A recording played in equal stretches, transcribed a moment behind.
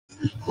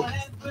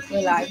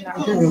We're live now.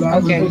 Okay, we're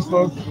live Okay. with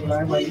Facebook. We're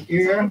live right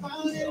here.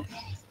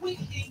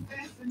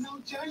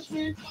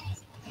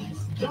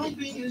 Don't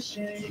be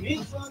ashamed.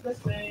 It's on the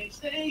stage.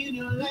 Stay in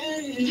your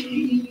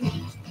lane.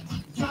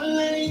 Your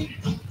lane.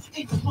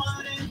 It's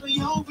whatever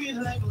you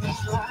feel like.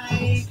 Let's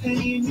like.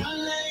 Stay in your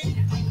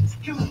lane.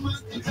 Come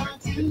on, the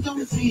dark and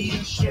don't be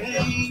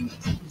ashamed.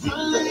 Your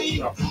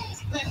lane.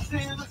 Let's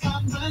have a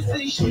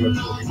conversation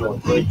on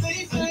what we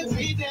face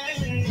every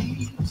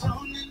day.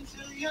 Tune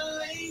into your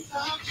lane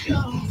talk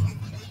show.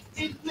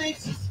 It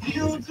makes us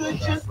feel good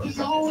just to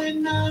know we're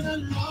not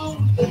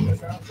alone.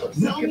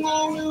 No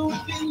more will we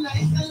feel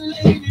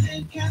isolated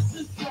and cast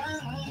aside.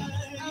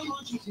 I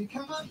want you to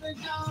come up the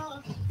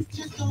door.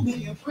 Just don't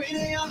be afraid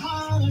of your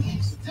heart.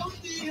 So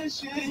don't be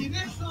ashamed.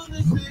 It's on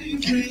the same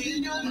day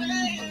in your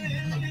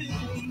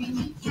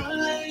lane. Your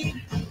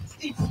lane.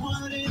 It's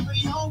whatever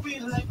you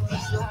feel like.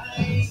 Let's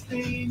like.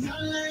 Stay in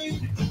your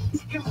lane.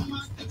 Come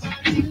up the door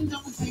and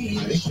don't be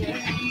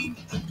ashamed.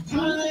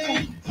 Your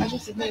lane. I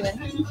just agree with.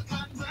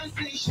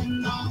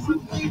 Conversation on what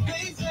we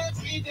face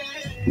every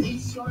day.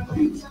 Short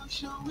talk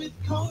show with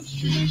Coach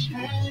Trish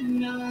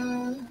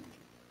Hannah.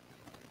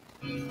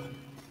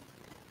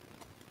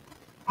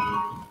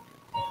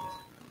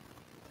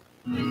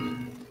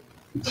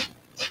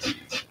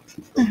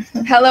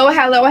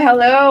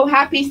 Hello.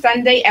 Happy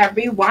Sunday,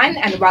 everyone,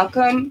 and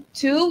welcome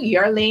to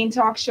Your Lane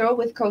Talk Show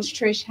with Coach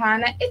Trish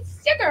Hannah.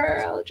 It's your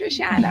girl, Trish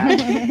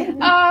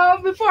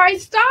Hannah. Before I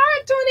start,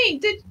 Tony,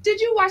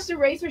 did you watch the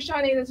race with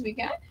Shawnee this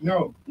weekend?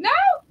 No. No?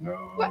 No.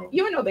 What?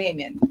 You're no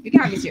Bahamian. You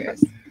can't be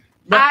serious.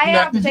 I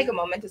have to take a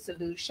moment to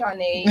salute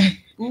Shawnee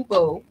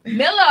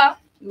Miller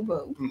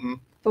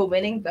for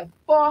winning the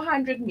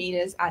 400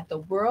 meters at the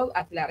World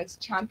Athletics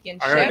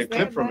Championship. I heard a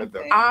clip from it,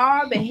 though.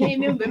 Our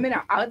Bahamian women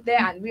are out there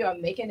and we are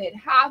making it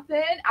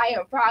happen. I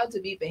am proud to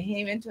be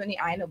Bahamian, Tony.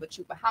 I know about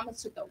you,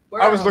 Bahamas to the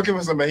world. I was looking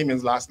for some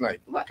Bahamians last night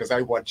What? because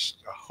I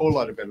watched a whole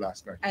lot of it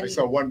last night. And I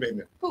saw one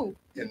Bahamian who?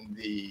 in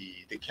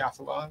the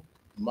decathlon.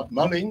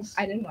 Mullings.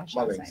 I didn't watch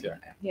Mullings, that.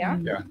 yeah. Yeah?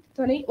 Yeah.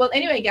 Tony? Well,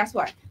 anyway, guess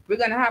what? We're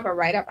going to have a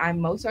write-up. I'm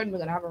most certain we're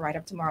going to have a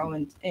write-up tomorrow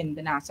in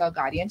the Nassau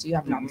Guardian. So you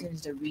have an opportunity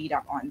to read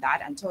up on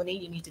that. And Tony,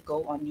 you need to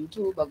go on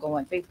YouTube or go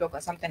on Facebook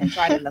or something and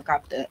try to look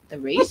up the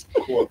race.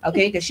 Cool.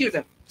 Okay? Because she was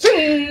a...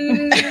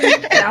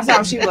 That's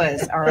how she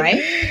was. All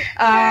right?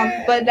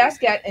 But let's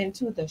get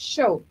into the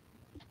show.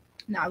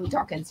 Now we're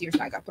talking serious.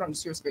 I got put on the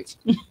serious bridge.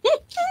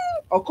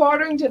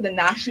 According to the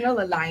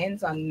National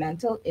Alliance on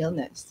Mental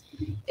Illness,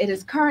 it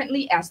is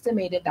currently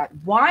estimated that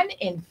 1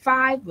 in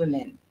 5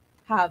 women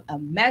have a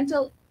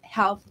mental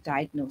health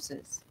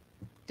diagnosis.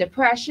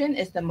 Depression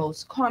is the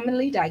most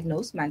commonly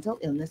diagnosed mental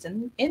illness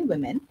in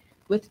women,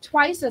 with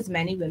twice as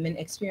many women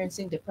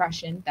experiencing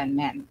depression than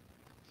men.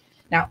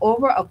 Now,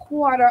 over a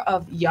quarter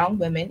of young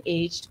women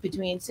aged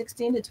between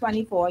 16 to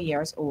 24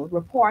 years old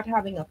report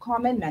having a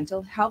common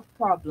mental health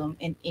problem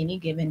in any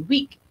given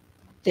week.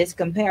 This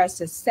compares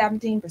to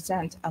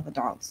 17% of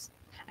adults,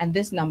 and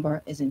this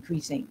number is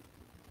increasing.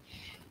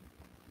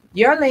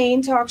 Your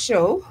Lane Talk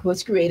Show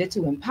was created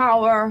to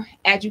empower,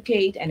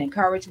 educate, and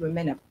encourage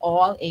women of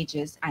all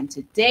ages, and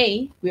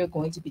today we are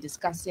going to be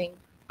discussing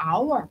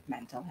our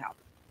mental health.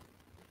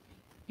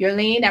 Your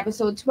Lane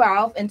episode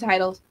 12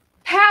 entitled,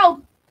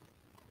 Help!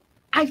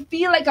 I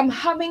feel like I'm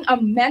having a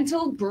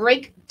mental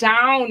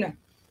breakdown.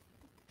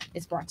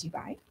 It's brought to you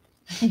by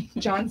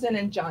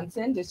Johnson &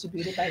 Johnson,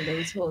 distributed by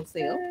Lowe's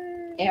Wholesale,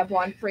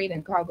 Airborne Freight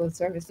and Cargo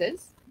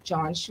Services,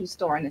 John's Shoe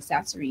Store and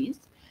Accessories,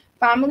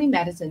 Family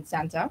Medicine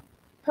Center,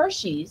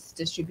 Hershey's,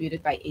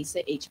 distributed by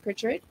Asa H.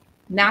 Pritchard,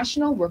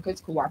 National Workers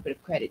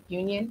Cooperative Credit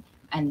Union,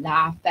 and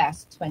Laugh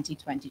Fest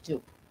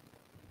 2022.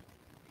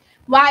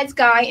 Wide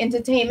Sky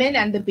Entertainment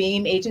and the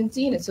Beam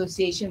Agency, in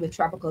association with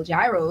Tropical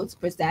Gyros,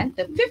 present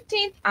the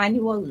 15th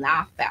annual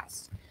Laugh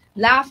Fest.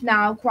 Laugh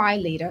Now, Cry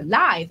Later,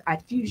 live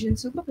at Fusion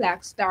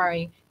Superplex,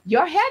 starring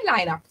your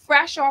headliner,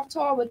 fresh off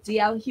tour with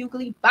D.L.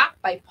 Hughley,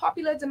 backed by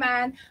popular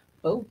demand,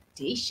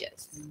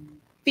 Bodacious.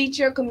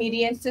 Feature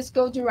comedian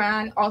Cisco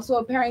Duran, also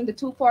appearing the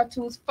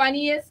 242's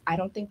funniest. I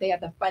don't think they are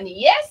the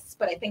funniest,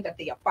 but I think that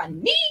they are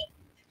funny.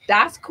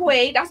 That's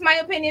Quay. That's my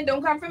opinion.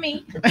 Don't come for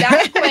me.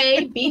 That's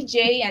Quay,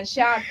 BJ, and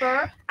Shad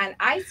Fur. And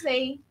I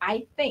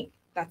think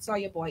that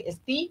Sawyer Boy is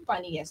the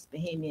funniest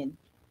Bahamian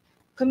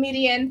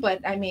comedian,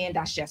 but I mean,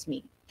 that's just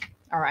me.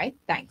 All right.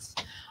 Thanks.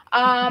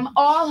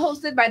 All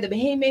hosted by the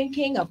Bahamian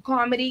King of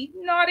Comedy,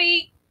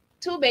 Naughty.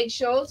 2 big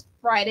shows,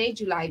 Friday,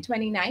 July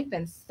 29th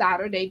and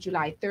Saturday,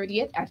 July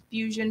 30th at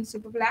Fusion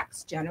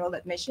Superplex. General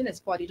admission is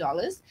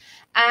 $40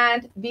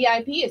 and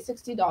VIP is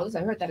 $60.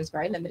 I heard that is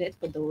very limited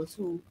for those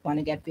who want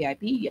to get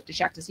VIP. You have to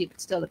check to see if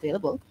it's still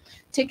available.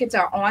 Tickets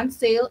are on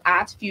sale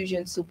at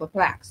Fusion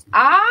Superplex.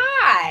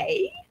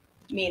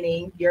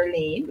 Meaning Your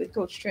Lane with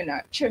Coach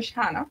Trish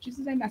Hannah.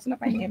 Jesus, I'm messing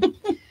up my name.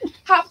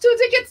 Have 2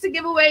 tickets to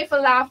give away for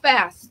Laugh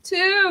Fest.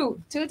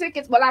 2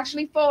 tickets. Well,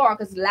 actually 4,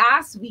 because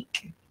last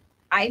week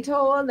I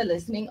told the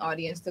listening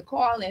audience to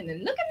call in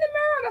and look in the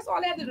mirror. That's all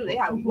they have to do. They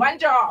have one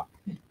job.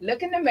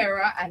 Look in the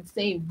mirror and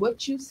say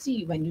what you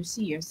see when you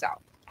see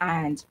yourself.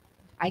 And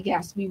I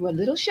guess we were a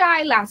little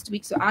shy last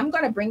week, so I'm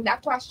going to bring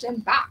that question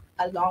back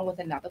along with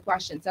another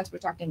question since we're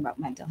talking about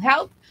mental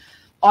health.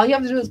 All you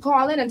have to do is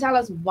call in and tell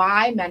us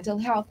why mental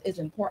health is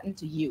important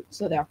to you.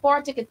 So there are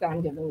 4 tickets that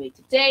I'm giving away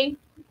today.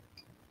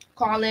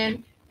 Call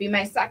in, be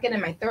my second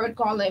and my third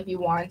caller if you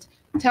want.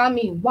 Tell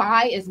me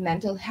why is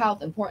mental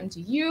health important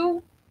to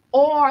you,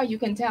 or you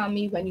can tell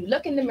me when you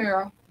look in the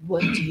mirror,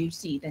 what do you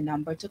see? The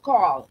number to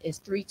call is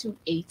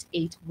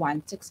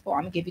 328-8164. I'm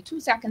going to give you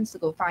 2 seconds to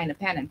go find a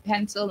pen and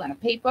pencil and a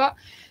paper.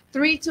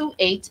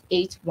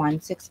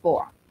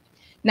 328-8164.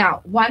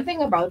 Now, one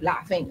thing about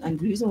laughing, and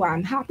the reason why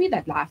I'm happy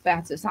that Laugh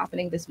Fest is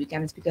happening this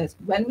weekend is because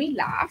when we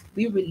laugh,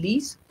 we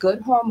release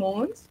good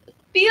hormones,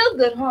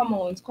 feel-good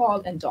hormones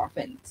called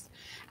endorphins.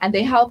 And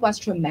they help us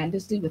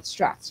tremendously with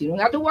stress. You don't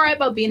have to worry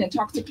about being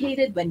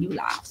intoxicated when you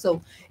laugh.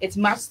 So it's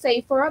much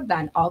safer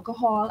than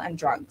alcohol and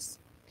drugs.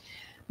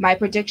 My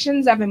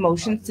predictions of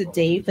emotions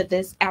today for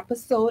this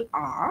episode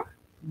are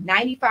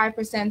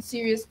 95%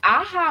 serious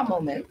aha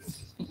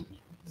moments,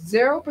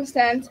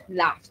 0%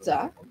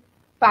 laughter,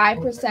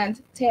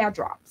 5%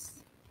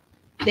 teardrops.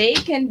 They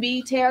can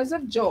be tears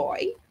of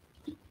joy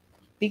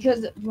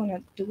because you want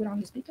to do it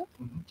on the speaker?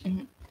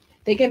 Mm-hmm.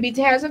 They can be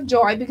tears of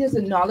joy because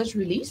of knowledge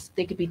release.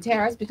 They could be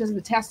tears because of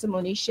the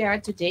testimony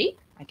shared today.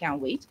 I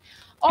can't wait.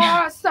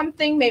 Or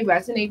something may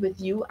resonate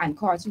with you and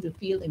cause you to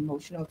feel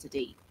emotional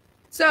today.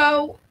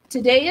 So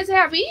today is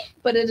heavy,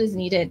 but it is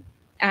needed.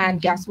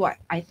 And guess what?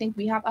 I think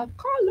we have a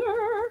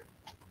caller.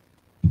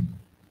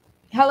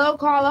 Hello,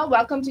 caller.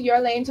 Welcome to Your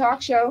Lane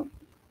Talk Show.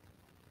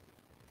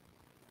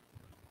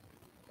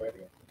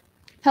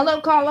 Hello,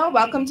 caller.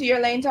 Welcome to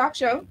Your Lane Talk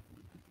Show.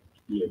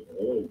 Yes,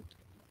 hello.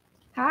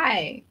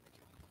 Hi.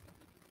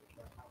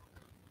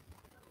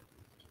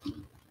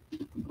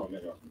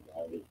 Comment on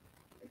how it's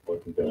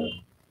important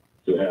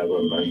to have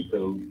a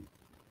mental,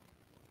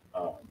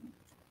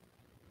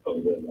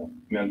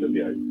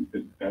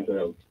 mental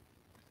health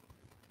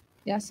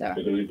Yes, sir.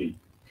 ability.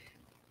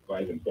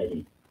 5 and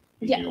 7.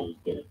 Yeah.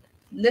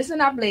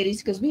 Listen up,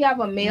 ladies, because we have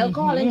a male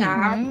calling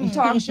our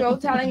talk show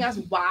telling us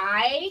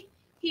why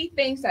he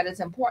thinks that it's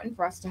important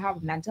for us to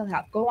have mental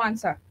health. Go on,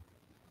 sir.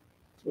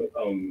 Well,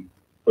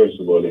 first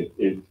of all, it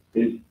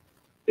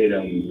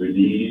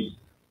relieves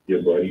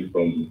your body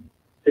from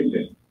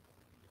sickness.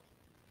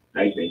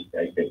 I think.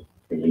 I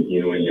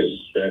mean, when you're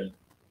stressed,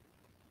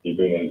 you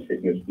bring on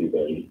sickness to your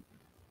body.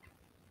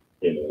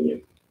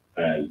 And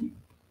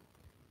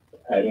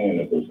I don't want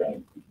to go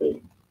down. So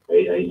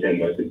I tend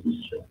not to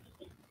be stressed.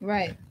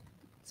 Right.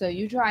 So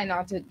you try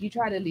to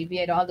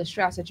alleviate all the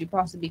stress that you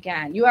possibly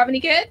can. You have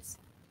any kids?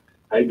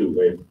 I do.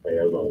 I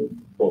have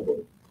 4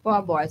 boys.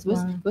 4 boys.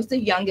 What's the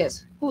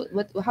youngest?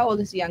 How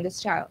old is the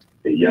youngest child?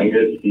 The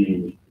youngest,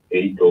 he's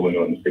 8 going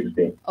on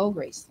 16. Oh,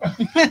 Grace.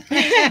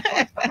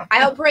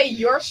 I'll pray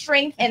your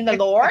strength in the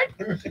Lord.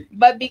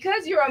 But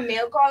because you're a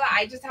male caller,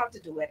 I just have to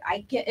do it.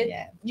 I can't.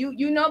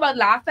 You know about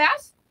Laugh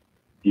Fest?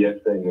 Yes,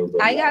 I know.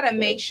 I gotta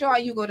make sure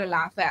you go to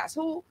Laugh Fest.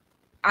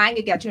 I ain't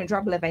gonna get you in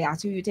trouble if I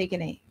ask you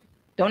taking it.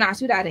 Don't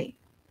ask you that, eh?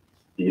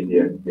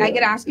 Yeah. I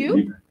could ask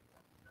you.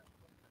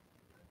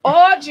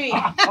 Oh, gee.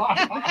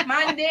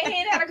 Man, they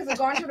ain't had it because it's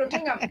going through the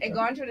thing. It's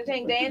going through the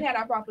thing. They ain't had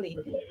it properly.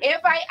 If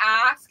I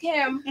ask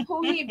him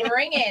who he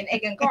bring in,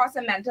 it can cause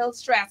some mental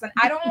stress. And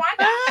I don't want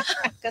that.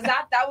 Because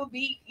that would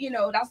be,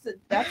 let's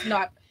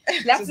not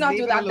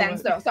do that then.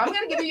 So I'm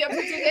going to give you your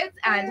 2 tickets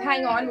and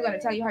hang on. We're going to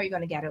tell you how you're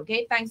going to get it,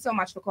 okay? Thanks so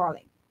much for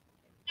calling.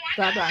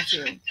 God bless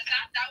you.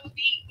 That would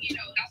be,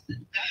 let's not do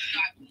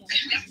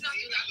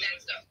that then.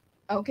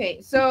 Okay,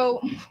 so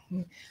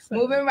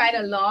moving right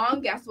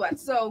along. Guess what?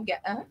 So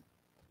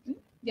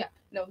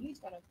no, he's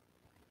gonna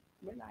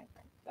rely.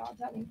 So I'll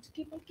tell him to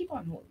keep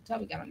on hold until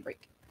we get on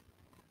break.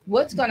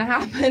 What's gonna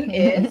happen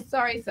is,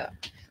 sorry, sir.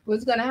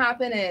 What's gonna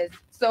happen is,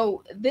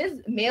 so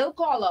this male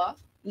caller,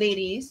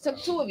 ladies, took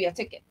 2 of your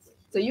tickets.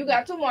 So you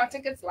got 2 more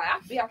tickets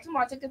left. We have 2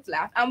 more tickets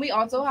left, and we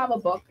also have a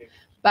book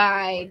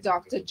by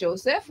Dr.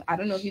 Joseph. I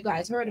don't know if you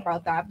guys heard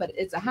about that, but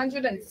it's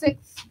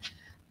 106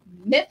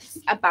 myths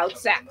about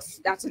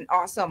sex. That's an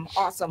awesome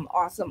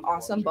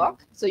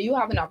book. So you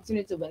have an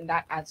opportunity to win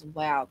that as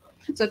well.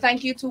 So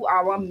thank you to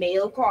our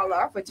male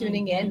caller for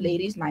tuning in.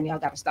 Ladies, man, y'all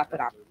got to step it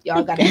up.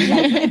 Y'all got to be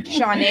like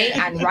Shawnee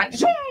and run.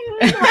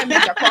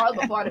 Make a call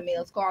before the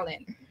males call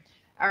in.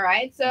 All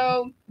right.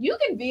 So you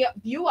can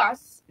view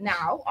us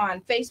now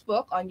on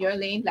Facebook on Your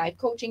Lane Life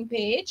Coaching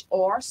page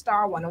or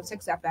Star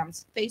 106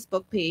 FM's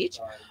Facebook page,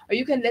 or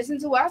you can listen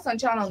to us on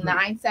channel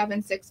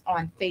 976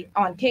 on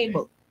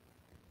cable.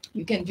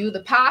 You can view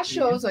the past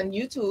shows on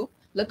YouTube.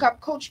 Look up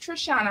Coach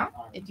Trishana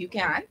if you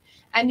can.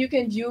 And you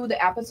can view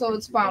the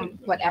episodes from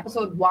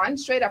episode 1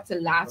 straight up to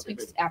last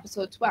week's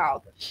episode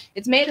 12.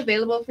 It's made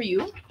available for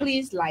you.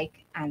 Please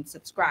like and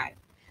subscribe.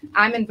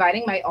 I'm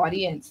inviting my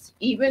audience,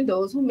 even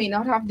those who may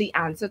not have the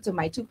answer to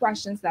my 2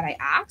 questions that I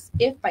asked.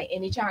 If by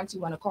any chance you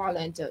want to call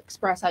in to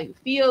express how you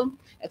feel,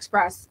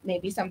 express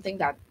maybe something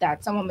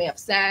that someone may have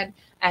said,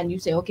 and you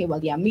say, okay,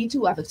 well, yeah, me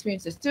too, I've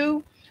experienced this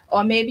too.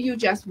 or maybe you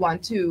just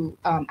want to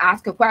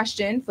ask a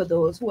question for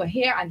those who are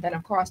here, and then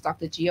of course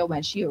Dr. Gia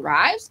when she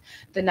arrives.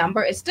 The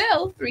number is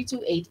still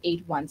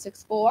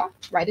 328-8164.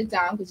 Write it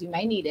down because you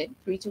might need it.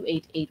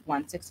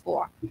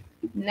 328-8164.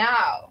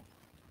 Now,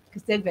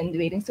 because they've been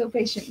waiting so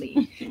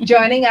patiently.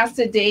 Joining us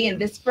today in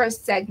this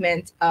first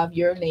segment of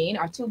Your Lane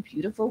are two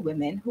beautiful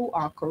women who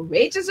are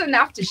courageous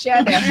enough to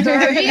share their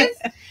stories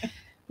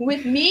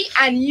with me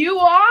and you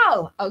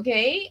all,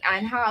 okay?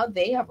 And how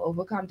they have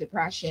overcome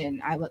depression.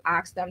 I will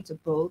ask them to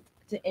both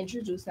to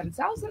introduce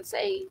themselves and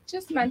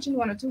just mention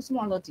one or two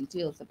small little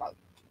details about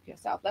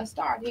yourself. Let's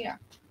start here.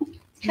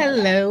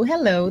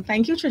 Hello.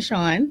 Thank you,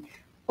 Trishawn,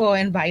 for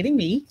inviting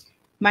me.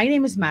 My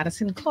name is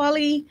Madison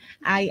Cawley.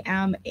 I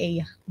am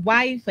a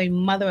wife, a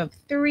mother of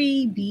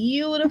 3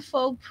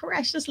 beautiful,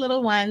 precious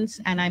little ones,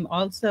 and I'm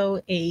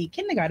also a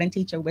kindergarten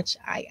teacher, which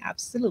I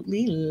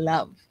absolutely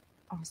love.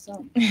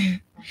 Awesome.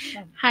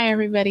 Hi,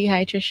 everybody.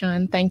 Hi,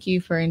 Trishawn. Thank you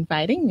for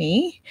inviting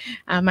me.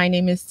 My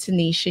name is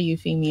Tanisha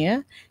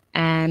Euphemia,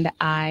 and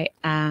I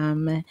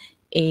am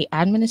a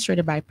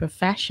administrator by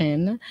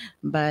profession,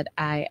 but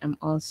I am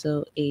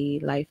also a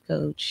life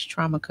coach,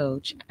 trauma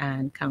coach,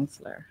 and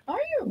counselor. Are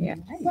you? Yeah.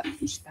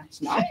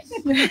 That's nice.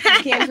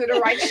 Came to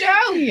the right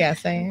show.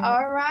 Yes, I am.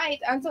 All right.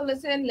 And so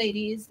listen,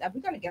 ladies,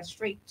 we're going to get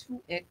straight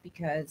to it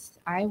because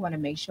I want to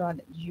make sure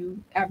that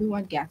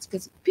everyone gets,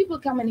 because people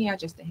come in here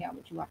just to hear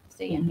what you have to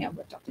say and hear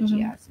what Dr.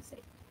 Gia has to say.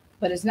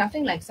 But it's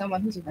nothing like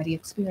someone who's already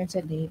experienced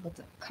it, they're able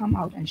to come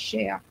out and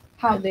share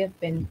how they've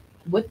been,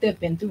 what they've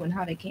been through and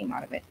how they came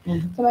out of it.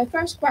 So my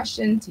first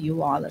question to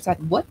you all is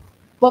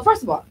well,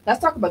 first of all, let's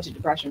talk about your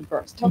depression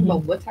first. Talk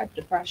about what type of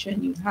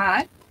depression you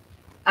had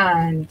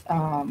and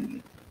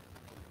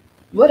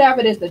whatever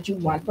it is that you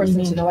want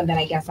person to know, and then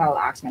I guess I'll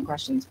ask my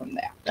questions from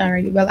there. All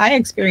right. Well, I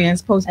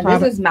experienced postpartum.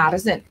 And this is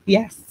Madison.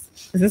 Yes,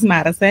 this is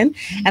Madison.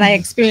 And I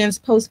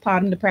experienced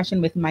postpartum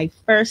depression with my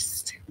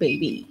first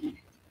baby.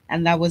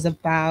 And that was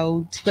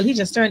about, he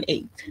just turned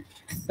 8.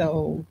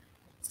 So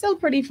still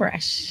pretty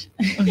fresh.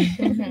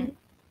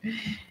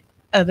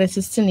 This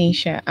is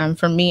Tanisha.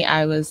 For me,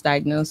 I was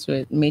diagnosed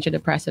with major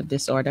depressive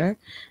disorder,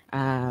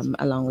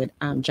 along with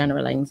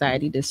general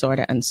anxiety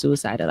disorder and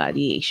suicidal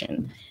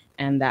ideation.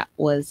 And that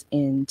was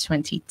in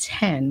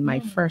 2010, my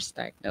first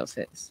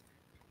diagnosis.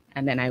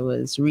 And then I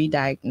was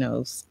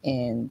re-diagnosed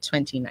in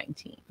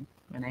 2019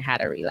 when I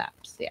had a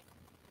relapse. Yeah.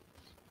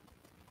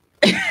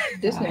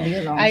 This may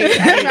be long. I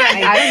don't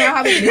know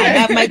how to do it. I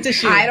have my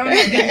tissue. I don't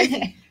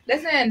know.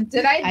 Listen,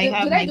 did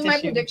I do my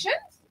predictions?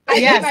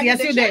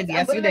 Yes, you did.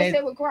 Yes, what you did I did.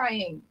 say we're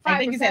crying? 5%. I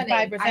think you said 5%.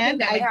 I think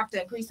that I have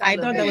to increase that. I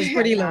thought that was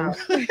pretty low.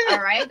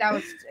 All right, that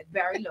was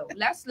very low.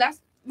 Let's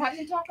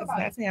Martin, talk about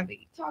That's it.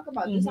 heavy. Talk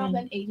about it. This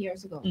happened 8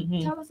 years ago.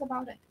 Tell us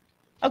about it.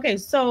 Okay,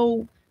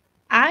 so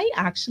I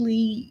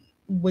actually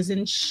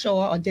wasn't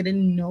sure or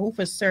didn't know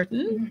for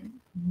certain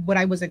what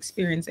I was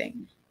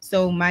experiencing.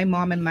 So my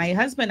mom and my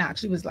husband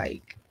actually was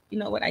like, you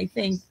know what, I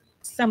think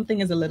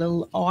something is a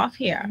little off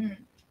here.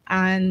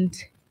 And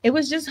it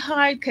was just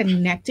hard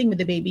connecting with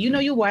the baby. You know,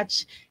 you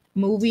watch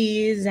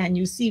movies and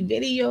you see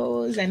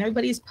videos and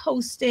everybody's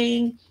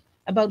posting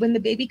about when the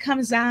baby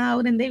comes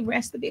out and they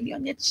rest the baby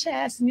on your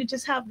chest and you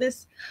just have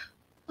this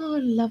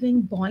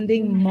loving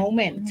bonding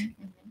moment.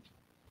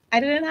 I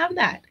didn't have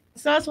that.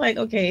 So I was like,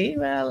 okay,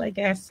 well, I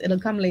guess it'll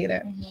come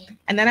later.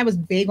 And then I was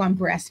big on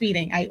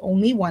breastfeeding. I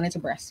only wanted to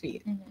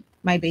breastfeed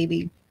my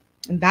baby,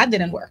 and that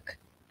didn't work.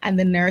 And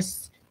the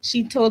nurse,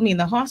 she told me in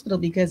the hospital,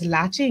 because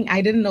latching,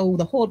 I didn't know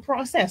the whole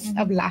process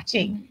of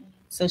latching.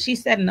 So she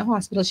said in the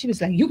hospital, she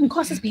was like, you can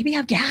cause this baby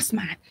have gas,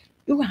 man.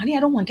 You're around here,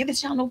 I don't want to get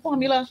this child no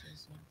formula.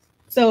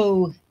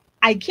 So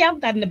I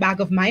kept that in the back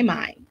of my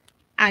mind.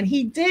 And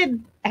he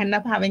did end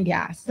up having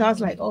gas. So I was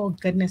like, oh,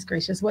 goodness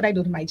gracious, what I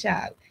do to my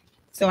child?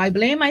 So I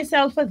blame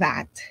myself for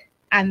that.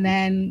 And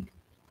then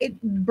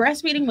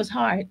breastfeeding was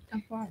hard.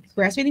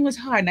 Breastfeeding was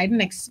hard, and I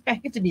didn't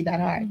expect it to be that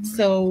hard.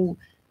 So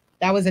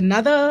that was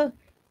another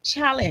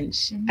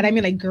challenge. And I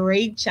mean a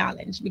great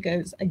challenge,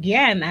 because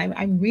again,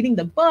 I'm reading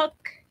the book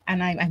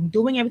and I'm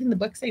doing everything the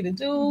book say to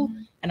do.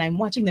 And I'm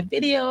watching the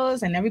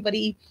videos and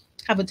everybody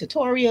have a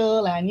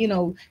tutorial and, you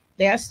know,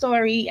 their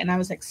story. And I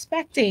was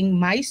expecting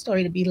my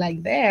story to be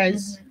like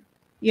theirs,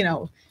 you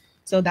know,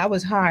 so that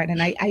was hard.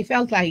 And I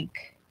felt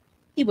like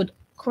he would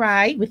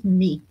cry with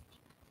me.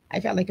 I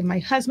felt like if my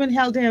husband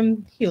held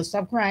him, he'll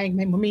stop crying.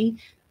 My mommy,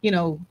 you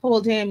know,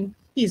 hold him,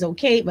 he's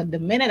okay. But the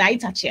minute I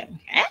touch him,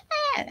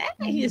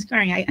 he's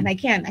crying. I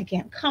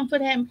can't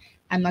comfort him.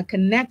 I'm not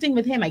connecting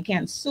with him. I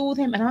can't soothe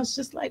him. And I was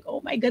just like,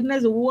 oh my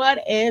goodness,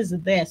 what is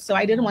this? So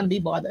I didn't want to be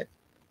bothered.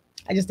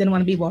 I just didn't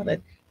want to be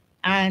bothered.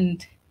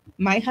 And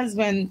my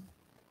husband,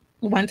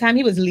 one time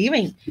he was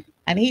leaving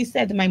and he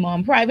said to my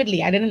mom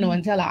privately, I didn't know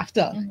until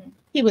after,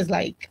 he was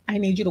like, I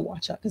need you to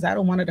watch her because I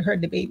don't want her to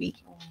hurt the baby.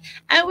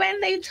 And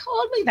when they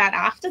told me that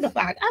after the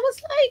fact, I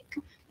was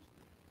like,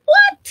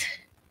 what?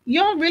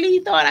 You really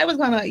thought I was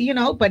going to, you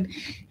know, but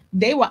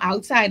they were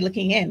outside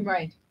looking in.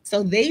 Right.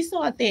 So they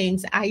saw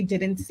things I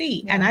didn't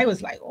see. Yeah. And I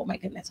was like, oh my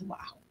goodness, wow.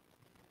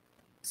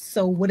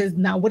 So what is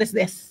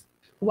this?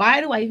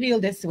 Why do I feel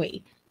this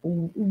way?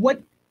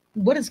 What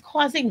what is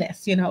causing this,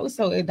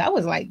 so that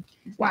was like,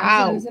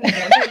 wow. Madison, it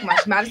don't take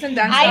much. Madison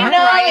done I start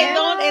know, crying.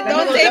 it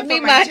don't take me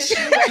much.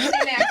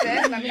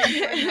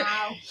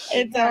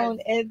 It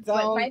But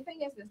don't. my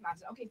thing is this,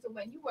 Madison. Okay, so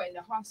when you were in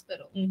the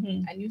hospital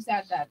Mhm. and you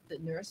said that the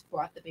nurse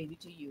brought the baby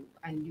to you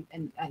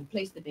and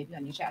placed the baby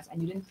on your chest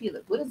and you didn't feel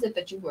it, what is it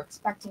that you were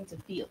expecting to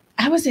feel?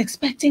 I was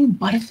expecting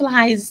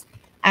butterflies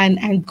and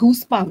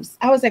goosebumps.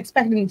 I was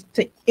expecting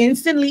to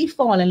instantly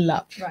fall in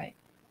love. Right.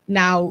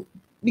 Now,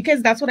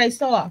 because that's what I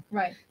saw.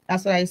 Right.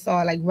 That's what I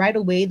saw. Like right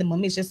away, the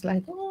mommy's just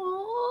like,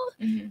 oh.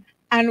 Mm-hmm.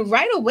 And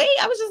right away,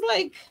 I was just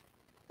like,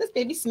 this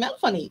baby smell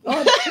funny.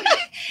 Oh.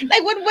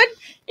 Like what,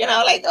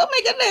 like, oh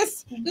my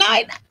goodness. No,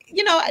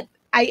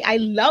 I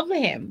love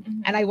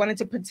him and I wanted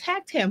to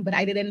protect him, but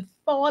I didn't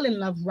fall in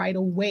love right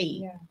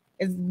away. Yeah.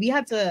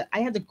 I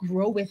had to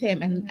grow with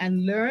him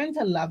and learn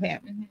to love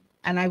him. Mm-hmm.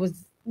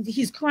 And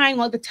he's crying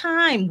all the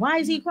time. Why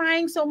is he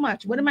crying so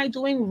much? What am I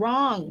doing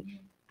wrong? Mm-hmm.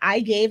 I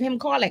gave him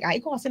colic. I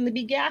caused him to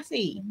be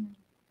gassy. Mm-hmm.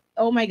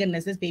 Oh my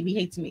goodness, this baby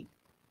hates me.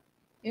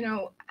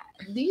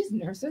 These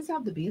nurses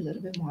have to be a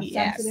little bit more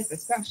Yes. sensitive,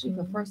 especially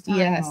for first time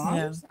Yes.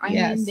 moms. I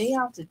Yes. mean, they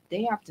have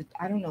to.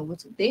 I don't know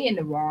they in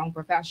the wrong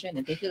profession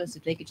if they feel as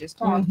if they could just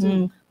talk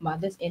to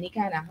mothers any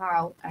kind of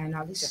how and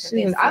all these different She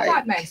things. was I've like-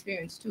 had my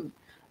experience too,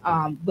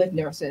 with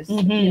nurses.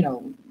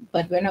 Mhm.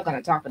 But we're not going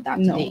to talk about that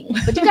No. today.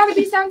 But you got to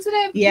be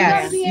sensitive. You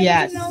got to Yes. be able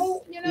Yes. to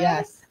know.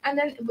 Yes. And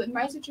then with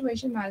my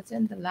situation,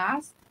 Madison,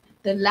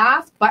 the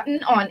last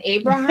button on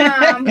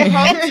Abraham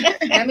hook,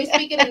 let me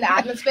speak it in the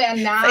atmosphere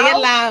now. Say it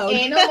loud.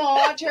 Ain't no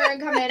more turn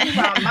coming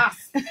from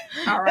us.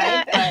 All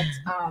right.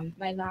 But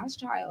my last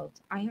child,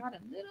 I had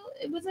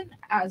it wasn't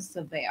as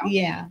severe.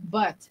 Yeah.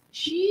 But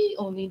she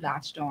only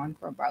latched on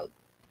for about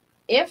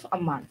a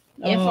month.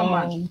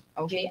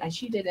 Okay. And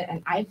she did it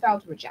and I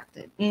felt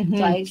rejected. Mhm.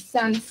 So I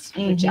sensed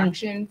Mhm.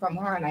 rejection from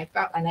her, and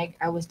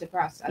I was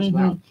depressed as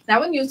well. Now, I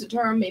wouldn't use the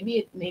term.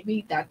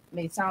 Maybe that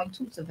may sound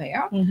too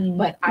severe, Mhm.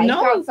 but I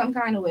No. felt some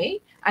kind of way,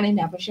 and I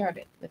never shared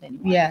it with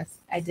anyone. Yes.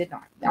 I did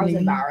not. I was Mhm.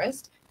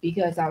 embarrassed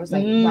because I was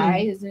like, Mm. why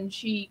isn't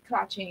she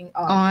latching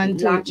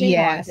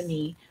Yes. onto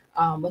me?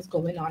 What's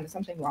going on? Is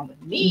something wrong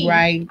with me?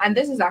 Right. And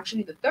this is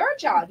actually the third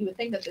child. You would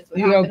think that this would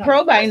You're happen a pro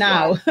on the by first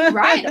now. one.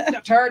 Right.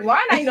 The third one,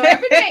 I know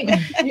everything.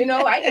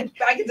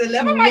 I can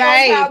deliver my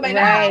own child by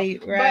now. Right.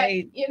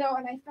 But,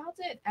 and I felt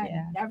it. And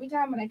Yeah. every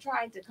time when I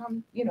tried to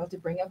come, to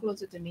bring her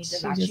closer to me, She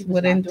she just was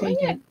wouldn't not doing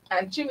take it.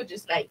 And she would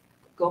just like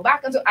go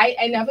back. And so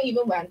I never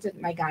even went to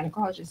my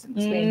gynecologist and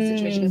explained the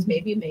situation because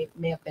maybe it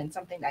may have been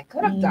something that I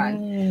could have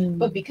done.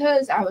 But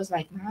because I was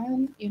like,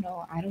 man,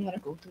 I don't want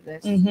to go through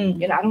this.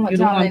 Mhm. I don't want You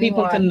to don't tell want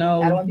people anyone. to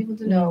know. I don't want people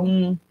to know.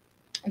 Mhm.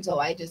 And so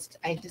I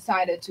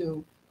decided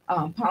to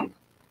pump.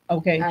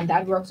 Okay. And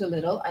that worked a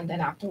little, and then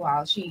after a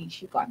while, she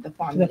got the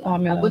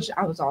formula, which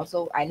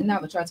I didn't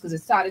have a choice because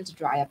it started to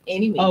dry up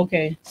anyway.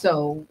 Okay.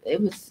 So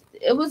it was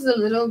a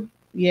little,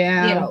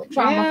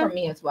 trauma for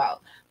me as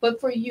well.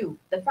 But for you,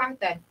 the fact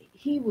that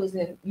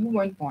you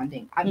weren't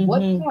bonding. At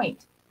what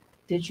point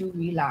did you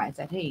realize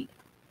that, hey,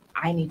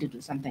 I need to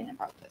do something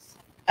about this?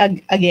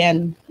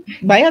 Again,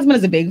 my husband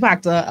is a big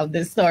factor of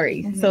this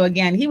story. Mhm. So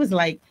again, he was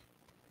like,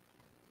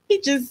 he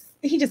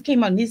just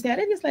came out and he said,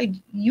 it's like,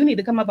 you need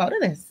to come up out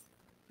of this.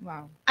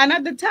 Wow. And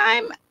at the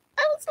time,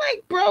 I was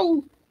like,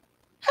 bro,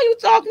 how you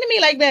talking to me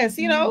like this?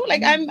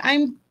 Like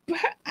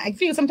I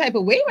feel some type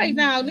of way right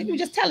now. You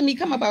just telling me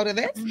come up out of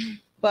this. Mhm.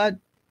 But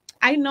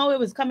I know it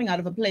was coming out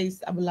of a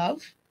place of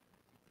love.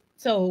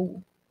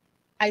 So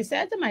I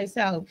said to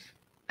myself,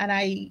 and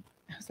I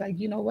was like,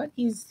 you know what?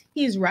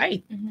 He's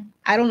right. Mhm.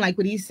 I don't like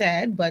what he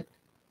said, but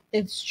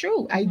it's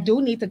true. I Mhm.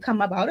 do need to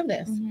come up out of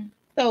this. Mhm.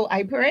 So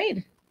I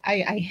prayed.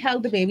 I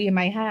held the baby in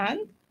my hand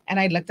and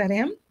I looked at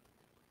him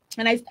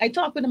and I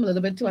talked with him a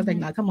little bit too. I was like,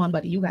 nah, come on,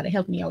 buddy, you got to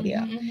help me out here.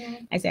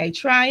 Mhm. I said, I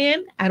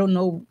trying. I don't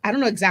know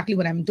exactly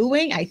what I'm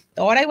doing. I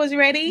thought I was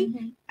ready.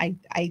 Mhm.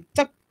 I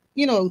took,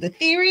 the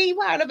theory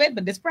part of it,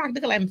 but this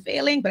practical, I'm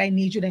failing, but I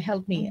need you to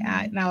help me.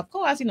 Mhm. Now, of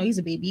course, he's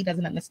a baby. He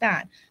doesn't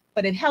understand,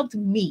 but it helped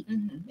me.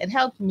 Mhm. It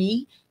helped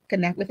me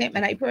connect with him.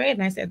 And I prayed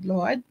and I said,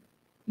 Lord,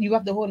 you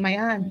have to hold my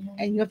hand Mhm.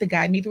 and you have to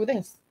guide me through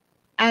this.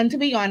 And to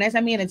be honest,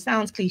 it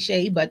sounds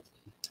cliche, but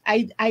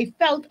I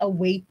felt a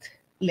weight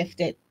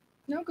lifted.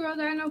 No, girl,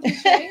 that ain't no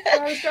cliche.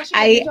 I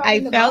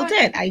felt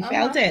it. I Uh-huh.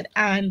 felt it.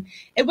 And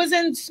it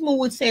wasn't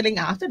smooth sailing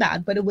after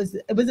that, but it was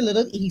a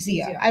little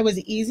easier. I was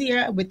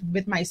easier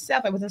with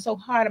myself. I wasn't so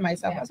hard on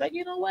myself. Yeah. I was like,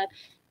 you know what?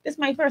 This is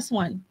my first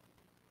one.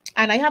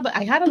 And I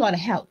had a lot of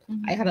help.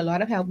 Mhm. I had a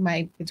lot of help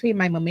between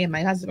my mommy and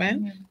my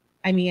husband.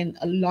 Mhm.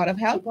 A lot of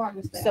help. Support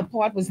was there.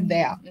 Support was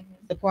there. Mhm.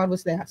 Support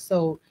was there.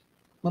 So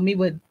mommy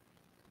would,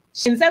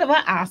 instead of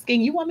her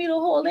asking, you want me to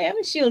hold him?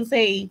 She'll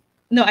say,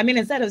 no,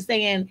 instead of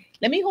saying,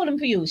 let me hold him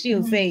for you, she'll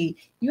Mhm. say,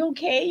 you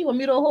okay? You want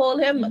me to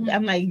hold him? Mhm.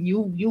 I'm like,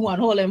 you want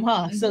to hold him,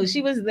 huh? So Mhm.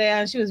 she was there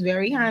and she was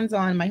very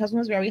hands-on. My husband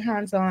was very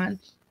hands-on.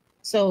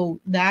 So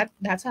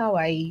that's how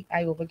I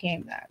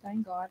overcame that.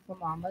 Thank God for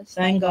mamas.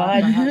 Thank for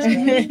God.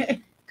 husbands,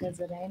 because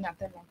it ain't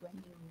nothing like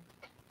when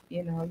you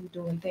you know,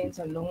 you're doing things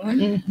alone.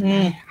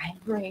 Mhm. I'm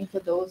praying for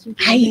those who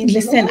do I things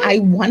listen. alone. I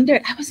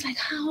wondered. I was like,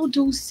 how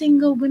do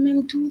single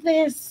women do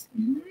this?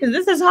 Mhm. Because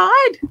this is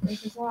hard.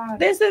 This is hard.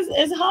 This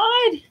is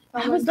hard.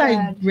 I was like,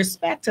 glad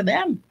respect to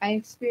them. I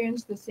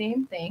experienced the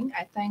same thing.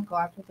 I thank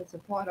God for the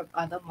support of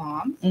other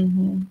moms.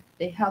 Mm-hmm.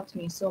 They helped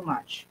me so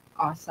much.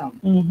 Awesome.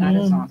 That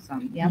is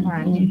awesome. Yeah,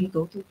 man. Mhm. You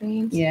go through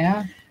things.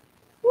 Yeah.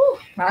 Whew,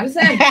 I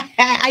understand.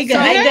 I good. So-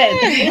 I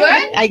good.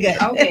 Good? I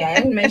good. Okay, I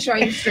didn't make sure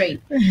you're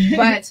straight.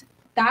 But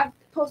that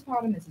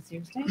postpartum is a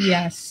serious thing.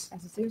 Yes.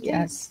 That's a serious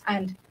Yes.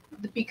 thing.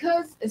 And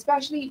because,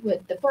 especially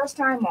with the first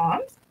time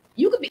moms,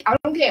 you could be, I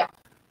don't care.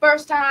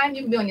 First time,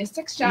 you can be on your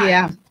sixth child.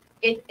 Yeah.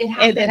 It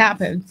happens. It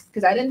happens.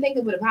 Because I didn't think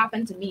it would have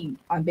happened to me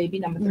on baby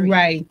number 3.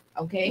 Right.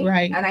 Okay.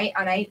 Right. And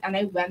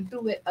I went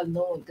through it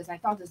alone because I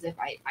felt as if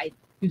I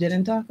You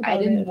didn't talk about it. I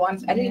didn't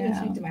even Yeah.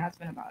 speak to my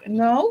husband about it.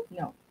 No.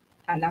 No.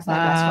 And that's my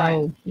best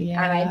friend. Wow.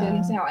 Yeah. And I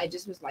didn't tell. I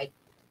just was like,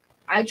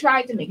 I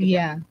tried to make it.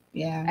 Yeah.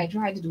 Yeah. Work. I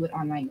tried to do it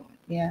on my own.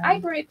 Yeah. I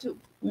prayed too.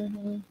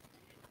 Mhm.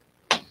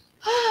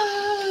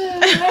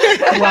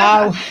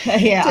 Wow.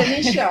 Yeah.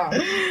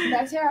 Tanisha,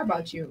 let's hear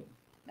about you.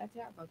 Let's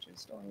hear about your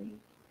story.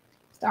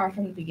 Start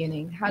from the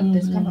beginning. How did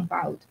this come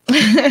about?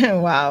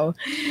 Wow.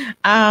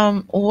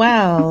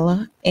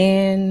 Well,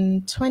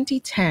 in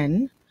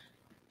 2010,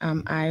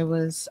 I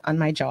was on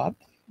my job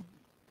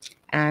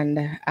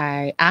and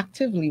I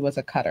actively was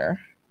a cutter.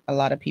 A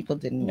lot of people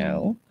didn't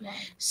know. Wow.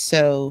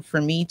 So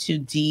for me to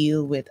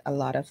deal with a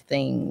lot of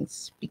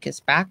things, because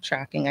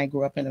backtracking, I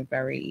grew up in a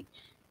very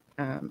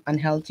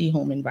unhealthy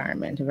home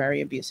environment, a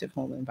very abusive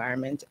home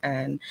environment.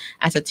 And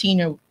as a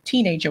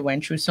teenager,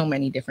 went through so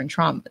many different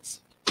traumas.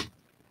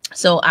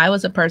 So I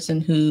was a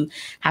person who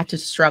had to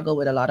struggle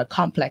with a lot of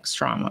complex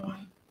trauma.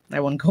 I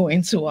won't go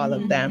into all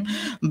of them.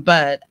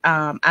 But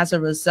as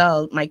a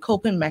result, my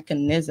coping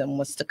mechanism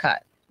was to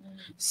cut.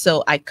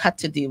 So I cut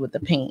to deal with the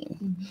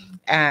pain.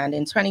 And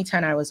in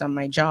 2010, I was on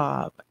my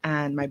job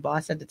and my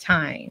boss at the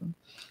time,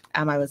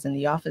 I was in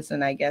the office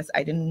and I guess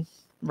I didn't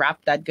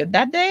wrap that good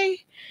that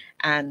day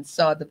and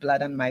saw the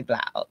blood on my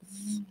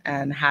blouse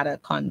and had a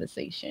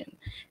conversation.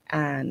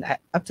 And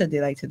up to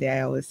day like today,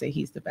 I always say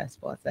he's the best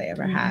boss I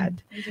ever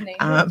had. He's an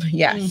angel.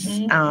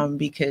 Yes,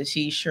 because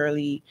he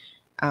surely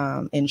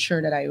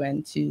ensured that I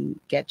went to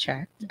get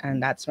checked.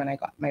 And that's when I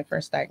got my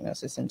first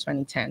diagnosis in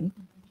 2010.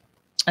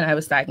 And I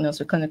was diagnosed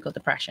with clinical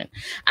depression.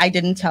 I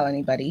didn't tell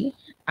anybody.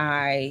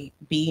 I,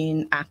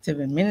 being active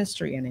in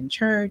ministry and in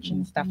church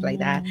and stuff like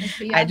that,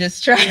 I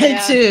just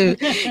tried to,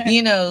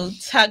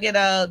 tug it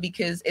out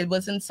because it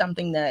wasn't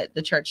something that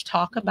the church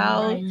talked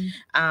about.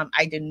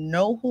 I didn't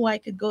know who I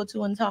could go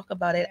to and talk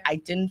about it. I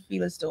didn't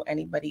feel as though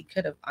anybody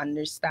could have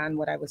understand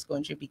what I was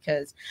going through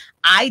because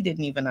I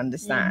didn't even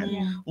understand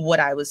what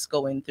I was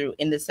going through,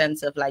 in the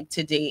sense of like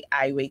today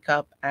I wake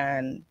up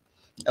and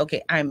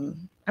okay,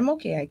 I'm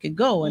okay, I could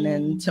go. And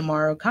then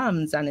tomorrow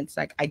comes and it's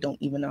like, I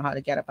don't even know how to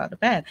get up out of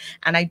bed.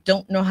 And I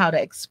don't know how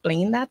to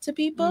explain that to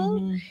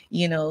people.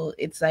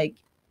 It's like,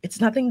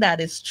 it's nothing that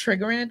is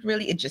triggering it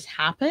really. It just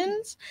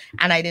happens.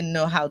 And I didn't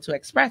know how to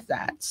express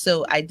that.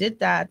 So I did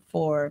that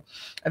for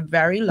a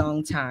very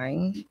long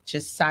time,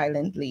 just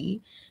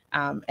silently,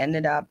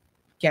 ended up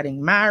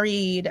getting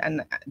married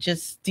and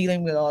just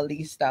dealing with all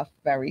these stuff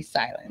very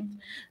silent.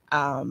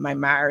 My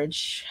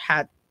marriage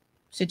had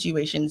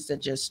situations that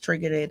just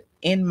triggered it.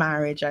 In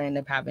marriage, I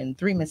ended up having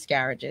 3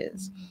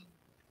 miscarriages.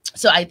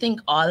 So I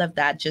think all of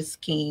that just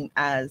came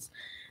as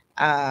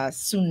a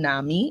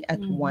tsunami at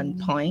one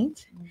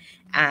point.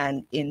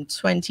 And in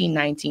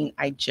 2019,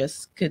 I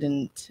just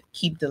couldn't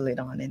keep the lid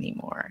on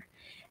anymore.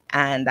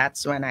 And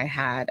that's when I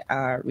had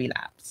a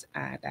relapse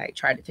and I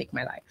tried to take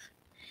my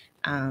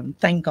life.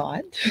 Thank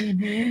God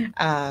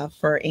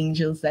for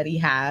angels that he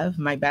have.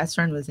 My best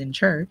friend was in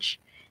church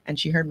and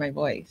she heard my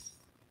voice.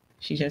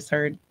 She just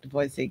heard the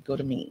voice say, go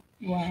to me.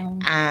 Wow.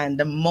 And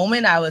the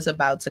moment I was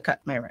about to cut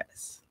my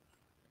wrist,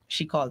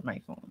 she called my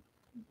phone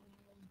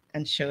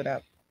and showed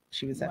up.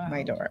 She was at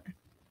my door.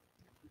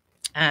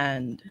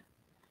 And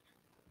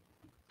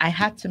I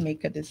had to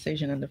make a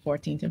decision on the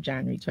 14th of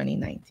January,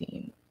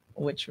 2019,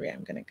 which way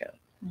I'm going to go.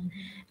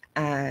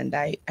 And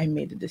I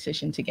made the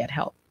decision to get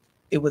help.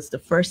 It was the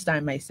first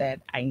time I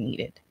said I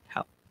needed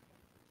help.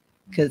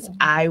 Because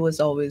I was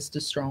always the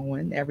strong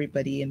one.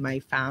 Everybody in my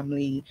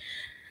family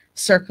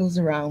circles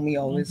around me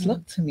always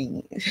looked to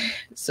me.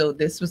 So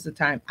this was the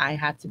time I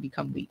had to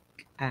become weak.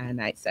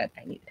 And I said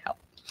I needed help.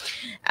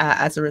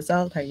 As a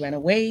result, I went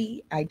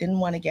away. I didn't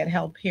want to get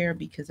help here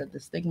because of the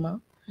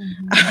stigma.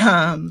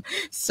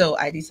 So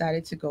I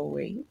decided to go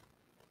away.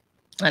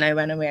 And I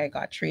went away. I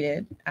got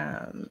treated.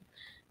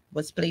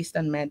 Was placed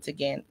on meds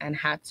again and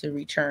had to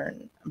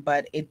return.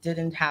 But it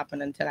didn't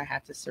happen until I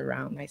had to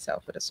surround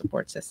myself with a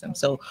support system.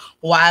 So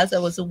whilst I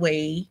was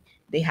away,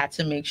 they had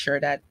to make sure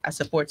that a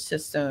support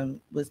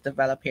system was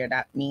developed here.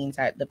 That means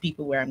that the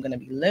people where I'm going to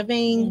be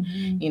living,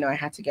 I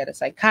had to get a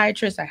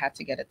psychiatrist, I had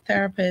to get a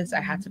therapist, I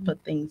had to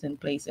put things in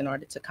place in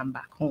order to come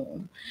back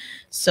home.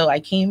 So I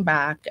came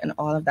back and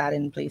all of that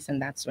in place,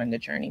 and that's when the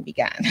journey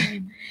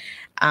began.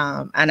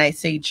 And I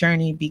say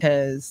journey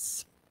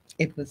because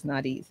It was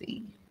not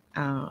easy.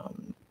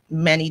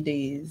 Many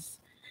days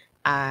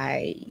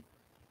I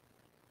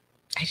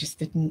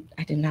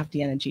I didn't have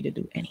the energy to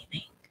do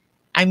anything.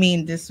 I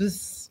mean, this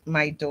was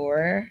my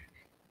door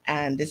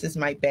and this is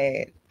my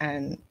bed,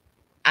 and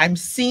I'm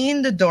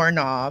seeing the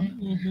doorknob,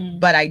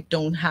 but I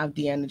don't have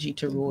the energy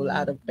to roll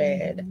out of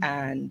bed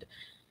and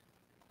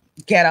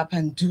get up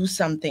and do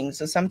something.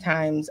 So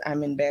sometimes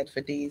I'm in bed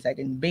for days. I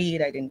didn't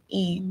bathe, I didn't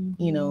eat.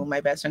 You know,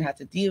 my best friend had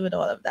to deal with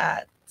all of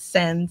that.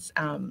 Since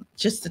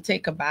just to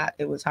take a bath,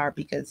 it was hard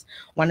because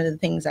one of the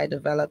things I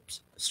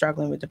developed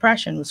struggling with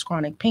depression was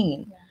chronic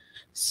pain.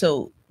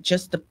 So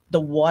just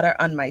the water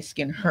on my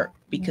skin hurt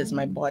because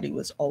my body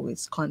was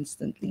always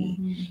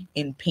constantly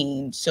in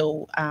pain.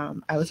 So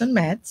I was on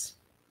meds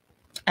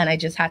and I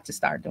just had to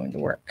start doing the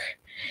work.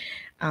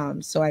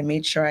 So I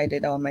made sure I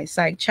did all my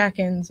psych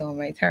check-ins, all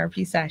my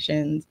therapy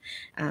sessions,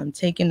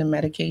 taking the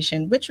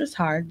medication, which was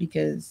hard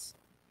because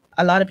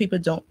a lot of people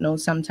don't know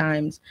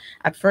sometimes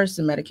at first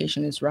the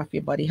medication is rough.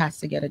 Your body has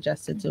to get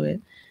adjusted to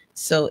it.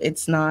 So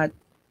it's not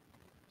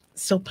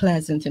so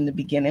pleasant in the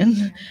beginning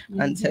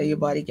until your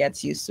body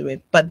gets used to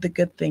it. But the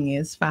good thing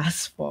is,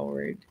 fast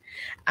forward,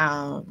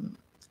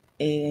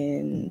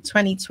 in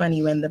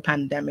 2020 when the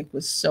pandemic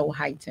was so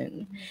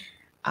heightened,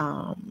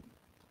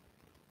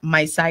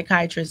 my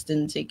psychiatrist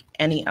didn't take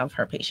any of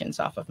her patients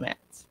off of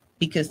meds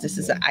because this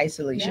is an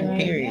isolation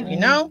period, you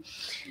know?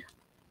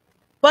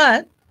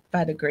 But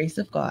by the grace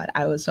of God,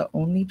 I was her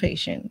only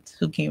patient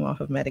who came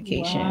off of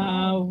medication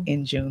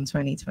in June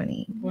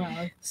 2020.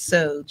 Wow.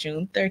 So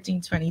June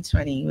 13,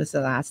 2020 was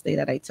the last day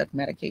that I took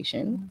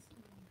medication.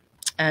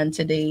 And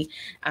today,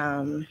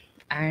 I'm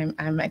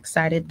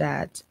excited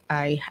that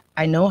I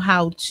know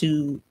how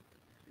to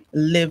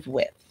live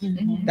with.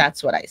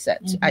 That's what I said.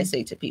 I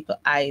say to people,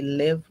 I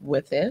live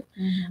with it,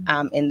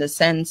 in the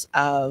sense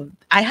of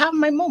I have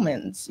my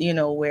moments, you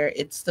know, where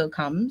it still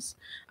comes.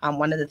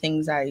 One of the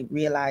things I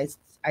realized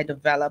I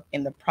developed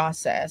in the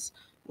process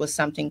was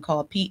something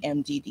called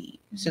PMDD.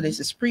 So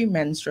this is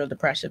premenstrual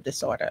depressive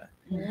disorder.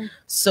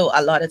 So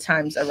a lot of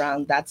times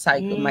around that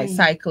cycle, my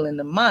cycle in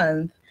the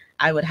month,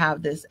 I would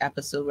have this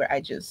episode where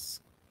I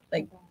just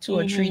like 2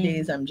 or 3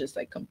 days, I'm just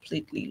like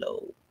completely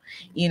low.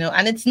 You know,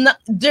 and it's not,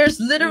 there's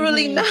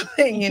literally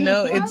nothing, you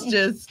know,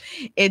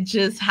 it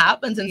just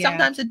happens. And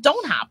sometimes it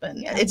don't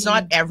happen. It's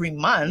not every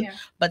month,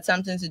 but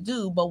sometimes it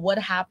do. But what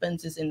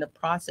happens is in the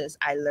process,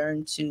 I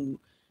learned to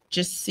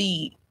just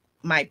see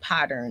my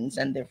patterns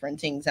and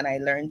different things. And I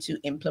learned to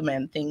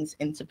implement things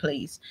into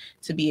place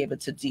to be able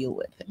to deal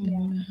with it.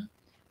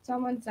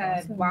 Someone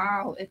said,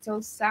 wow, it's so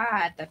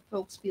sad that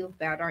folks feel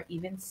better,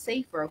 even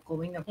safer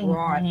going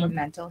abroad for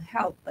mental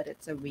health, but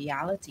it's a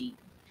reality.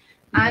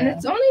 And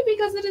it's only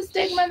because of the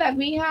stigma that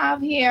we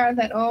have here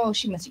that, oh,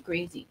 she must be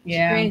crazy. She's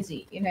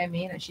crazy. You know what I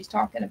mean? And she's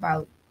talking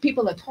about,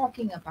 people are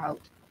talking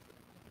about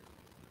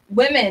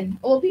women,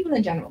 or people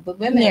in general, but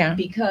women,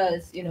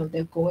 because, you know,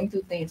 they're going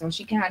through things, or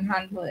she can't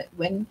handle it.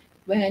 When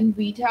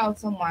we tell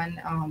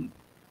someone,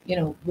 you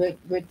know,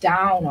 we're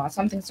down, or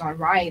something's not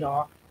right,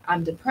 or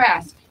I'm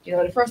depressed, you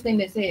know, the first thing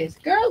they say is,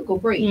 girl, go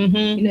breathe.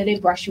 You know, they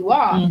brush you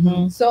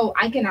off. So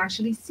I can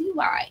actually see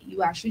why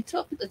you actually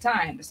took the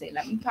time to say,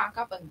 let me pack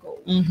up and go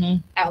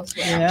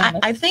elsewhere.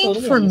 I think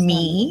totally for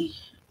me,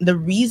 the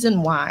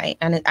reason why,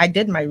 and I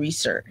did my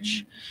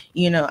research,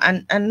 you know,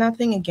 and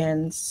nothing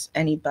against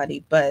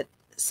anybody, but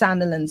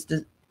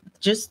Sandilands,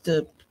 just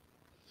the,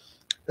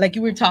 like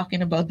you were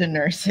talking about the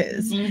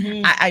nurses,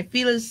 I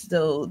feel as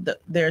though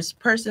there's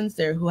persons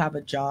there who have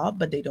a job,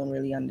 but they don't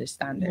really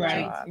understand their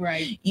job.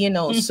 You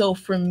know, so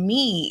for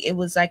me, it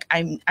was like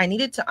I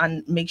needed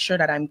to make sure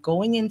that I'm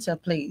going into a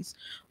place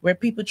where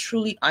people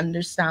truly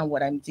understand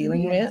what I'm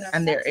dealing with,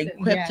 and they're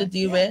equipped to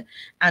deal with,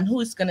 and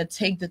who is going to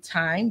take the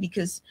time,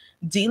 because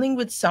dealing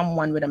with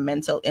someone with a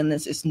mental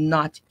illness is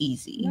not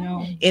easy.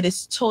 It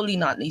is totally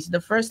not easy. The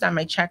first time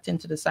I checked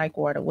into the psych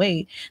ward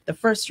away, the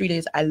first 3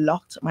 days I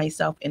locked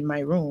myself in my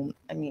room.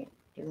 I mean,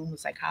 the room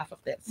was like half of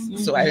this,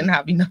 so I didn't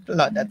have a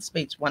lot of that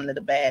space, one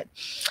little bed,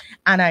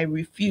 and I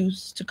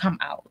refused to come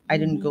out. I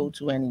didn't go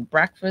to any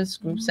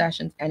breakfast, group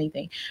sessions,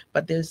 anything.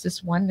 But there's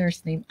this one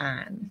nurse named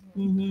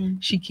Anne.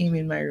 She came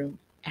in my room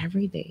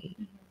every day,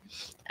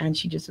 and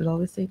she just would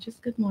always say,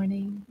 just good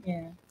morning.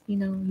 You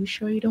know, you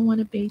sure you don't want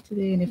to bathe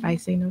today? And if I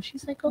say no,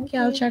 she's like, okay,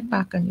 I'll check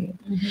back on you.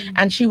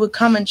 And she would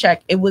come and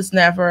check. It was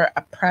never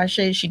a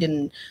pressure. She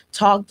didn't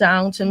talk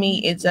down to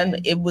me.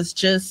 It was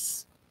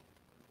just,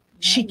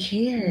 she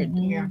cared.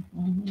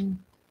 And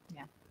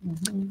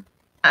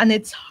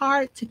it's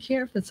hard to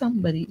care for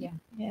somebody.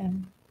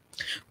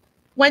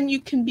 When you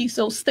can be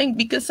so stink,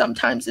 because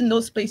sometimes in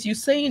those places you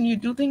say and you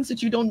do things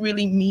that you don't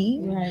really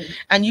mean,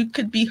 and you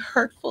could be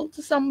hurtful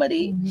to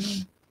somebody.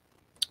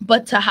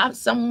 But to have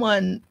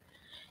someone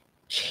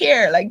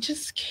care, like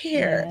just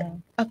care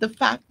of the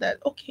fact that,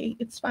 okay,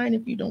 it's fine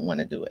if you don't want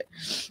to do it,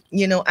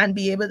 you know, and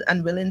be able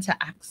and willing to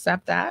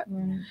accept that,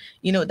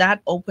 you know,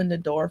 that opened the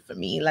door for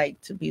me,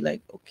 like to be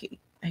like, okay,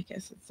 I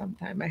guess it's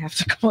sometime I have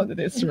to come out of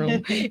this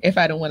room if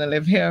I don't want to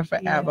live here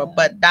forever. Yeah.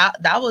 But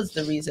that was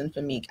the reason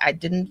for me. I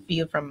didn't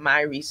feel from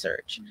my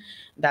research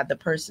that the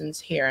persons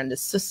here and the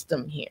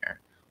system here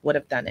would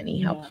have done any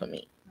help Yeah. for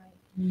me.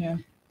 Yeah.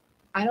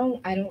 I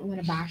don't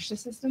want to bash the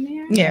system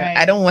here. Yeah, Right.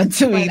 I don't want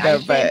to But I either.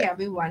 think But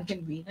everyone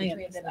can read I between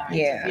the understand. lines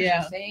Yeah. of what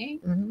Yeah. you're saying.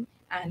 Mhm.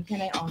 And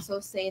can I also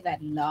say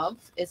that love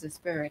is a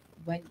spirit?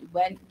 When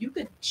you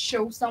could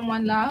show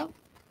someone love,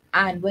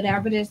 and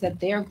whatever it is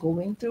that they're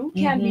going through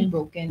can be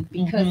broken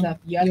because of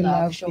your Your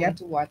love love, shown yep.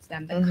 towards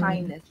them, the Mhm.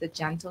 kindness, the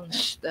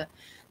gentleness, the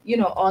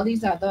all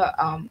these other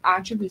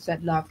attributes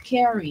that love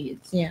carries.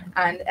 Yeah.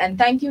 And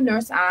thank you,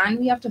 Nurse Anne.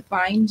 We have to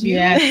find you.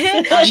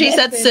 Yes. She's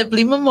at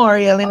Sibley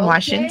Memorial in Okay.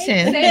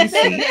 Washington, Say the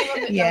D.C. name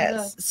of the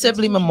Yes,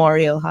 Sibley institution.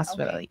 Memorial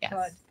Hospital. Okay, Yes.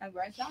 good. And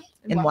where's that?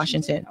 In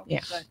Washington, Okay, yeah.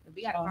 good.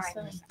 We gotta find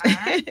Awesome. Nurse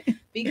Anne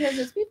because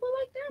it's people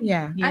like them.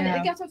 Yeah. And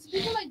Yeah. it gets us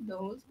people like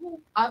those who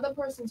other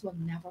persons will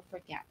never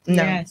forget. No,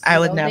 Yes. I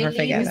would So they never leave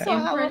forget a that.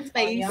 saw her imprint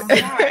on your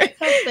face. heart.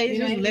 Her face You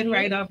know just what I lit mean?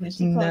 right up when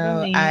she called her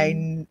No,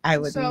 name. I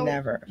would So-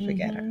 never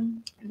forget her.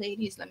 Mhm.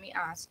 Ladies, let me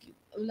ask you.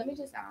 Let me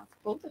just ask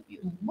both of you.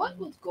 What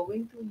was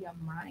going through your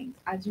mind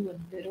as you were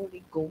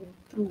literally going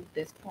through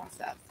this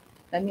process?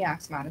 Let me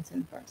ask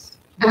Madison first.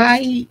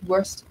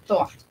 Worst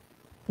thought.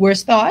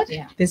 Worst thought?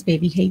 Yeah. This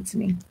baby hates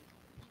me.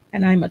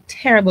 And I'm a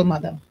terrible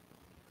mother.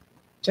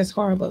 Just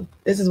horrible.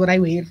 This is what I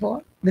waited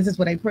for. This is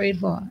what I prayed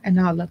for. And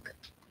now look,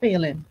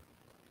 failing.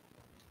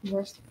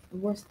 Worst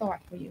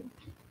thought for you.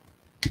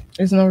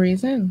 There's no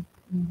reason.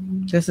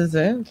 Mm-hmm. This is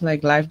it.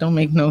 Like life don't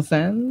make no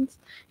sense.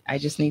 I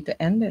just need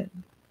to end it.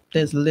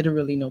 There's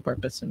literally no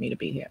purpose for me to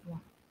be here.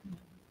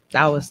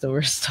 That was the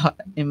worst thought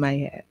in my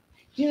head.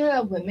 Do you know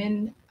that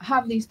women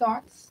have these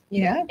thoughts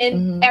Yeah.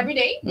 in Mhm. every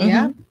day?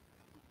 Yeah.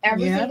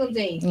 Every Yeah. single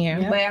day.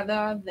 Yeah.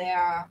 Whether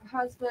their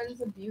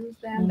husbands abuse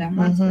them, their Mhm.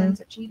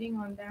 husbands are cheating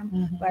on them,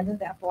 Mhm. whether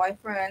their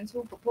boyfriends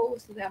who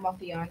proposed to them or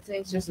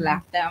fiancés just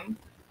left them,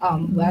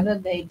 Mhm. whether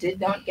they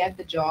did not get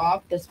the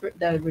job,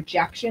 the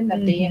rejection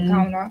that they Mhm.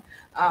 encounter,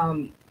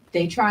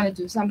 they trying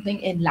to do something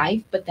in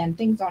life, but then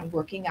things aren't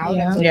working out.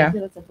 Yeah. And so Yeah. they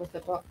feel it's what's the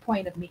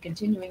point of me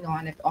continuing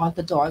on if all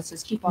the doors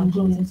just keep on Mhm.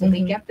 closing? So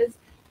they Mhm. get this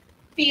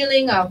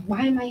feeling of,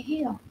 why am I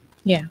here?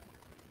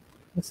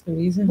 What's the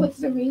reason? What's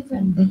the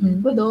reason?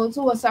 Mhm. For those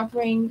who are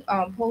suffering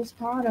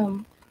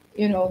postpartum,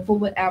 for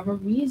whatever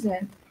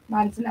reason,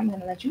 Madison, I'm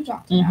going to let you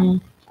talk to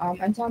them.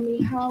 And tell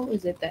me, how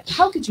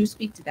could you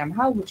speak to them?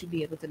 How would you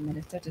be able to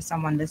minister to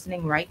someone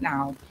listening right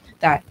now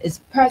that is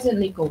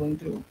presently going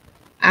through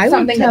I would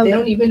something that tell they them,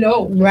 don't even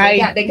know?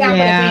 Right, They can't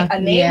yeah, put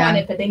a name yeah, on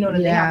it, but they know that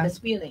they yeah. have this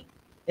feeling.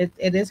 it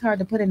is hard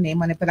to put a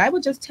name on it, but I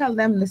would just tell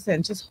them,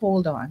 listen, just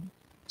hold on.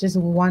 Just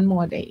one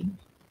more day.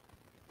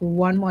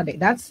 One more day.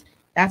 That's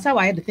how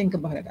I had to think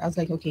about it. I was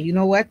like, okay, you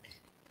know what?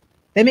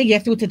 Let me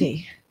get through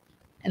today.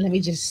 And let me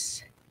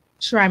just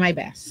try my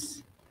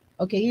best.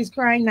 Okay, he's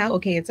crying now.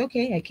 Okay, it's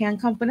okay. I can't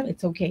comfort him.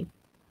 It's okay.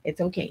 It's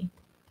okay.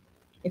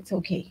 It's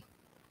okay.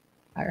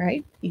 All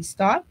right. He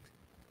stopped.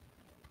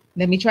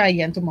 Let me try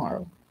again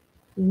tomorrow.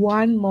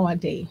 One more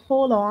day.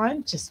 Hold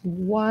on. Just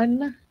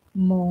one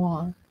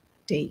more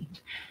day.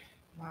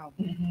 Wow.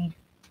 I'm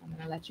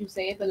going to let you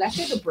say it, but let's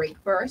take a break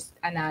first.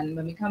 And then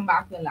when we come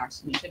back, we'll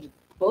ask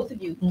both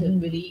of you to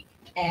Mhm. really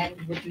end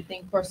what you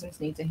think persons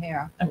need to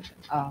hear Okay.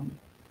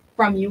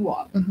 from you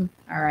all. Mhm.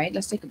 All right,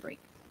 let's take a break.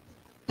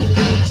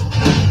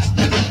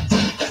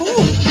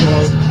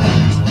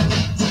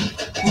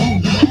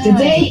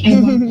 Today,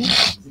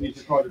 Mhm. we need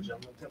to call the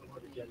gentleman, tell him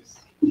what to get us.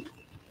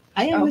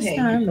 I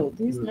understand. Look,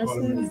 these We'll call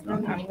him nurses.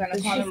 right now. I'm going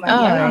to call him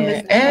Oh, yeah, yeah. I'm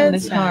It's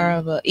understand.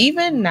 horrible.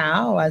 Even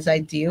now, as I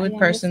deal with I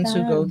persons who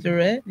go understand.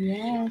 through it,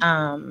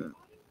 Yeah.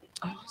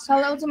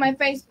 Hello to my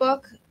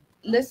Facebook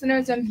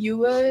listeners and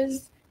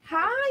viewers.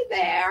 Hi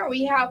there.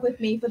 We have with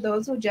me, for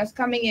those who are just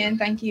coming in,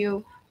 thank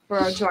you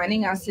for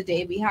joining us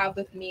today. We have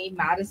with me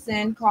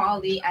Madison,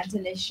 Carly, and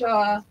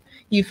Tanisha.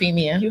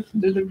 Euphemia. I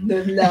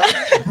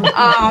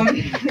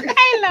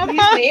love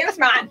these names,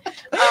 man.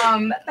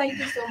 Thank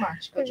you so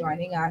much for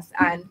joining us.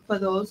 And for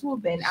those who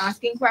have been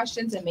asking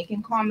questions and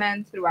making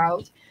comments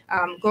throughout,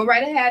 go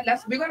right ahead.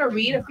 We're gonna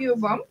read a few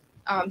of them.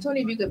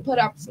 Tony, if you could put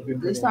up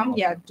some,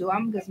 yeah, do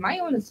them because my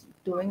own is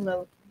doing a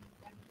little.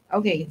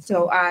 Okay,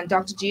 so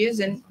Dr. Gia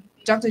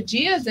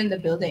is in the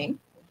building.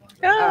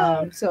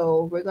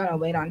 So we're gonna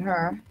wait on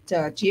her.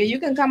 Gia, you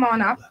can come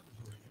on up.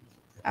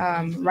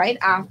 Right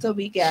after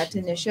we get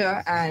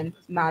Tanisha and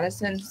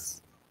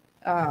Madison's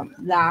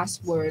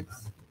last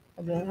words,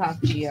 we'll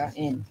have Gia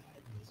in.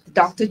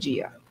 Dr.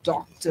 Gia.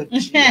 Dr.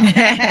 Gia.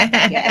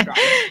 Get it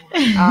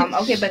right.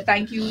 Okay, but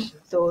thank you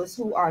those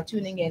who are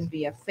tuning in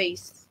via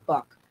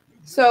Facebook.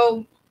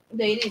 So,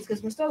 ladies,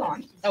 because we're still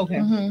on. Okay.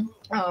 Mhm.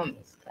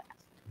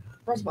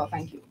 First of all,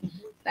 thank you.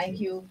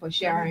 Thank you for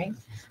sharing.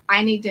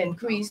 I need to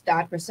increase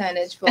that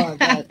percentage for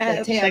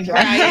the tail drop.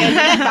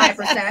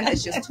 5%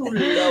 is just too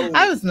low.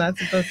 I was not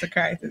supposed to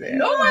cry today.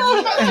 No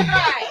one's supposed to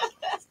cry.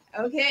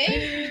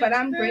 Okay, but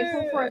I'm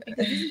grateful for it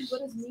because this is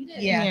what is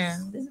needed.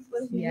 Yes. This is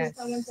what is needed. Yes.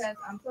 Someone says,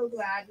 I'm so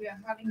glad we are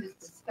having this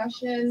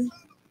discussion.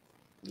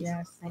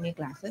 Yes. I need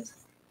glasses.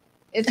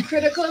 It's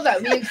critical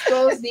that we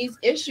expose these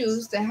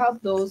issues to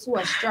help those who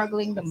are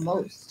struggling the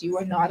most. You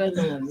are not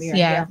alone. We are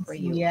here for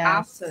you. Yes.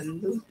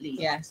 Absolutely.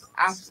 Yes.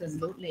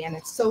 Absolutely. And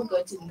it's so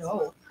good to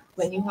know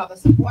when you have a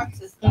support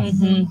system.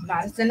 Mhm.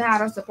 Madison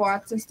had a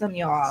support system,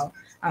 y'all.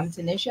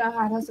 Tanisha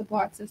had a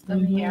support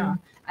system here.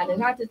 And it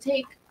had to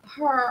take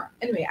her.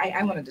 Anyway,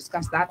 I want to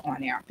discuss that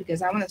on air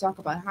because I want to talk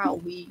about how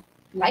we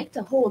like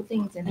to hold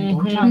things in and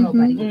don't tell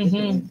nobody what we're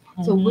doing.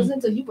 So it wasn't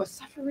until you were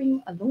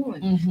suffering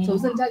alone. So it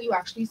wasn't until you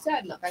actually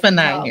said, look, I For need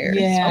 9 help. years.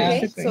 Yeah.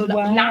 Okay, so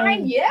Wow.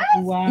 9 years?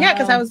 Wow. Yeah,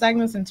 because I was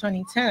diagnosed in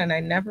 2010 and I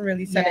never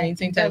really said Yeah,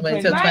 anything to until anyone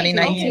until Right,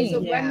 2019. okay,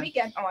 so Yeah. when we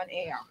get on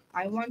air,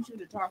 I want you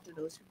to talk to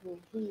those people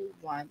who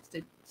want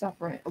to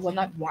suffer, well,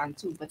 not want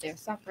to, but they're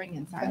suffering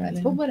in silence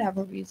for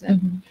whatever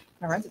reason.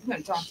 All right, so we're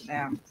going to talk to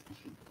them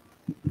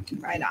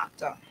right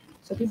after.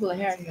 So people are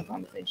hearing your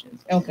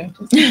conversations. Okay.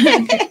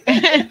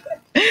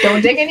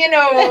 Don't dig in your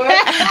nose.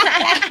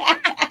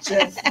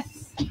 Just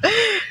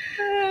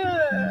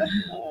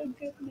Oh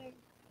goodness.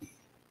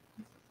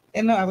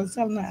 You know, I was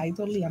telling her I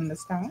totally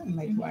understand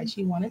like why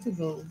she wanted to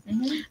go.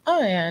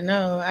 Oh yeah,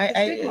 no, I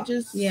stigma.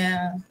 just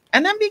Yeah.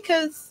 and then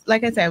because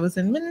like I said, I was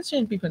in ministry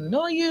and people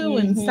know you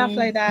and stuff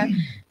like that.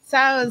 So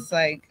I was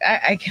like,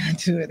 I can't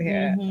do it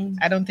here. Mhm.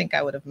 I don't think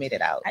I would have made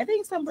it out. I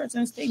think some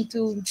persons think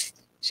too.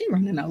 She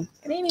running out.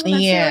 It ain't even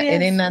Yeah, serious.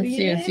 it ain't that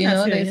serious, you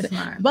know. They say-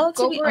 Man. Well, to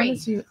Go be great.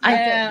 honest with you,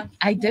 Yeah,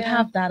 I did yeah.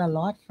 have that a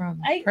lot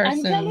from I'm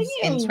persons telling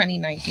in you.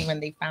 2019 when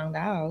they found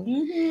out.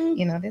 Mhm.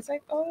 You know, they're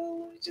like,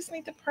 "Oh, you just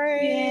need to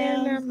pray,"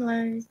 and Yeah. I'm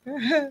like,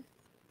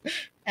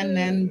 And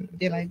then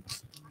they're like,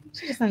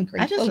 she just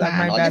ungrateful. I just love man.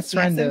 my All best this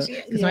friend though, blessing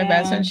she- because my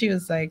best Yeah. friend, she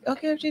was like,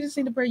 "Okay, if you just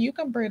need to pray, you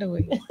can pray it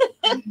away.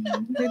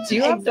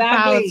 You have the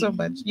power Exactly. so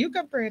much, you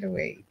can pray it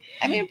away."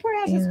 I mean,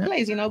 prayer has its Yeah.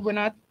 place. You know, we're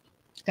not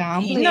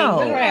downplaying No.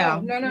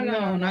 prayer.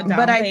 No. not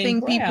But I downplaying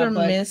think prayer, people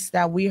but- miss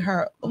that we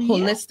are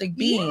holistic Yes.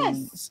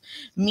 beings,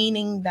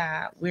 meaning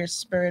that we're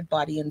spirit,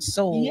 body, and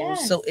soul.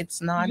 Yes. So it's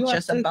not You have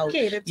just to about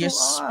cater to your all.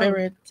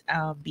 spirit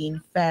being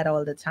fed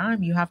all the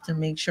time. You have to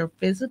make sure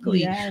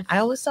physically. Yes. I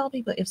always tell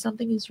people if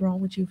something is wrong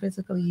with you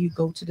physically, you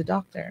go to the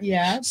doctor.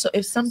 Yeah. So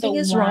if something So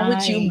is wrong with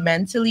why? you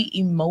mentally,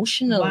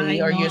 emotionally,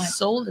 Why or your not?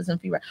 soul doesn't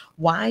feel right,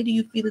 why do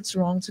you feel it's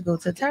wrong to go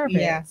to a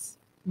therapist? Yes.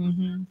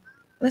 Mm-hmm.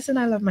 Listen,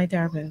 I love my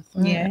therapist.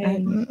 Yeah.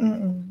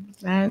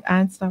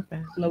 I stop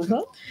it.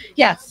 Local?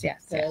 Yes.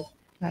 Good. Love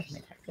my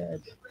therapist.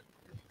 Good.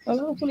 Well,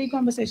 hopefully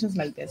conversations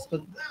like this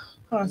could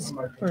cause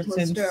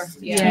persons Sure.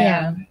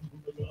 Yeah.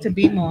 to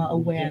be more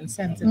aware and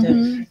sensitive.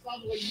 Mhm.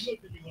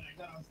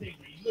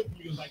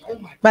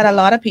 But a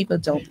lot of people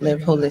don't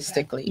live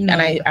holistically. No.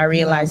 And I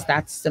realize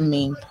that's the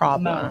main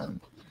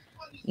problem.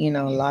 You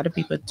know, a lot of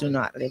people do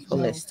not live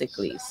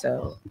holistically.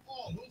 So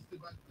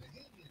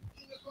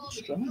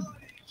Strong.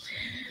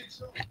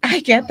 I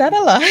get that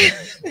a lot.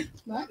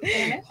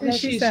 No,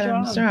 She she's said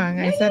I'm strong. strong.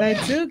 I said I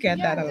do get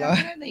Yeah, that a lot.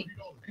 definitely.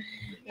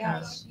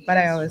 Yeah, But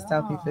I always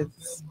tell people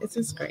it's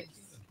His grace.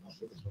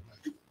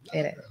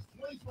 It is.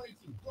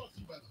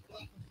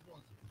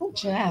 Oh,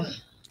 child.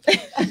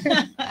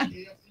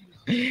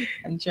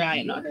 I'm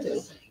trying not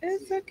to.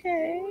 It's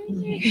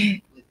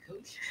okay.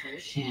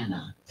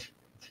 Shanna.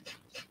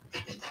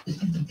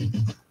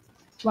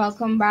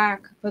 Welcome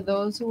back. For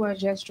those who are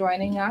just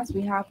joining us,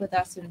 we have with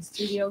us in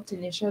studio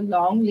Tanisha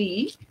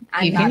Longley.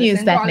 And You can Madison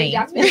use that Colley name.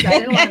 Jasmine. I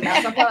didn't want to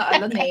mess up her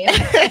other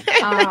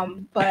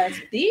name. But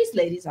these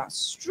ladies are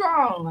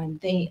strong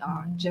and they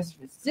are just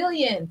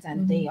resilient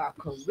and they are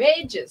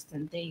courageous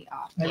and they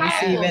are I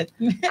receive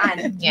powerful.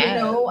 it. And Yes. you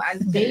know,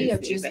 and they are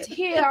Receive just it.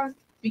 here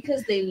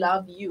because they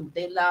love you.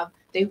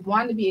 They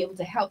want to be able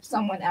to help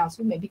someone else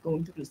who may be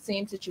going through the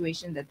same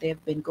situation that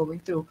they've been going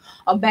through,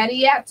 or better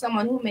yet,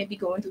 someone who may be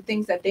going through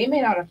things that they may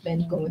not have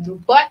been going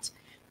through, but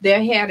they're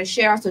here to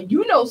share. So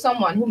you know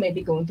someone who may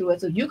be going through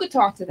it, so you could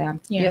talk to them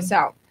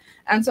yourself.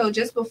 And so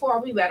just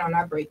before we went on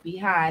our break, we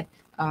had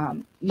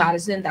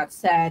Madison that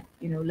said,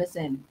 you know,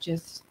 listen,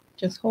 just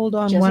hold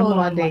on hold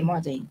more on day.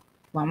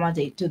 one more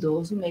day to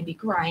those who may be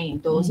crying,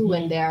 those who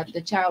in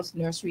the child's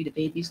nursery, the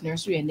baby's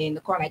nursery, and they're in the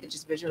corner. I can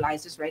just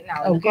visualize this right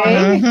now. In the corner,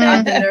 Mhm.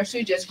 and the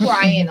nursery just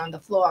crying on the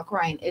floor,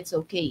 crying. It's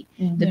okay.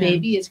 The Yeah.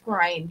 baby is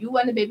crying. You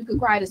and the baby could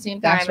cry at the same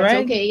time. That's right.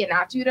 It's okay. And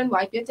after you done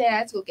wipe your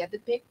tears, go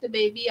pick the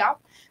baby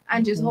up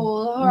and just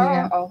hold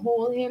her or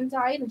hold him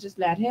tight and just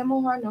let him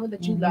or her know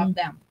that you love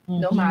them.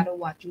 No matter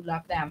what, you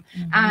love them.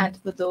 And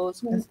for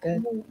those That's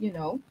good. who you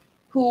know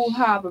who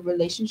have a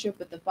relationship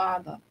with the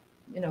Father,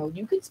 you know,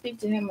 you could speak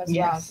to him as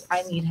Yes. well.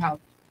 I need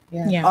help.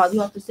 Yeah. All you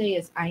have to say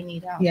is, I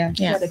need help. Yeah.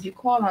 Yes. But if you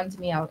call unto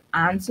me, I'll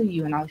answer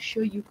you and I'll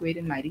show you great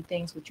and mighty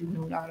things which you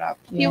know not of.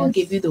 He will Yes.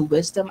 give you the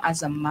wisdom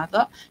as a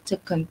mother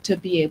to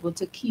be able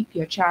to keep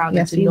your child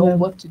Yes, and to he know will.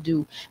 what to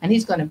do. And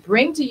he's going to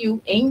bring to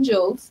you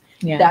angels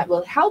Yeah. that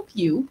will help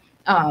you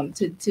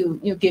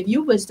to give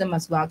you wisdom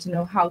as well to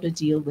know how to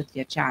deal with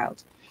your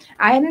child.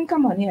 I didn't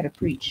come on here to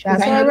preach. 'cause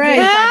That's I know all this is right.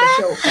 inside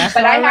the show, That's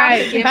but I all have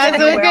right. to give That's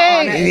someone where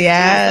honor okay. is due.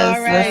 Yes.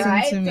 All right. Listen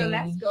Right, to so me.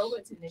 let's go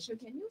with Tanisha.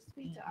 Can you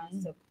speak to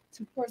us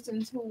to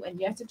persons who, in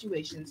your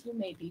situations, who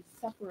may be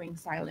suffering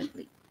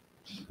silently?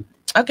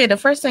 Okay, the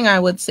first thing I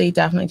would say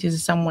definitely to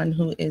someone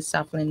who is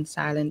suffering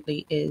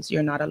silently is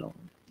you're not alone.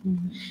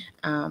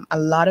 A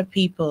lot of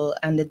people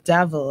and the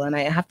devil, and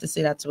I have to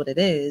say that's what it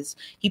is,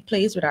 he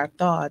plays with our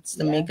thoughts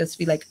to make us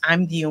feel like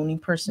I'm the only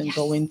person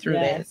going through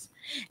this.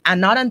 And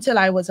not until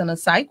I was on a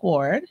psych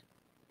ward,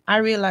 I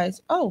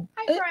realized, oh,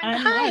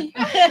 hi.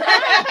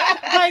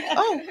 Like,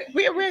 oh,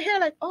 we're here.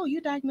 Like, oh,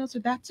 you diagnosed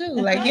with that too.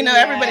 Like, you know,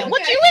 everybody,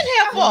 what you in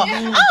here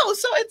for? Oh,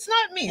 so it's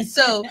not me.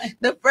 So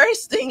the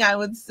first thing I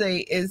would say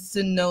is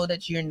to know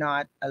that you're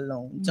not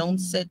alone. Don't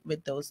sit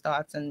with those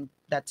thoughts and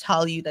that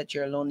tell you that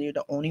you're alone. You're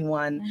the only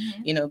one,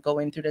 you know,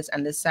 going through this.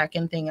 And the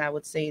second thing I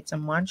would say, it's a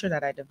mantra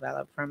that I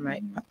developed from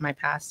my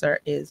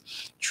pastor, is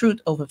truth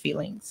over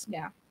feelings.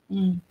 Yeah.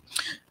 And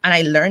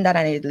I learned that,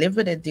 and I live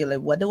with it daily.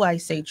 What do I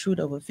say? Truth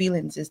over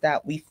feelings is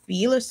that we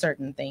feel a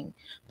certain thing,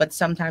 but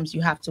sometimes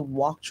you have to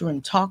walk through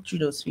and talk through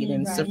those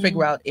feelings to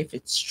figure out if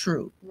it's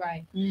true.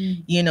 Right.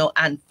 You know,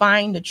 and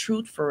find the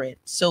truth for it.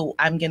 So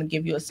I'm going to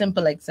give you a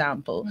simple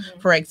example.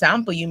 For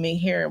example, you may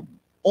hear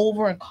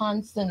over and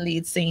constantly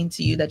it's saying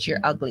to you that you're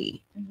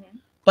ugly.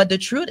 But the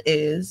truth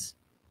is,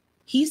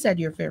 he said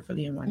you're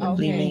fearfully and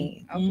wonderfully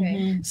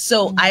made.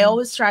 So I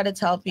always try to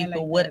tell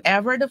people,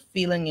 whatever the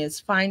feeling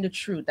is, find the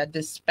truth that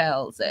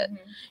dispels it.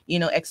 You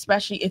know,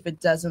 especially if it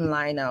doesn't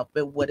line up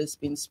with what is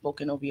being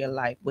spoken over your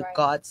life, what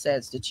God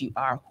says that you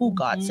are, who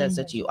God says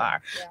that you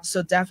are.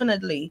 So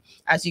definitely,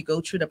 as you go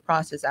through the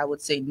process, I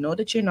would say, know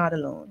that you're not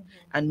alone,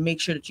 and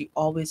make sure that you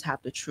always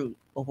have the truth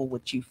over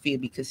what you feel,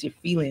 because your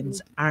feelings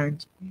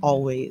aren't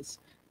always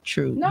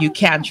true. You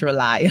can't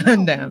rely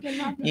on them.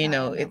 You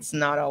know, it's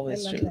not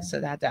always true. So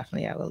that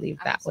definitely, I will leave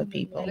that with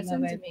people.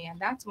 Listen to me, and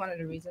that's one of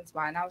the reasons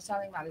why. And I was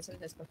telling Madison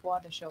this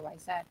before the show. I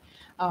said,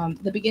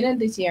 the beginning of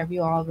this year, we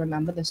all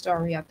remember the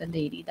story of the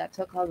lady that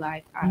took her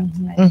life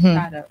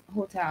at a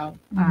hotel,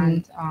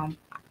 and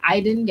I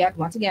didn't get,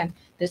 once again,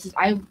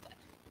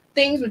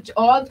 things with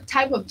all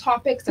type of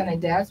topics and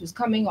ideas was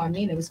coming on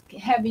me, and it was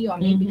heavy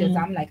on me because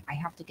I'm like, I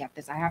have to get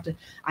this. I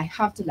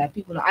have to let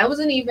people know. I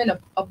wasn't even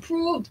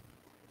approved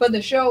for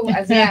the show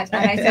as yet,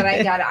 and I said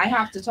I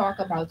have to talk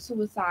about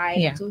suicide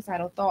and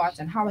suicidal thoughts,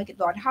 and how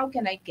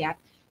can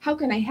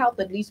I help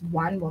at least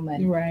one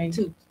woman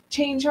to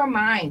change her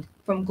mind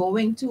from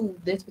going to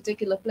this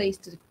particular place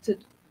to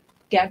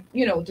get,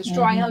 you know,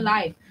 destroy her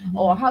life,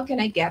 or how can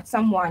I get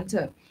someone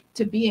to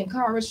be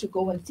encouraged to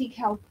go and seek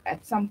help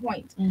at some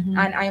point. And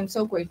I am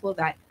so grateful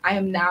that I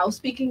am now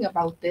speaking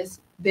about this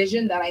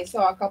vision that I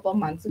saw a couple of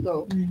months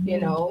ago, you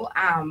know,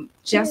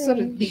 just so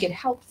that we can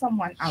help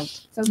someone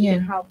out, so we can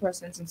help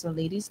persons. And so,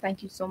 ladies,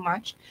 thank you so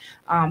much.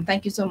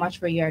 Thank you so much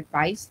for your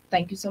advice.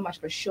 Thank you so much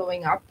for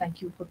showing up.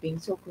 Thank you for being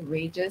so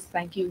courageous.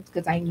 Thank you,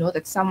 because I know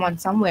that someone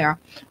somewhere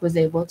was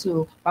able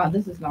to, wow,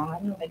 this is long. I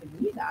don't know if I can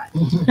read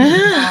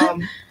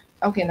that.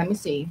 Okay, let me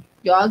see.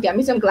 Y'all get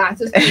me some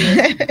glasses,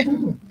 please.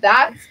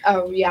 That's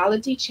a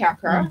reality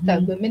checker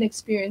that women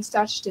experience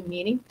such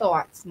demeaning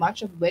thoughts,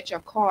 much of which are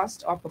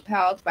caused or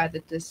propelled by the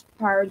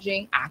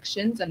disparaging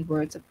actions and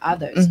words of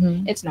others.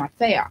 It's not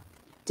fair.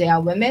 Dear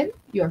women,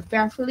 you're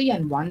fearfully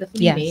and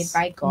wonderfully made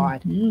by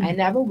God. I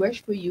never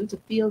wish for you to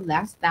feel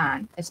less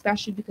than,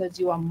 especially because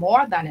you are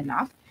more than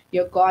enough.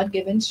 Your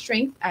God-given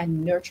strength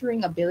and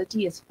nurturing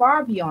ability is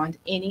far beyond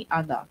any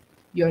other.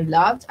 You're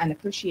loved and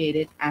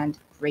appreciated and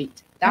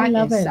great. That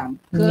is some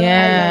good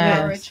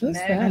encouragement.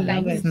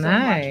 Thank you so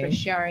much for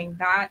sharing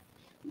that.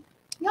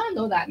 Y'all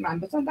know that, man,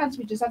 but sometimes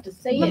we just have to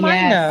say it. All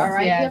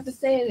right, you have to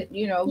say it.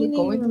 You know, we're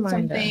going through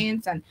some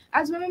things, and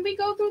as women, we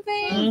go through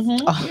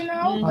things. You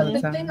know, but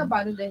the thing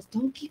about it is,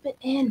 don't keep it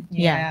in.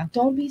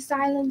 Don't be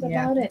silent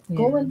about it.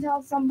 Go and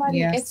tell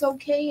somebody. It's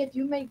okay if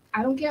you make.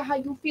 I don't care how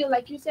you feel.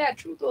 Like you said,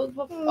 truth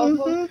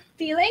over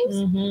feelings,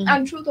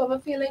 and truth over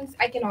feelings.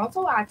 I can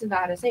also add to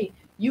that and say,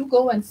 you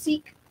go and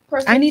seek.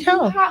 I need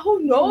help.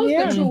 Who knows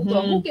the truth,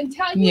 or who can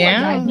tell you, or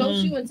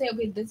diagnose you and say,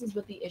 okay, this is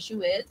what the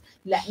issue is.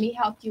 Let me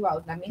help you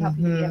out. Let me help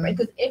you get right.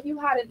 Because if you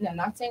had it, and I'm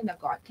not saying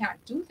that God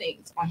can't do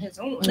things on His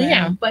own,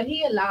 but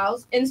He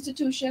allows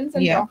institutions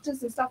and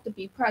doctors and stuff to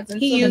be present.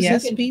 He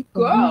uses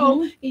people.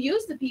 Go. He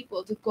used the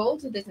people to go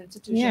to this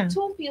institution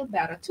to feel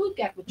better, to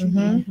get what you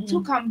need,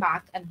 to come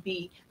back and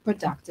be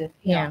productive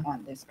here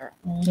on this earth,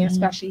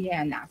 especially here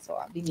in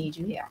Nassau. We need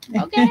you here.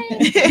 Okay.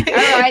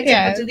 All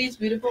right. So to these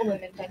beautiful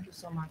women, thank you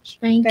so much.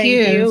 Thank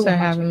you for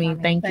having me.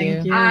 Thank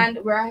you. And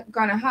we're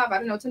gonna have, I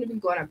don't know, tonight we're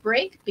gonna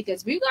break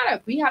because we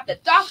have the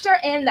doctor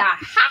in the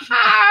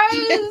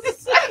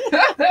house.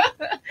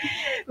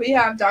 We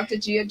have Dr.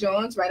 Gia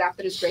Jones. Right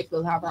after this break,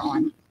 we'll have her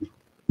on.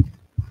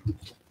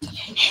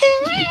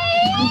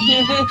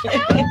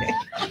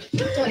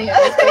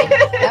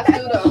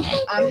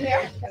 I'm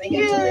here. Can I get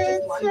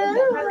you one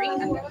with Henry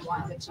and then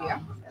one with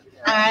Gia?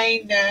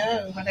 I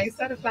know. When I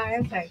saw the flyer,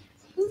 I was like,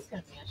 who's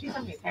coming? She's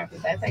on my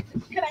therapist. I was like,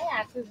 could I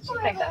ask her? She's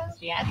like, Dr.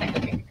 Gia. I was like,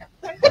 okay, come.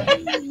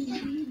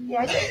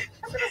 Yeah,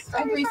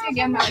 I'm Gracie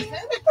again, Madison.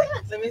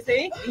 Let me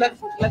see.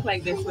 Look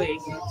like this way.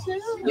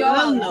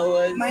 Your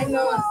nose. My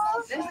nose.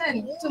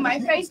 Listen, to my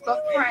Facebook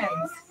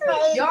friends,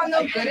 y'all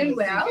know good and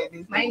well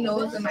my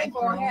nose and my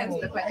forehead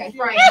look like I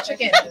frying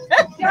chicken.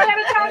 Y'all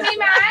gotta tell me,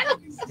 man.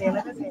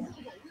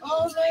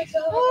 Oh my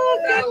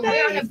God. So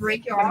we're on a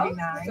break, y'all.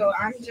 So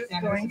I'm just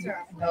going to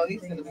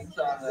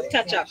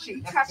Touch up.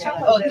 touch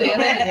up a Oh, little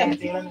Taylor.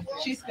 bit.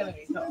 She's gonna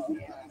be tall.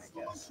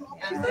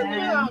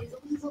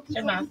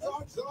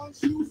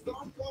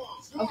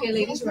 Okay,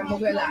 ladies, remember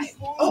we're live,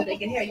 so they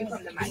can hear you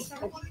from the mic.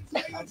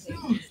 That's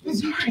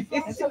okay.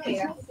 That's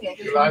okay.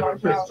 You live on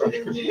Facebook.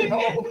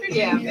 Oh,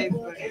 Yeah,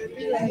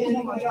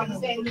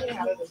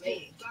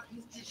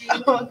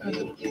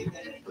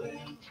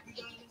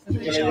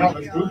 You have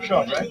a group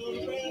shot, right?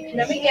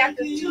 let me get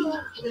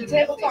the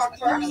table talk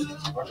first.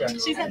 Okay.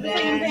 she's at the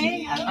same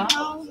thing.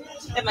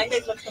 And my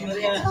face looks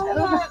familiar.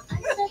 I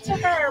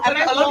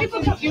mean, a lot of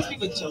people confuse me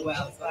with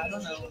Joelle, so I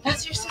don't know.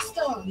 That's your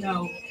sister.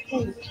 No,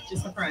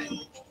 just a friend.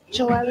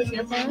 Joelle is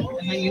your friend?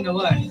 And then you know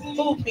what?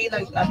 Who be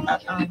like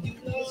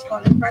it's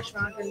called a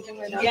freshman and things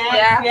like that.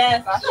 Yes,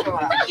 yes. That's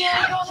Joelle.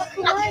 Yeah, y'all look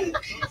alike.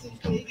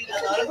 A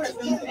lot of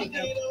person think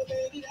of them.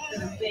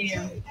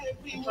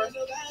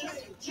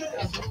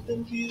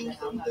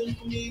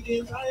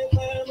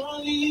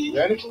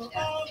 Ready?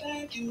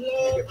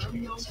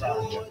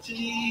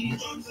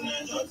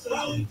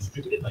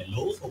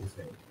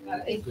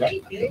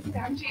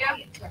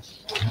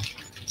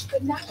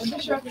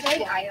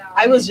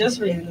 I was just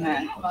reading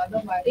that.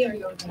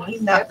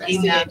 Not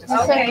reading that.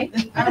 Okay.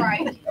 All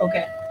right.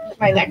 Okay.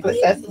 My necklace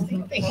says the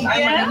same thing.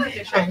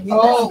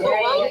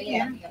 Oh,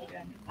 yeah.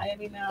 I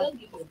am email.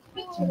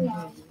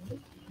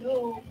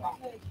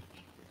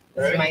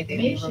 This is my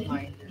daily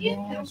reminder.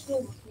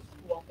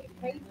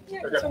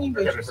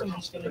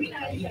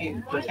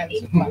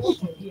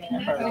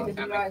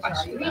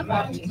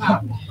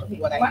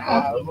 What I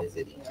have is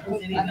it.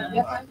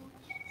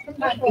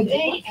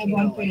 Today, I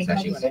want to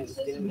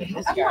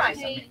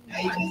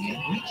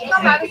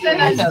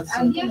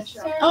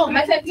Oh,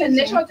 I said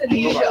Tanisha or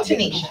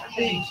Tanisha?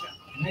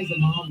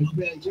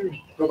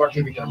 Go back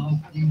to the camera.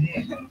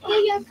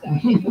 Oh, yes, sir.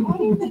 If you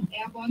order with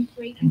airborne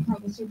freight and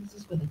cargo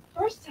services for the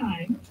first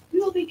time, we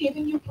will be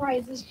giving you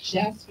prizes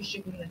just for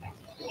shipping them out.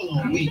 I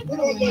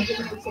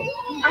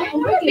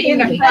wanna be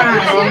in a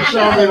Oh,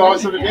 show me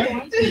also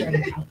again.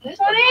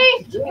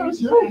 Tony!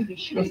 That's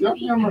your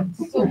camera.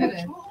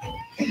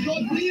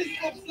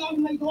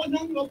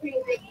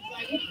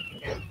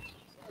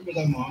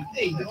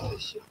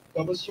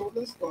 Double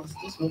shoulders, cause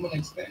this woman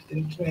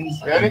expecting twins.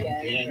 Ready?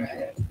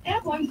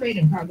 Airborne freight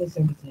and cargo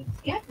services.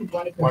 If you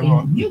want to One be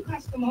more. a new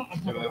customer or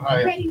Yeah,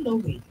 higher. already low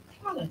rate,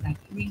 call us at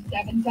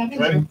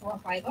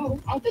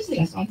 377-0450 or visit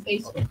us on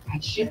Facebook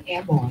at Ship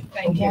Airborne.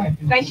 Thank you.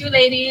 Thank you,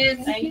 ladies.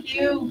 Thank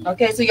you.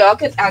 Okay, so y'all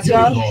can, as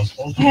y'all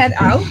head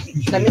out,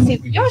 let me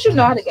see. Y'all should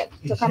know how to get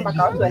to come back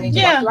out. Do I need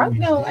to walk you out?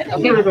 No, I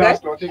Okay, we're good.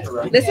 I'll take it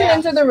right. Listen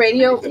into the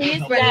radio,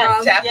 please, when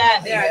y'all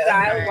Yes.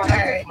 dial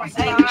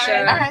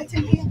 100.5. All right,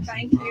 take care.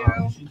 Thank you.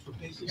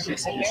 You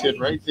sit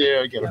right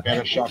there, get a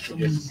better shot for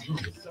this.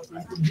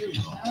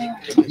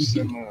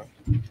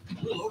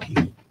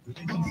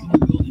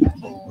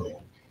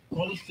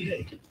 Call us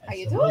today. How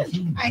you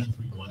doing?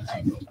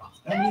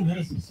 Family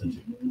Medicine Center,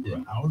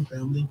 where our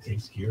family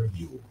takes care of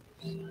you.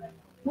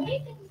 When I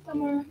think of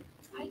summer,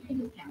 I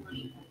think of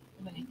camping.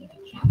 When I think of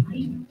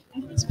camping,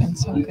 It's been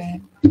so good.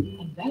 and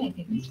then I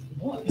think of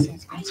s'mores.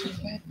 It's been so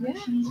good. Yeah.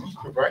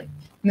 Right?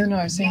 No,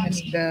 I was saying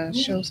it's, the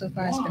show so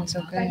far has been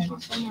so Thank good. you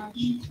so much.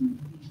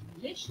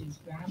 Delicious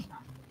graham crackers.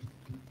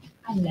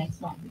 And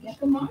let's not forget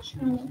the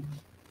marshmallow.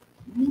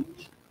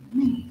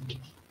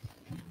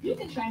 You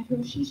can try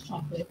Hershey's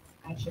chocolates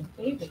at your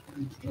favorite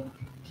food store.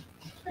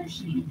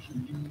 Hershey,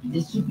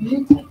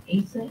 distributed by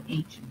Asa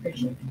H.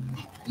 Pritchard.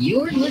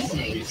 You're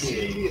listening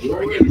to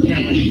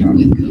Overcame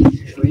with Coach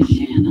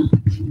Trish Hannah.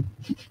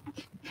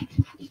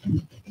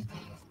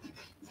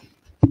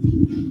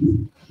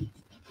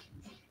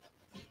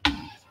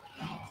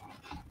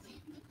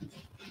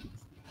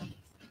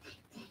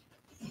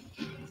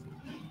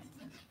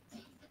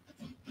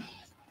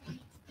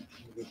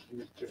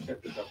 Just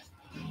set this up.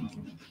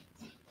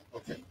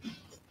 Okay.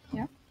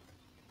 Yeah.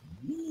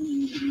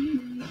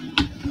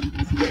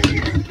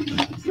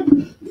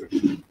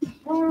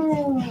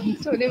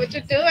 Tony, what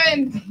you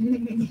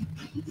doing?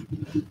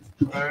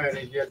 All right,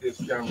 and get this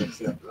camera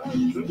set.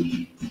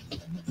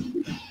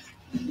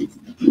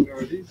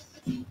 There it is.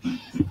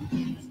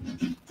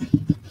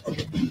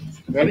 Okay.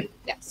 Ready?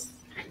 Yes.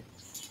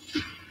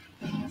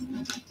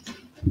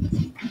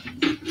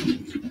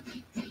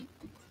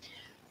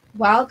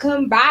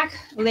 Welcome back,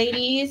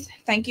 ladies.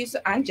 Thank you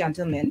and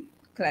gentlemen,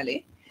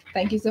 clearly.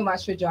 Thank you so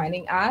much for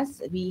joining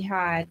us. We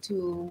had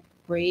to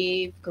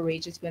brave,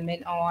 courageous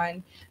women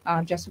on.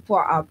 Just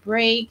before our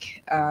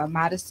break,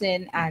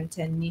 Madison and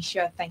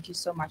Tanisha, thank you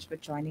so much for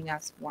joining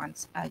us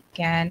once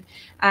again.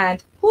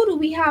 And who do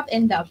we have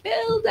in the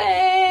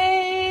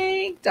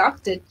building?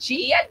 Dr.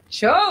 Gia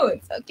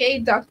Jones. Okay,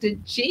 Dr.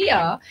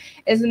 Gia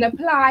is an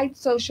applied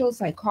social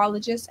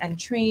psychologist and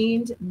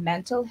trained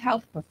mental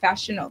health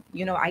professional.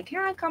 You know, I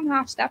can't come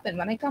half stepping.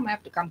 When I come, I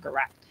have to come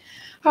correct.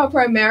 Her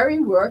primary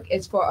work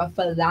is for a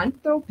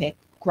philanthropic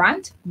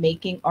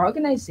grant-making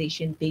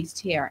organization based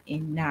here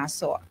in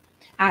Nassau.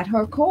 At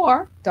her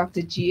core,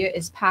 Dr. Gia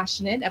is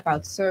passionate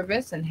about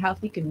service and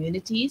healthy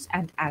communities,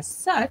 and as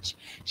such,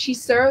 she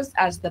serves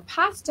as the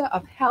pastor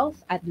of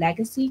health at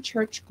Legacy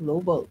Church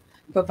Global,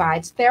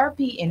 provides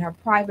therapy in her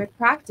private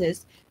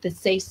practice, the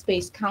Safe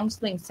Space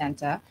Counseling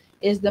Center,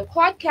 is the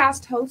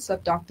podcast host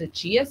of Dr.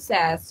 Gia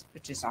Says,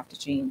 which is Dr.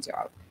 Jean's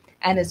job,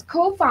 and is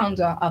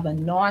co-founder of a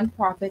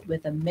nonprofit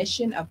with a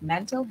mission of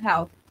mental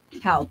health,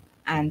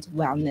 and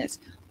wellness.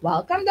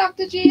 Welcome,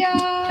 Dr. Gia.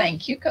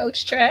 Thank you,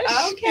 Coach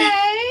Trish.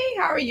 Okay,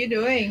 how are you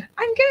doing?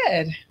 I'm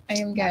good. I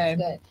am That's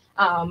good. good.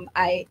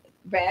 I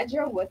read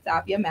your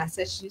WhatsApp, your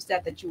message. You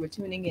said that you were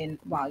tuning in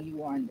while you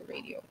were on the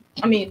radio.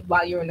 I mean,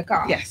 while you were in the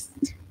car. Yes.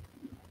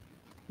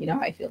 You know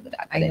how I feel with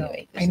that. I But know.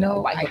 anyway, I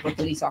know. Wife of a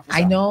police officer.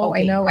 I know.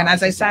 Okay, And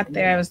as I just sat wanted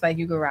there, I to was like,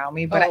 you go around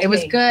me. But it was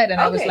Okay. good. And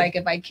I was Okay. like,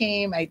 if I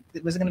came, it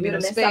wasn't going to be You no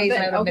would've missed space.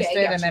 And I something? would have missed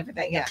Okay, it got and you.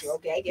 everything. I got Yes. you.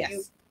 Okay, I get you.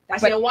 Yes.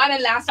 That's But- your one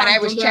and last time. And I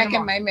was Don't do it checking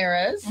anymore. my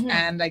mirrors Mhm.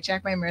 and I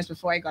checked my mirrors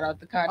before I got out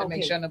the car to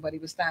make Okay. sure nobody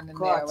was standing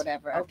there Got or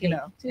whatever. Okay. You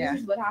know. So Yeah.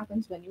 this is what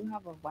happens when you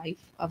have a wife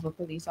of a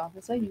police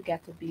officer. You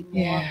get to be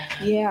more.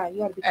 Yeah. You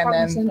got to be And then-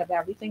 cognizant of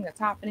everything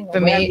that's happening. For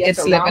aware of me, your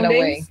it's living away.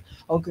 surroundings.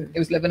 Okay. It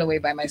was living away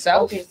by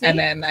myself. Okay, see? And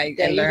then I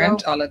There you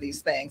learned go. all of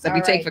these things that All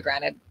we take right. for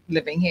granted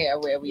living here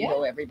where we Yeah.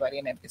 know everybody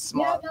and it's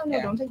small. No,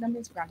 don't take them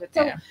things for granted.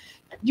 So Yeah.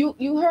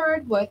 you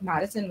heard what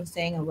Madison was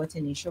saying and what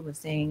Tanisha was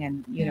saying,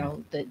 and you Yeah.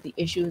 know the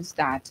issues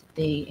that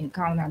they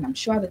encounter, and I'm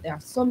sure that there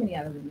are so many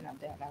other women out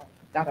there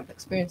that have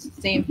experienced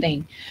the same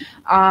thing.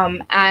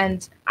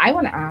 And I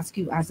want to ask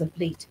you, as of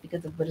late,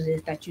 because of what it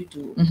is that you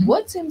do, Mhm.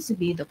 what seems to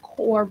be the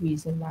core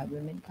reason why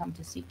women come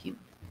to seek you,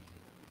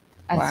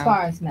 as Wow.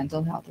 far as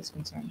mental health is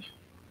concerned?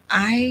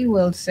 I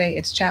will say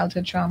it's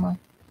childhood trauma.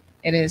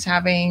 It is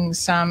having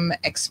some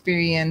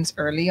experience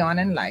early on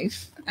in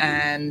life,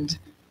 and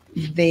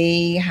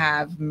they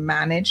have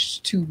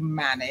managed to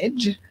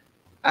manage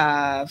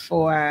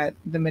for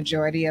the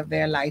majority of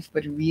their life,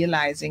 but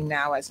realizing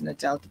now as an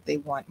adult that they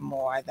want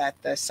more, that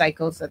the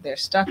cycles that they're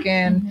stuck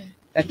in,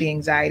 that the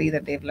anxiety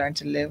that they've learned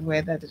to live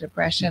with, that the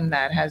depression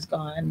that has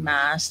gone en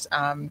masse,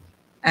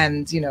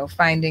 and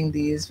finding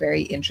these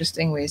very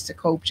interesting ways to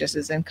cope just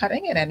isn't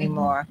cutting it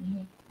anymore.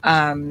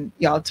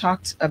 Y'all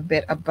talked a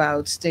bit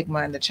about stigma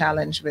and the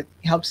challenge with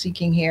help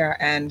seeking here,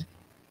 and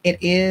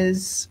it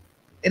is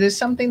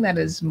something that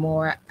is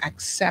more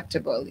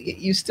acceptable.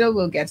 You still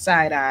will get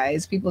side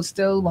eyes. People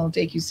still won't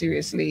take you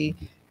seriously.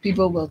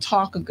 People will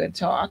talk a good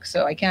talk.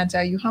 So I can't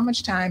tell you how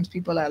much times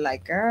people are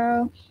like,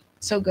 girl,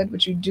 so good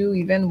what you do,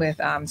 even with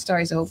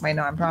Stories of Hope, my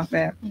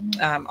nonprofit,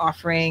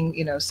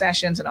 offering,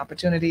 sessions and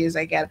opportunities.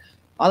 I get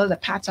all of the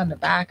pats on the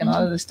back and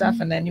all of the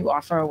stuff. And then you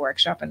offer a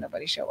workshop and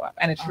nobody show up,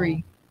 and it's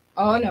free.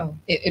 Oh no.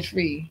 It's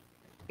free.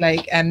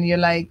 And you're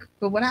like,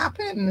 but what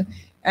happened?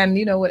 And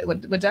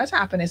what does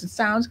happen is it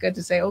sounds good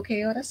to say,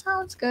 okay, that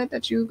sounds good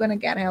that you're going to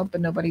get help,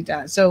 but nobody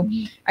does. So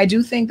I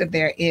do think that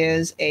there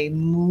is a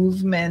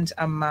movement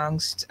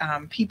amongst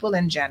people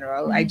in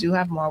general. I do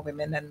have more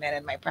women than men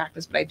in my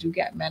practice, but I do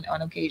get men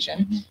on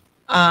occasion,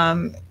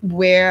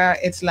 where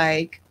it's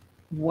like,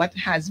 what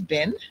has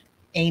been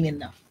ain't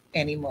enough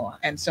anymore.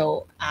 And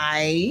so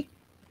I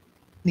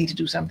need to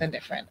do something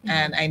different.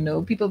 And I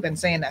know people have been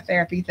saying that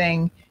therapy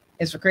thing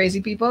is for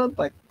crazy people,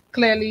 but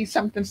clearly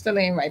something still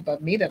ain't right.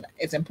 But me, that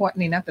it's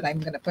important enough that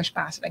I'm going to push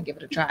past it and give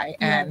it a try.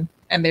 And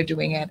they're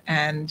doing it.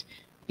 And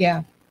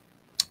yeah,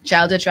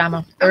 childhood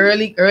trauma,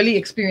 early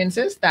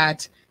experiences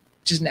that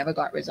just never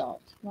got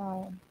resolved.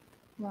 Wow.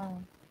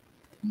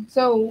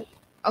 So,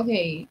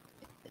 okay.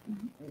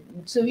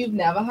 So you've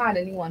never had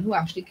anyone who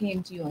actually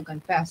came to you and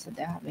confessed that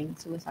they're having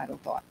suicidal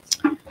thoughts?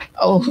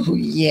 Oh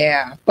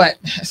yeah, but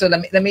so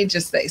let me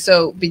just say,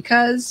 so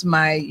because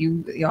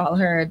y'all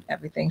heard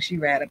everything she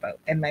read about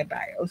in my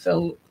bio,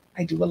 so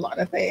I do a lot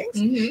of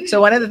things.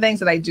 So one of the things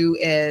that I do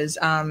is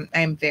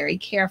I'm very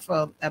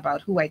careful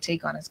about who I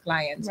take on as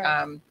clients.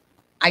 Right.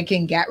 I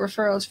can get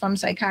referrals from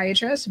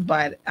psychiatrists,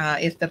 but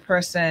if the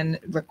person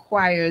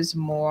requires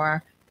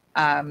more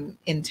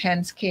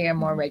intense care,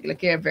 more regular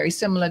care, very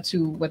similar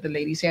to what the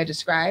ladies here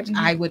described,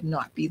 I would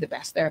not be the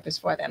best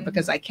therapist for them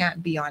because I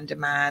can't be on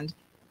demand.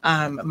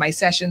 My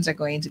sessions are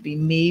going to be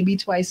maybe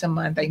twice a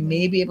month. I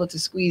may be able to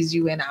squeeze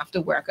you in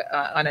after work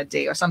on a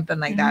day or something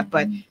like that.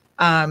 But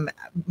I'm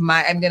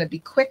going to be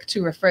quick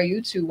to refer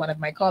you to one of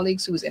my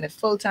colleagues who's in it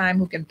full time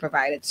who can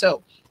provide it.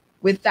 So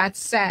with that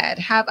said,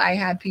 have I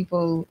had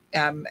people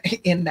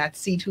in that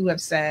seat who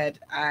have said,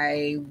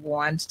 I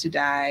want to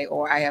die,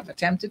 or I have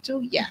attempted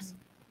to? Yes.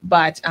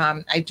 But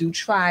I do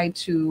try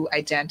to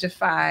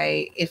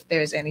identify if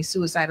there's any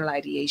suicidal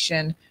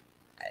ideation.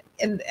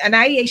 and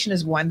annihilation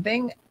is one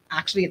thing.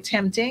 Actually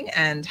attempting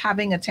and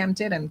having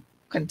attempted and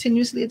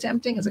continuously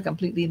attempting is a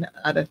completely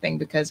other thing,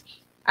 because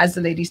as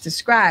the ladies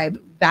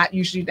describe, that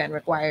usually then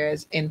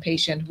requires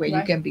inpatient, where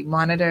you can be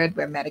monitored,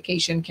 where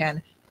medication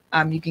can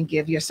you can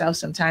give yourself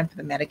some time for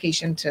the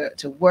medication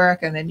to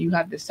work, and then you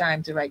have this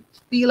time to like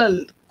feel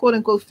a quote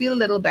unquote feel a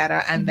little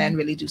better, and then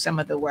really do some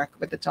of the work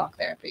with the talk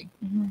therapy.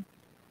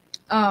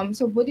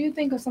 So what do you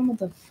think are some of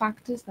the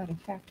factors that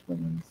affect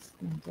women's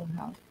mental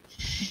health?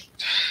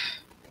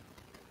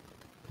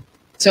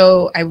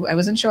 So I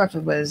wasn't sure if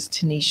it was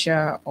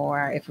Tanisha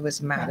or if it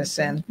was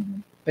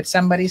Madison, but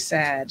somebody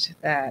said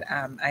that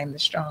I'm the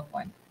strong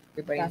one.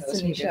 Everybody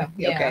knows Tanisha.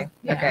 me. Okay.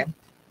 Yeah. Okay.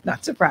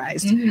 Not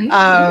surprised.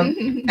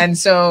 And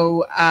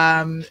so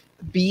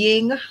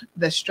being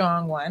the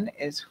strong one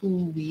is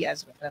who we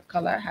as women of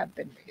color have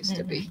been raised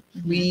to be.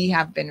 We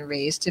have been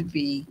raised to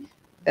be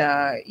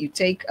you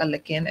take a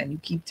licking and you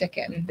keep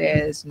ticking.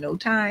 There's no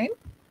time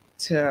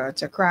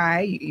to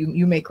cry.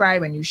 You may cry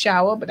when you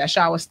shower, but that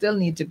shower still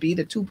need to be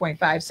the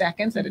 2.5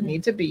 seconds that it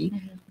need to be,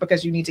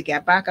 because you need to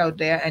get back out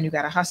there and you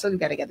got to hustle. You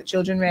got to get the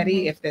children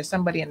ready. If there's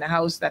somebody in the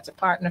house that's a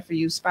partner for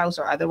you, spouse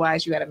or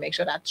otherwise, you got to make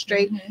sure that's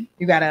straight.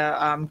 You got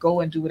to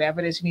go and do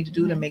whatever it is you need to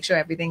do to make sure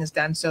everything is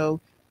done.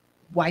 So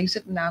why you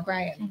sitting down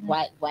crying?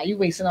 Why you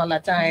wasting all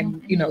that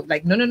time? You know,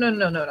 like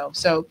no.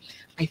 So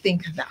I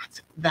think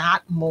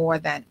that more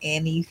than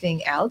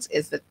anything else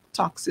is the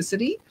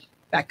toxicity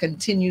that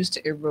continues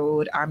to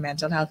erode our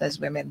mental health as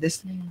women.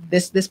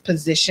 This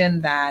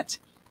position that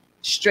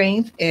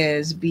strength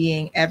is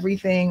being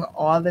everything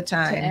all the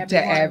time to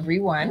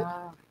everyone.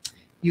 Wow.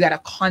 You got to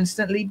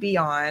constantly be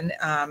on.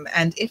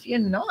 And if you're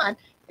not,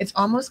 it's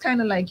almost kind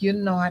of like you're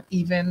not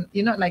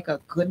like a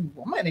good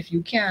woman if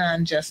you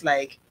can just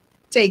like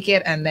take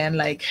it and then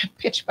like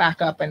pitch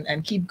back up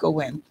and keep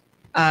going.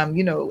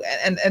 You know,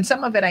 and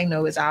some of it I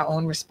know is our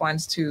own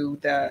response to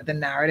the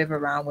narrative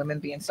around women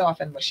being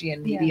soft and mushy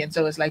and needy. And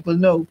so it's like, well,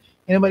 no,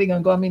 ain't nobody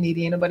gonna call me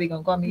needy, ain't nobody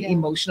gonna call me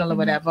emotional or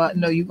whatever.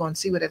 No, you're gonna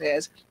see what it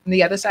is. And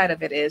the other side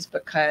of it is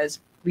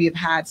because we have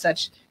had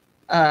such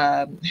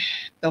the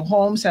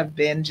homes have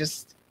been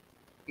just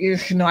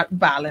not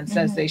balanced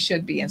as they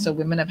should be. And so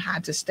women have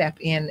had to step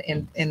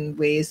in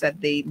ways that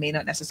they may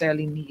not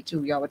necessarily need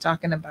to. Y'all were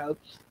talking about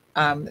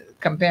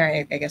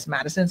comparing, I guess,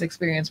 Madison's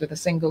experience with a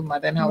single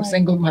mother and how a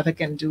single mother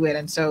can do it.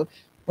 And so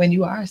when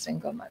you are a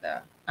single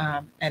mother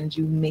and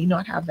you may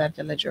not have that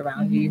village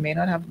around you, you may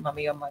not have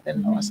mommy or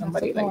mother-in-law or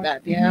somebody like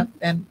that,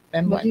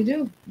 then what do you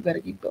do? You better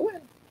keep going.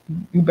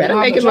 You better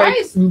make it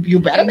right. You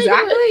better make it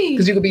right,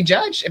 because you could be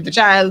judged if the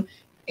child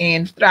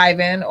ain't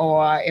thriving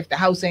or if the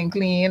house ain't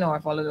clean or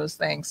if all of those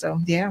things. So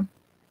yeah.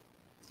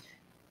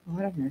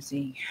 Lord have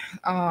mercy.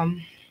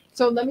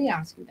 So let me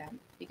ask you that,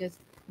 because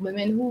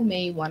women who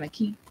may want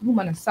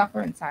to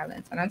suffer in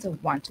silence, and I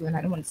don't want to, and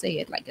I don't want to say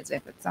it like as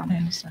if it's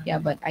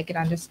but I can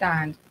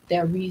understand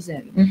their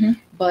reason.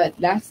 But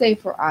let's say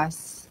for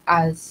us,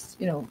 as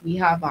you know, we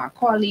have our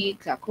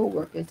colleagues, our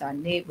co-workers, our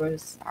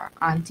neighbors, our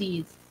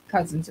aunties,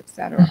 cousins,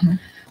 etc.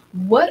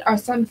 What are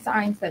some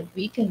signs that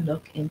we can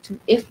look into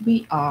if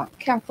we are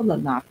careful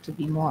enough to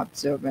be more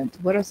observant?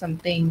 What are some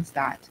things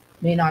that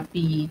may not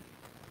be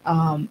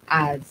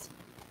as,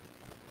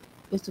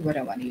 what's the word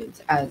I want to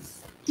use,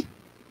 as,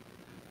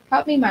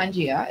 help me,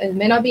 Mangia. It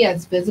may not be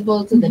as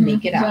visible to the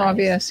naked eye.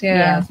 Obvious,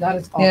 it's not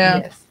as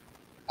obvious.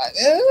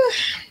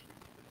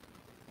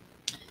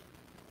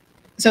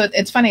 So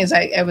it's funny, as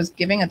I was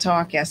giving a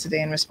talk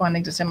yesterday and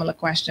responding to similar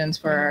questions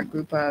for a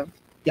group of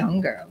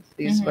young girls.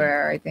 These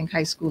were, I think,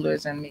 high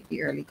schoolers and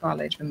maybe early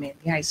college, but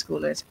mainly high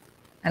schoolers.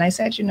 And I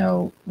said, you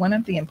know, one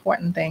of the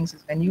important things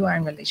is when you are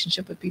in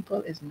relationship with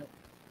people is know.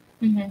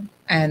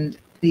 And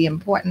the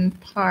important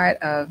part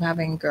of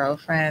having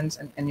girlfriends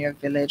in your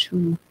village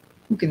who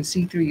can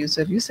see through you.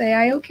 So if you say,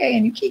 I okay,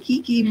 and you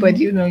kiki, but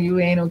you know, you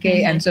ain't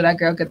okay. And so that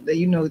girl could,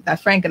 you know,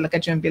 that friend could look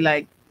at you and be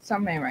like,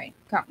 something ain't right.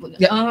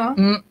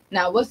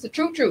 Now, what's the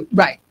truth?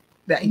 Right.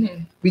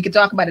 We could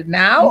talk about it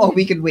now, or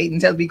we could wait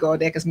until we go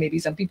there, because maybe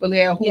some people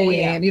here who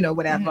and you know,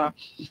 whatever.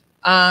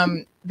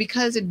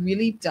 Because it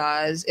really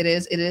does, it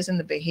is in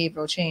the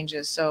behavioral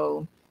changes.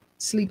 So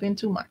sleeping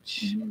too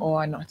much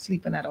or not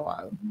sleeping at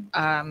all.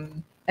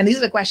 And these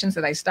are the questions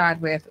that I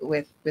start with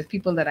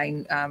people that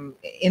I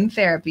in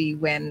therapy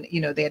when,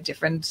 you know, they're at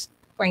different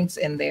points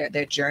in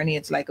their journey.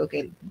 It's like,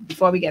 okay,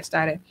 before we get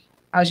started,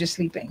 how's your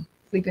sleeping?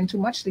 Sleeping too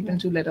much, sleeping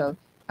too little?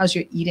 How's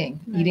your eating?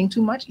 Eating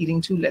too much, eating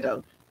too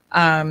little?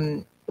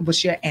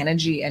 What's your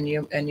energy and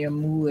your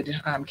mood?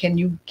 Can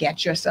you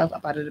get yourself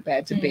up out of the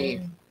bed to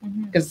bathe?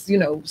 Because, you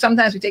know,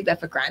 sometimes we take that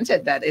for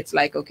granted, that it's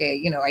like, okay,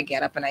 you know, I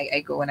get up and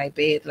I go and I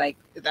bathe. Like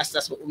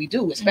that's what we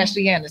do,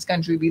 especially here in this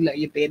country. We let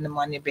you bathe in the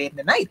morning, you bathe in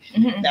the night.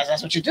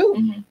 That's what you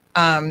do.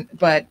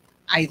 But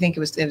I think it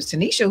was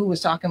Tanisha who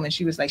was talking when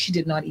she was like, she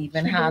did not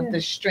even have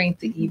the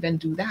strength to even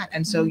do that.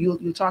 And so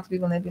you'll talk to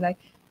people and they'll be like,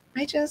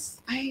 I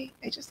just ain't.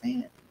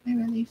 I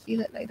really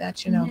feel it like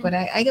that, you know, but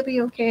I could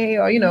be okay,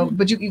 or, you know,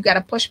 but you got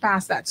to push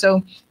past that.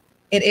 So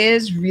it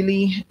is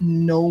really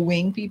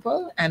knowing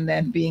people and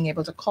then being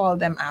able to call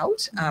them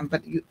out.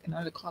 But in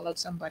order to call out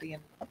somebody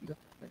and you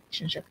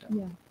relationship though.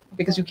 Yeah.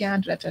 Because you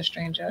can't do that to a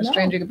stranger. A No.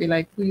 stranger could be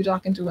like, who you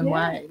talking to and Yeah,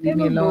 why? they Leave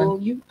me will alone.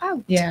 roll you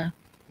out. Yeah.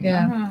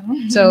 Yeah.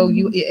 Uh-huh. So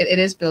it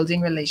is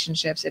building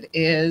relationships. It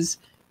is,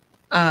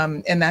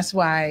 and that's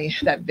why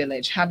that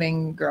village,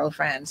 having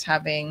girlfriends,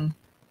 having,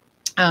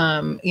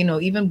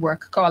 even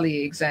work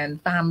colleagues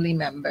and family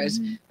members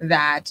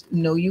that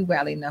know you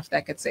well enough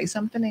that could say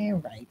something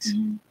ain't right.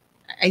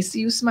 I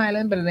see you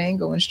smiling, but it ain't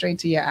going straight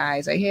to your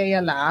eyes. I hear you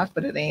laugh,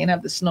 but it ain't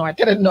have the snort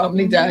that it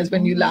normally does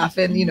when you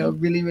laughing,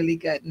 really, really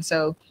good. And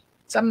so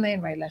something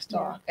ain't right, let's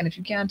talk. Yeah. And if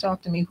you can't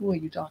talk to me, who are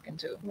you talking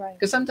to? Right.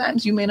 Because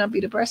sometimes you may not be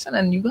the person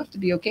and you have to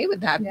be okay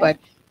with that, Yeah. but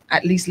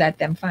at least let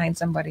them find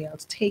somebody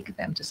else, take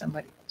them to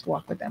somebody else,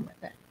 walk with them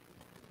with that.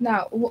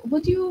 Now,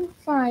 would you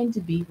find to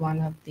be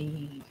one of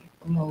the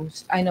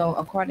most, I know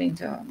according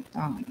to,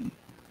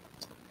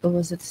 what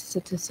was it,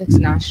 Statistics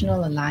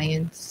National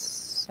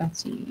Alliance,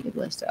 let's see, it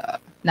was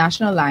the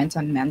National Alliance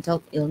on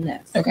Mental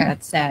Illness Okay.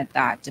 that said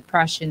that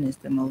depression is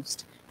the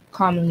most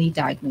commonly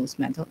diagnosed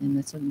mental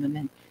illness in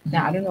women.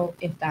 Now, I don't know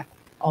if that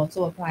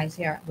also applies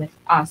here with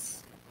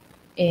us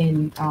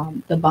in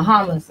the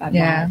Bahamas at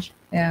Yeah. large.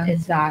 Yeah.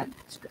 Is that,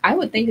 I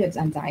would think it's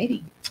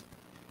anxiety.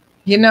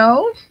 You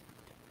know,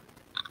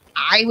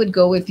 I would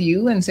go with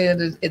you and say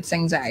that it's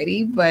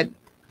anxiety, but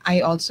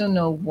I also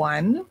know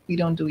one, we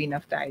don't do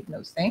enough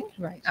diagnosing,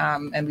 Right.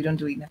 and we don't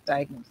do enough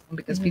diagnosing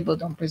because people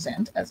don't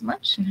present as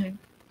much. Mhm.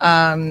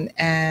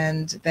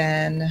 And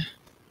then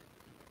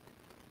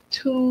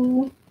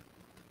two,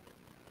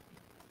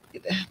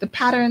 the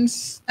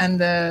patterns and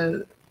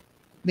the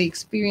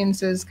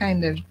experiences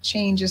kind of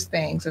changes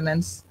things, and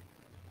then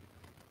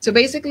so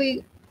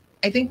basically,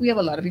 I think we have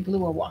a lot of people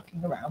who are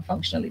walking around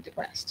functionally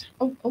depressed.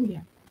 Oh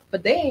yeah.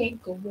 But they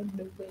ain't going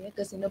nowhere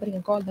because nobody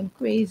can call them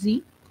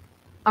crazy.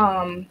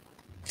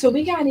 So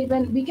we can't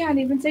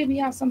even say we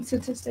have some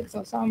statistics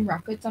or some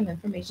records, some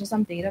information,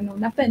 some data, no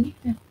nothing,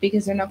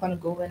 because they're not going to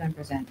go in and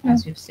present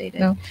as you've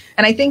stated. No.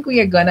 And I think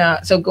we are gonna,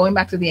 so going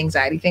back to the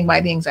anxiety thing,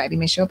 why the anxiety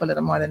may show up a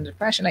little more than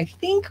depression, I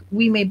think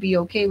we may be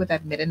okay with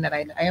admitting that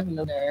I have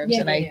little nerves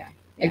and I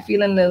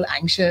feel a little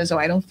anxious, or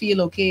I don't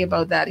feel okay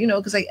about that,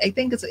 because I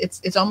think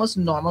it's almost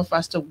normal for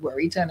us to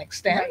worry to an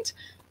extent.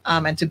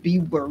 And to be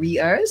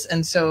worriers.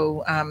 And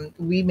so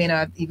we may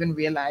not even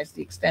realize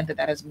the extent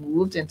that has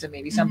moved into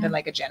maybe something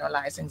like a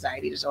generalized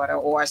anxiety disorder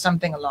or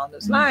something along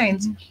those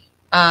lines.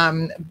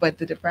 But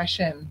the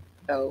depression,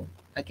 though,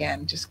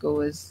 again, just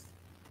goes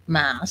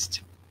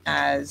masked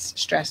as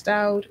stressed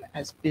out,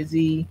 as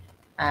busy,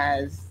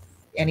 as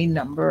any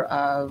number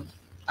of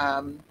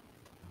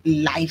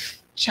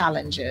life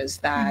challenges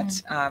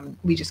that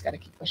we just got to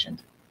keep pushing.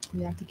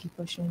 We have to keep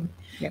pushing.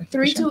 Yeah,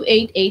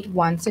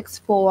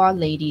 3288164,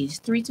 ladies.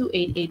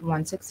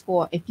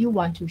 3288164. If you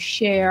want to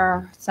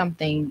share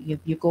something, if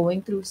you're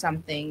going through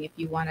something, if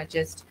you want to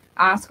just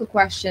ask a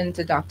question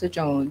to Dr.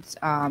 Jones,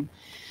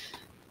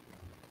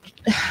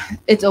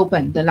 it's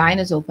open. The line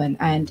is open.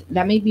 And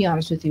let me be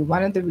honest with you.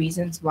 One of the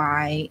reasons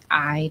why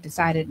I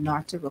decided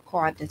not to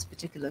record this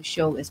particular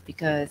show is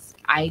because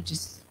I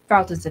just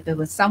felt as if it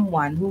was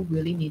someone who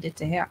really needed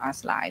to hear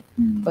us live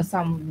for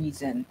some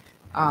reason.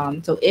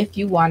 So if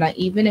you want to,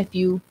 even if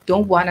you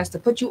don't want us to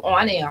put you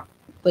on air,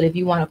 but if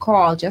you want to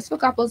call just for a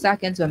couple of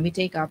seconds when we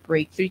take our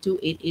break,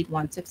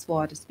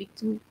 3288164 to speak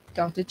to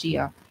Dr.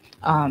 Gia,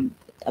 I'm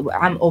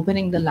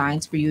opening the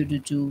lines for you to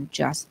do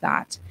just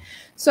that.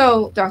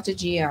 So, Dr.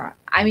 Gia,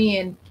 I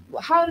mean,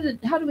 how do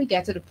we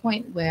get to the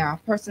point where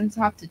persons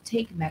have to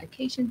take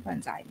medication for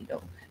anxiety,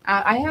 though?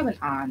 I have an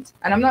aunt,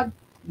 and I'm not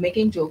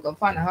making joke or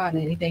fun of her or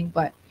anything,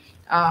 but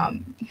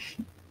I'm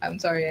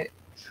sorry.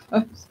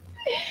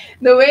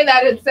 The way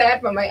that it's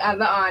said from my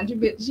other aunt,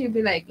 she'd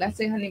be like, let's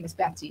say her name is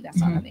Betsy. That's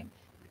not her name.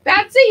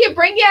 Betsy, you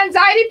bring your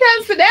anxiety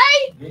pills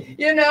today?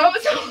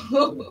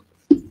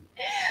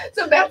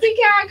 So Betsy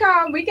can't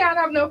come. We can't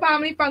have no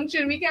family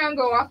function. We can't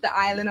go off the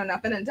island or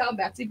nothing until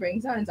Betsy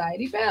brings her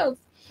anxiety pills.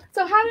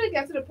 So how did it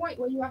get to the point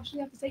where you actually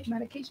have to take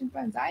medication for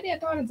anxiety? I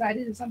thought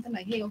anxiety is something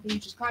like, hey, okay, you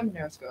just calm your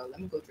nerves, girl. Let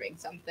me go drink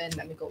something.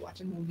 Let me go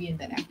watch a movie, and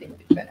then everything will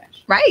be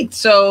finished. Right.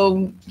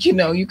 So,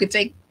 you could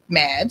take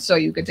meds or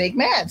you could take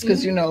meds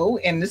because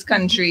in this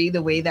country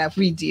the way that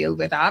we deal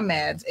with our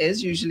meds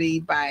is usually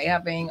by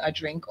having a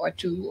drink or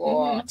two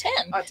or 10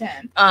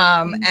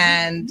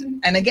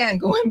 and again,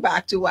 going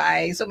back to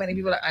why so many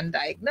people are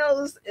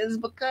undiagnosed is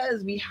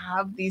because we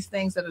have these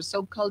things that are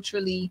so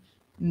culturally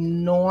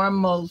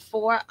normal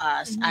for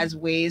us as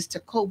ways to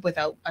cope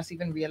without us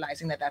even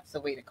realizing that that's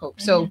the way to cope.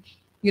 So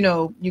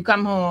you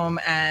come home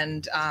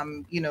and,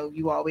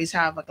 you always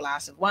have a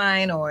glass of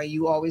wine or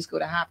you always go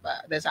to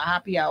there's a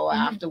happy hour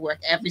after work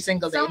every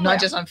single day,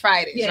 not just on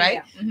Fridays,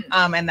 right?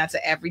 And that's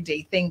an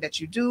everyday thing that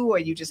you do, or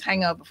you just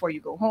hang out before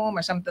you go home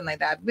or something like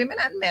that. Women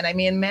and men, I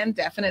mean, men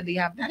definitely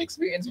have that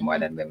experience more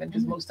than women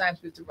because most times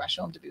we have to rush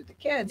home to be with the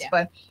kids.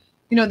 But,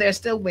 there's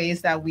still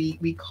ways that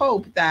we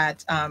cope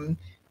that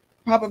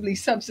probably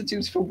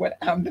substitutes for what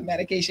the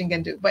medication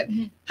can do. But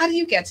how do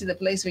you get to the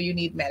place where you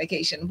need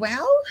medication?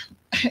 Well,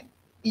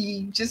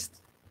 you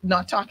just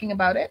not talking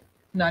about it,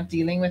 not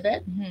dealing with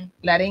it,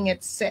 letting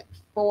it sit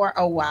for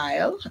a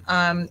while,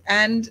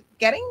 and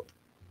getting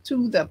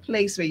to the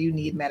place where you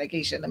need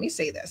medication. Let me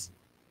say this.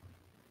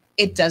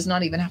 It does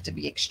not even have to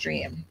be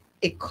extreme.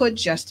 It could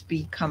just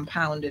be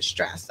compounded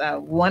stress.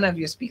 One of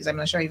your speakers, I'm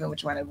not sure even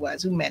which one it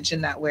was, who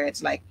mentioned that, where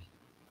it's like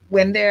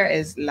when there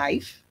is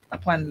life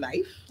upon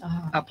life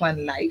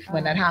upon life,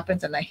 when that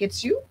happens and that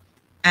hits you,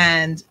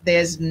 and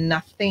there's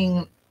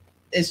nothing,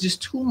 it's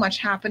just too much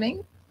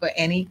happening for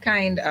any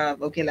kind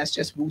of, okay, let's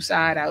just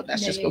woosah it out,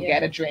 let's just go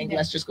get a drink,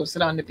 let's just go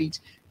sit on the beach.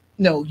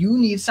 No, you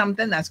need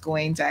something that's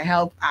going to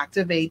help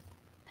activate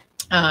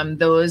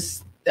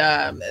those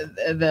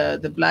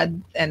the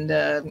blood and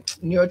the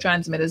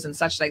neurotransmitters and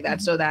such like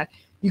that, so that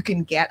you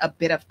can get a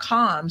bit of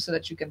calm, so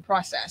that you can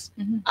process,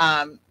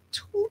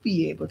 to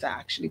be able to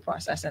actually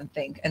process and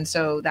think. And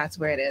so that's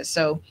where it is.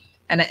 So,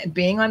 and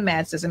being on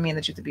meds doesn't mean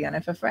that you have to be on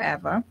it for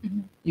forever.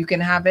 You can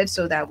have it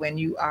so that when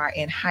you are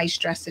in high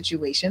stress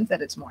situations, that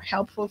it's more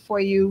helpful for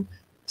you.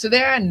 So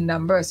there are a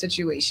number of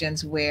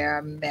situations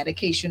where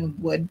medication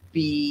would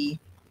be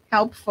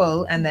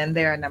helpful, and then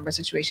there are a number of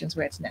situations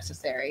where it's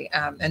necessary.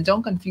 And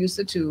don't confuse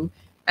the two,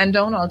 and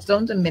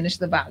don't diminish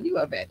the value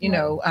of it. You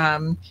know,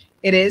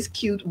 it is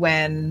cute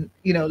when,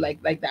 you know,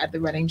 like that, the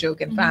running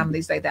joke in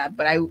families like that.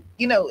 But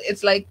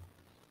it's like,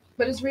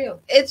 but it's real.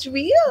 It's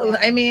real.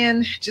 I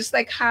mean, just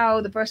like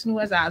how the person who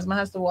has asthma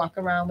has to walk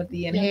around with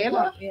the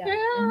inhaler.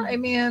 I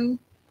mean,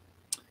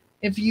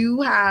 if you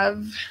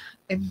have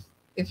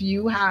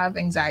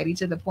anxiety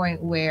to the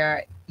point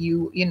where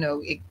you're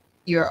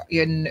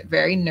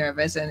very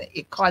nervous and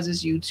it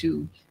causes you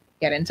to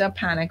get into a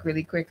panic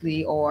really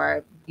quickly,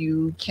 or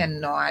you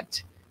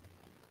cannot,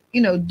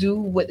 do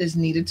what is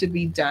needed to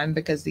be done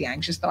because the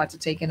anxious thoughts are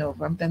taking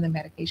over, then the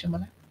medication will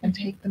help. And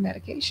take the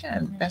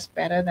medication. That's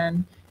better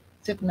than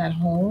sitting at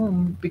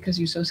home because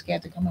you're so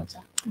scared to come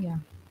outside. Yeah.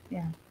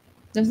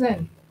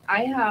 Listen,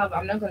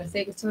 I'm not going to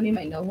say because Tony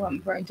might know who I'm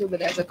referring to,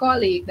 but there's a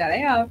colleague that I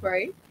have,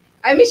 right?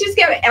 I mean, she's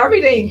scared of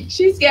everything.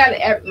 She's scared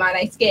of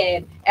I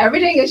scared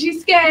everything, and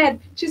she's scared.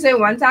 She said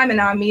one time in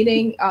our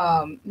meeting,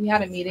 we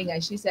had a meeting,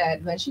 and she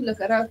said when she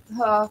looked at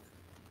her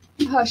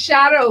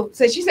shadow,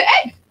 so she said,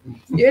 "Hey,"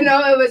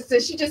 it was. So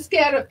she just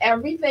scared of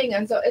everything,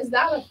 and so is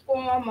that a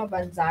form of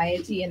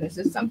anxiety? And is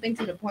this something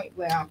to the point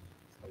where,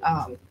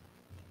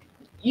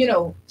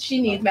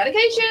 she needs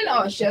medication,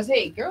 or it's just,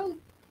 hey, girl,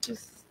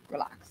 just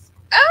relax?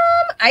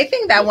 I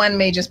think that one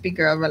may just be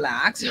girl,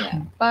 relax.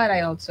 Yeah. But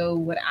I also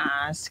would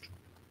ask,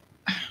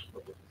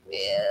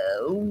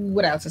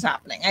 what else is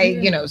happening?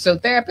 So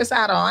therapists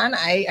add on.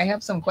 I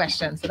have some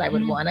questions that I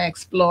would want to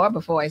explore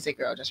before I say,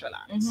 girl, just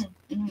relax.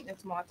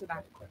 It's more to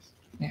that question.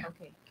 Yeah.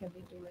 Okay. Can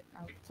we do it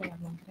outside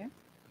there?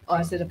 Or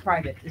is it a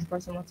private? This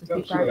person wants to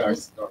speak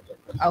private?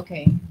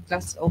 Okay.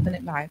 Let's open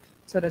it live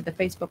so that the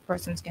Facebook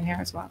persons can hear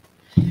as well.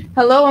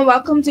 Hello and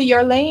welcome to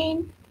Your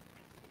Lane.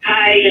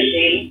 Hi, good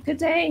day. Good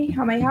day.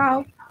 How may I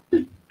help?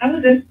 I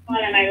was just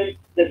calling, I was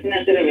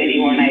listening to the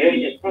radio and I heard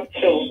your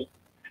show.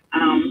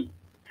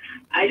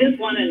 I just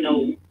want to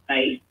know,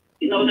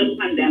 the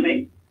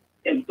pandemic,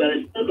 it's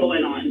still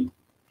going on.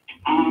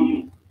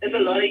 There's a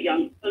lot of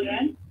young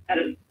children that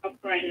are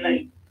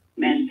suffering,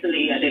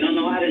 mentally, and they don't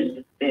know how to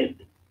do this.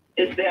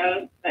 Is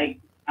there,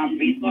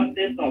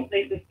 resources or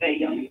places that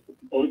young people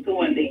go to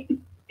when they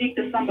speak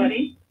to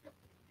somebody?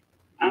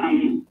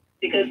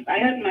 Because I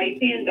had my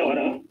teen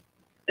daughter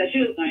that she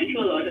was going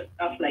through a lot of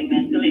stuff,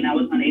 mentally, and I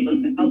was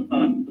unable to help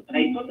her. But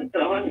I took her to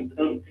the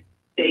hospital.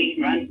 They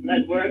ran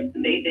blood work,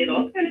 and they did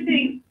all kinds of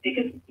things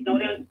because they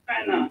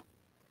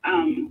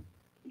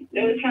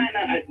were trying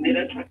to admit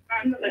her to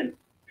ambulance,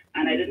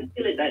 and I didn't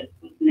feel that it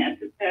was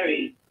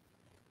necessary.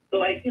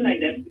 So I feel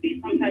like there should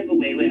be some type of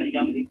way where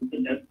young people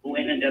could just go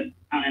in and just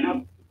have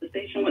a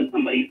conversation with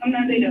somebody.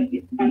 Sometimes they just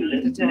need to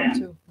listen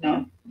to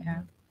them.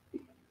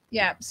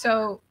 Yeah.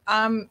 So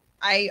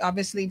I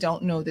obviously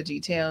don't know the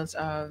details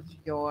of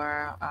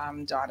your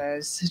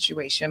daughter's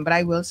situation, but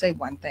I will say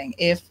one thing: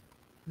 if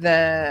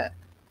the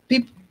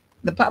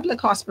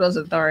Public Hospitals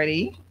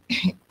Authority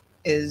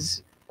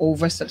is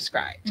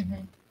oversubscribed.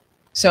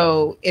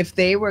 So if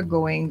they were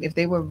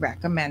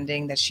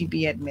recommending that she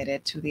be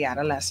admitted to the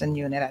adolescent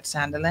unit at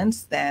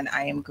Sandilands, then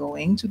I am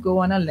going to go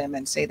on a limb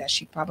and say that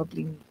she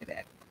probably needed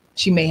it.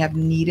 She may have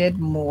needed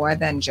more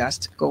than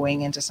just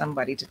going into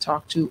somebody to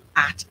talk to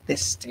at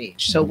this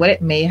stage. So what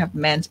it may have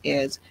meant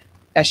is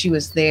that she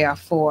was there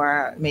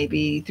for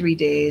maybe 3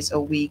 days, a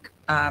week,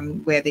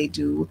 where they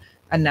do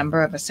a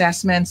number of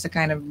assessments to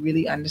kind of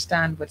really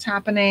understand what's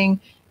happening,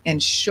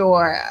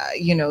 ensure,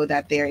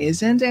 that there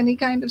isn't any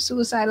kind of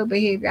suicidal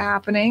behavior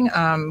happening,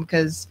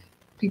 because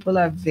people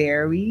are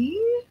very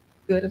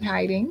good at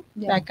hiding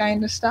that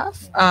kind of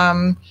stuff.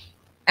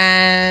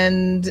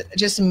 And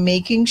just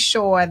making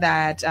sure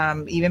that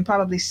even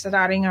probably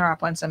starting her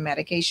up on some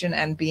medication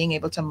and being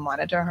able to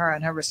monitor her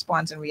and her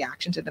response and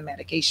reaction to the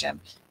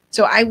medication.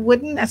 So I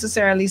wouldn't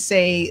necessarily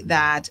say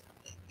that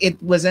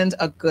it wasn't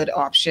a good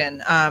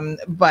option,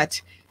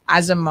 but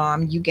as a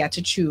mom, you get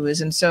to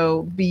choose. And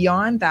so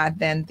beyond that,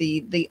 then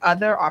the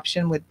other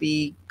option would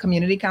be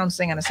Community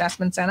Counseling and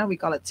Assessment Center. We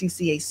call it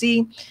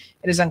CCAC.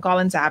 It is on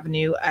Collins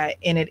Avenue,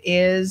 and it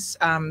is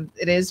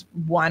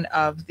one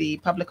of the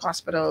public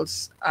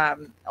hospitals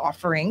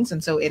offerings.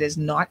 And so it is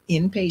not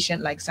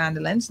inpatient like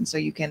Sandilands, and so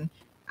you can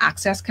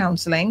access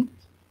counseling.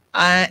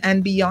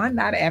 And beyond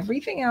that,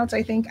 everything else,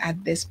 I think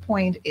at this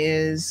point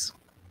is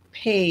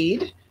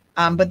paid.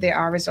 But there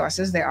are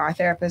resources. There are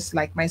therapists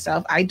like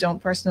myself. I don't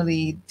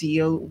personally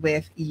deal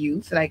with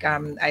youth. Like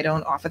I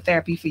don't offer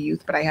therapy for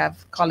youth, but I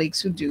have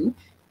colleagues who do.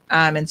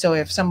 And so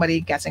if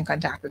somebody gets in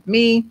contact with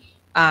me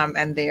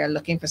and they are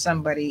looking for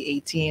somebody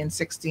 18,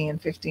 16,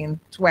 15,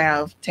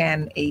 12,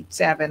 10, 8,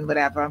 7,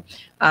 whatever,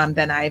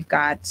 then I've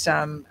got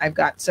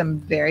some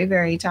very,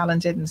 very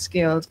talented and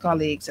skilled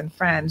colleagues and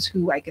friends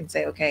who I can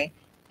say, okay,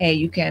 hey,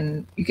 you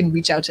can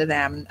reach out to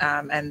them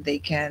and they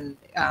can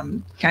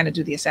kind of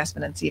do the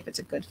assessment and see if it's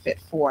a good fit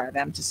for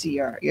them to see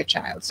your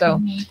child.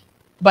 So,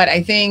 but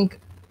I think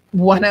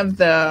one of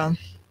the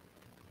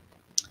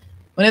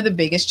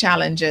biggest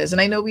challenges, and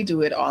I know we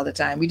do it all the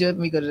time. We do it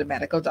when we go to the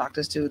medical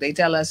doctors too. They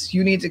tell us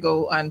you need to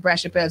go on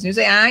pressure pills. And you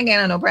say, I ain't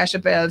getting on no pressure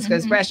pills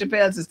because pressure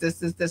pills is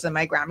this, and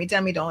my Grammy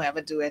tell me don't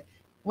ever do it.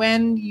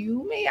 When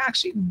you may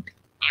actually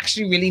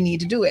really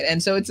need to do it.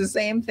 And so it's the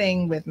same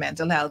thing with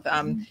mental health.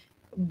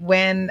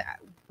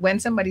 When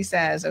somebody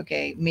says,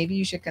 okay, maybe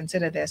you should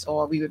consider this,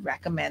 or we would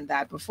recommend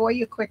that, before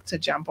you're quick to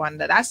jump on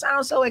that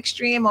sounds so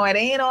extreme, or it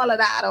ain't all of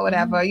that, or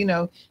whatever,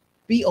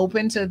 be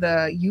open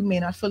to you may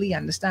not fully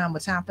understand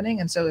what's happening.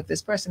 And so if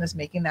this person is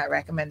making that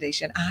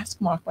recommendation, ask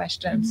more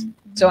questions.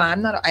 So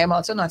I'm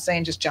also not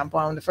saying just jump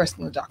on the first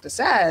thing the doctor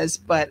says,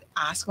 but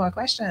ask more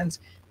questions.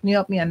 Can you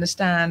help me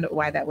understand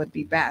why that would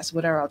be best?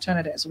 What are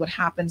alternatives? What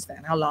happens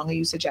then? How long are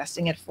you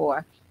suggesting it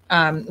for?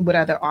 What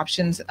other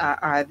options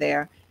are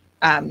there?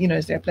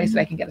 Is there a place that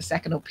I can get a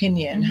second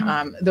opinion?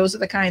 Those are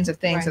the kinds of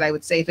things that I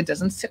would say, if it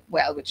doesn't sit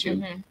well with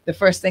you, the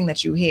first thing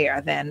that you hear,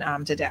 then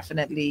to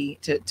definitely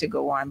to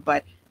go on.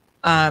 But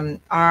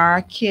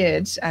our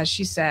kids, as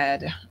she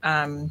said,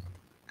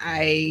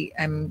 I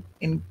am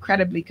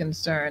incredibly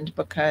concerned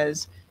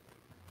because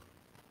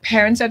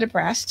parents are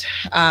depressed,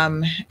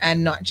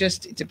 and not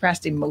just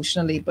depressed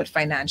emotionally, but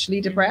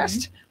financially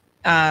depressed.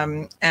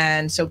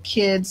 And so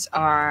kids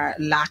are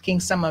lacking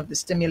some of the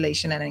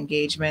stimulation and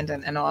engagement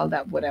and all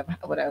that whatever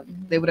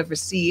they would have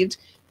received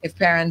if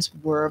parents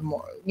were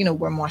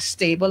more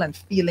stable and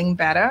feeling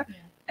better.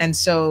 And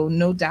so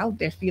no doubt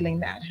they're feeling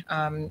that,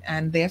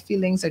 and their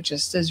feelings are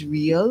just as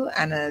real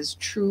and as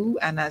true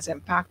and as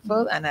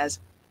impactful and as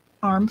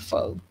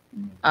harmful,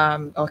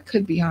 or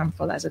could be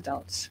harmful as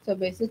adults. So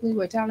basically,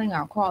 we're telling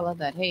our caller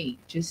that, hey,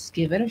 just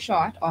give it a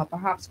shot, or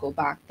perhaps go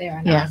back there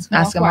and ask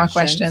more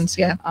questions.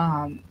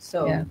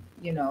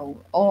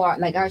 Or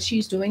like as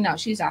she's doing now,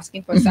 she's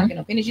asking for a second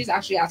opinion. She's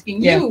actually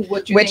asking you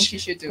what you think she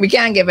should do. We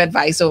can't give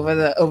advice over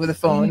the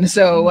phone,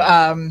 so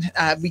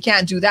we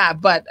can't do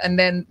that. But and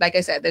then, like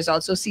I said, there's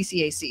also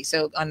CCAC.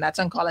 So that's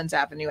on Collins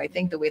Avenue. I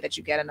think the way that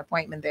you get an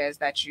appointment there is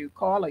that you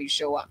call or you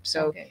show up.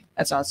 So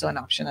that's also an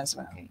option as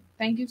well.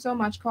 Thank you so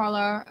much,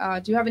 caller.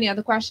 Do you have any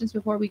other questions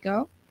before we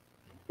go?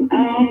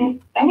 That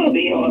will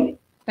be all.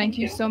 Thank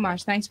you so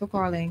much. Thanks for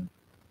calling.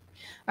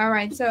 All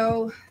right.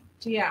 So,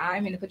 Gia,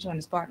 I'm going to put you on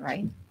the spot,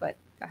 right? But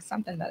that's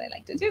something that I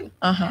like to do.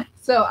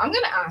 So I'm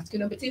going to ask,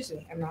 but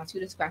seriously, I'm going to ask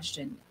you this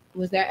question.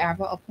 Was there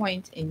ever a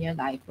point in your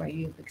life where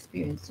you've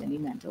experienced any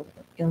mental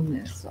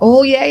illness?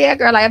 Oh, yeah,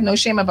 girl. I have no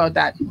shame about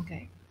that.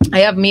 Okay. I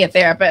have me a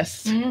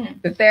therapist.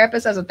 The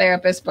therapist as a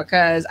therapist,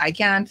 because I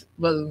can't,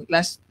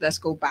 let's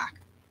go back.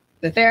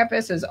 The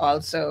therapist is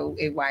also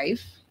a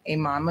wife, a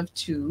mom of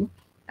 2.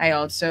 I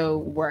also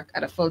work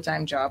at a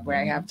full-time job where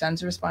I have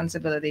tons of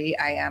responsibility.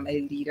 I am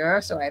a leader,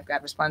 so I've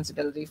got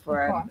responsibility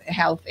for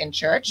health in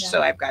church.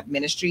 So I've got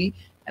ministry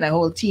and a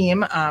whole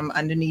team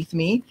underneath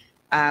me.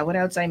 What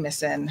else am I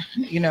missing?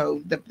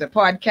 The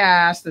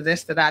podcast, the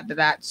this, the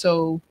that.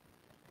 So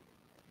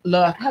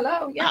look,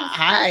 hello,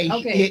 hi.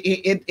 Okay.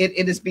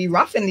 It is be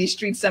rough in these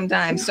streets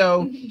sometimes.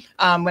 So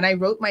when I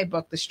wrote my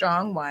book, The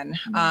Strong One,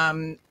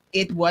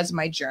 it was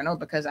my journal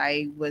because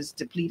I was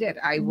depleted.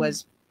 I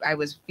was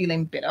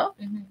feeling bitter,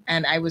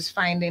 and I was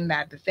finding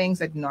that the things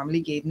that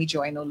normally gave me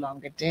joy no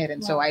longer did.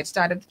 And so I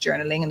started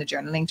journaling, and the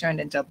journaling turned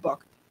into a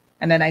book.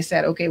 And then I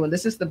said, okay, well,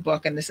 this is the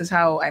book, and this is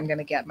how I'm going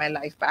to get my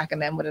life back.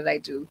 And then what did I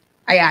do?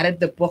 I added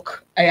the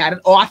book. I added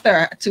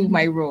author to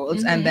my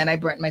roles, and then I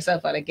burnt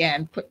myself out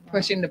again,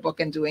 pushing the book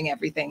and doing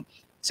everything.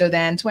 So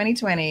then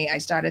 2020, I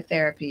started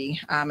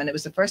therapy, and it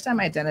was the first time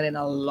I'd done it in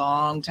a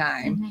long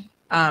time.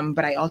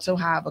 But I also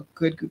have a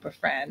good group of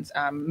friends.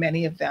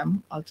 Many of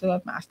them also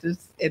have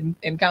masters in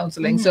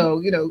counseling.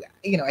 So,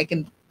 I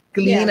can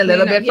glean a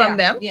little bit from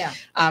them,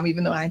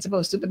 even though I ain't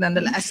supposed to, but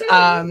nonetheless.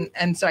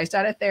 And so I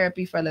started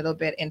therapy for a little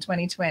bit in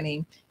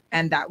 2020,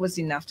 and that was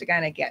enough to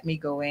kind of get me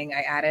going.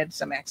 I added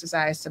some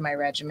exercise to my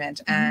regimen.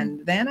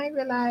 And then I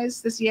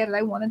realized this year that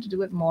I wanted to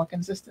do it more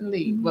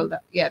consistently.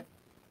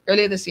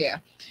 Earlier this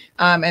year.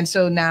 And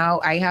so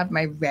now I have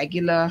my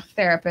regular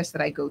therapist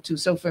that I go to.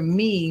 So for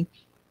me,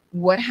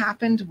 what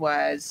happened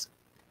was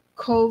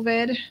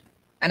COVID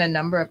and a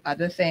number of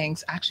other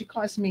things actually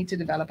caused me to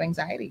develop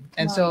anxiety.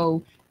 And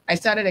so I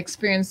started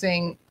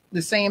experiencing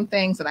the same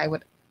things that I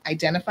would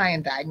identify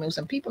and diagnose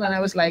in people. And I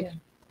was like,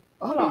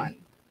 hold on.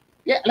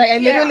 Yeah, like I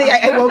literally,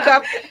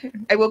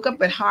 I woke up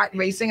with heart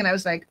racing, and I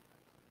was like,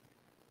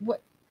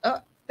 what?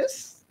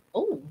 This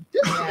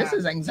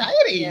is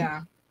anxiety.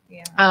 Yeah.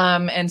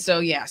 And so,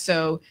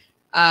 you're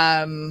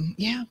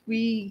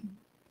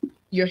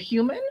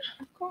human.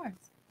 Of course.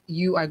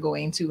 You are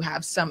going to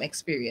have some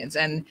experience.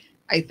 And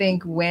I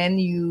think when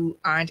you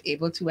aren't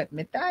able to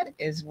admit that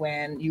is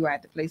when you are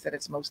at the place that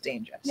it's most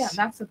dangerous. Yeah,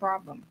 that's the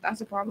problem. That's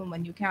the problem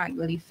when you can't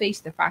really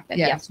face the fact that,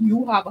 yes,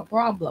 you have a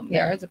problem.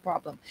 Yeah. There is a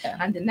problem. Yeah.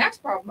 And the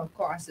next problem, of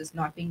course, is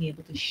not being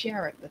able to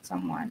share it with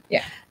someone.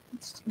 Yeah.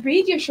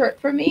 Read your shirt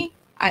for me.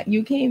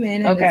 You came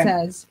in and it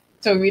says...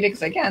 So read it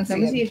because I can't see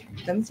it.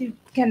 Let me see.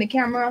 Can the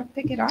camera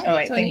pick it up? Oh,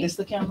 I think this is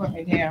the camera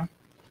right here.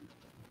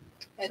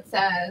 It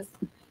says,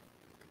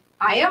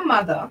 I am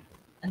mother,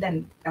 and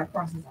then that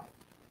crosses out.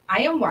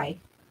 I am wife,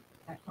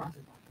 that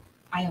crosses out.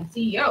 I am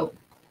CEO,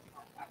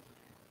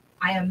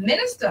 I am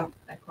minister,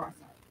 that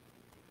crosses out.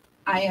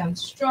 I am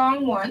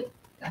strong one,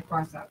 that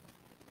crosses out.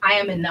 I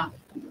am enough,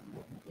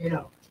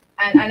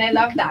 And I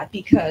love that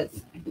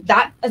because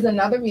that is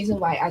another reason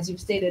why, as you've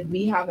stated,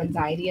 we have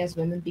anxiety as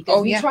women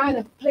because we try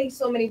to play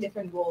so many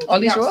different roles. All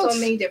these roles. So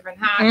many different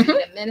hats. We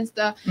the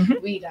minister,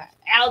 we the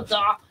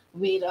elder,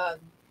 we the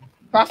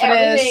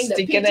prophetess, the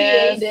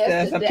deaconess,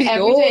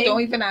 PTA,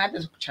 don't even add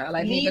this child.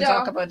 I didn't even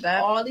talk about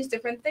that. All these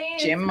different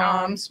things. Gym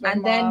moms,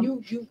 and then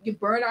you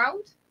burn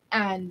out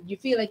and you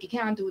feel like you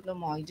can't do it no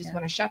more. You just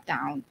want to shut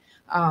down.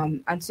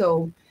 And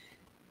so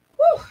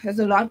there's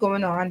a lot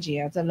going on,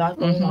 Gia. There's a lot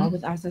going on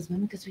with us as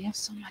women because we have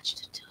so much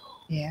to do.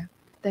 Yeah.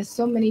 There's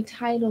so many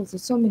titles.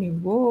 There's so many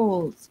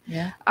roles.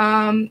 Yeah.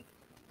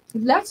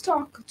 Let's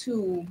talk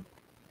to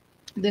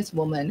this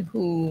woman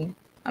who,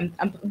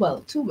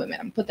 two women.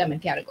 I'm put them in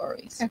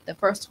categories. Okay. The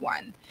first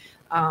one,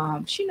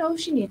 she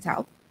knows she needs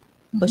help,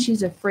 but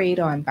she's afraid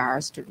or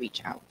embarrassed to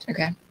reach out.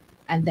 Okay.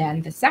 And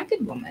then the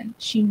second woman,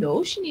 she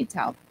knows she needs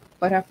help,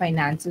 but her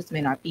finances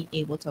may not be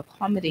able to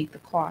accommodate the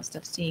cost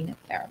of seeing a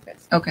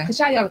therapist. Okay. Because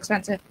y'all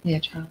expensive. Yeah,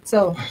 child.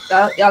 So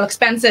y'all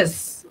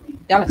expenses.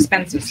 Y'all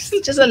expenses.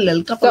 Just a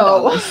little couple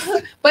dollars.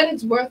 But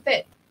it's worth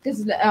it.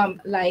 Because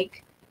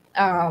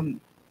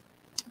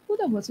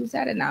who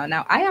said it now?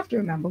 Now I have to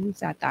remember who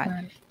said that.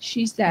 Right.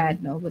 She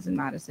said, no, it wasn't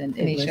Madison.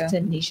 It was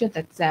Tanisha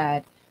that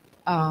said,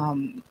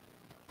 I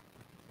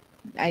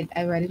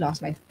already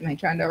lost my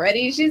trend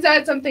already. She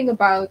said something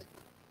about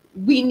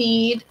we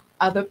need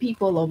other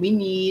people or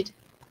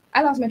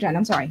I lost my trend.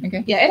 I'm sorry.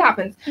 Okay. Yeah, it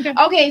happens.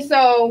 Okay,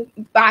 so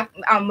back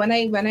when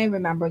I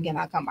remember again,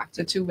 I'll come back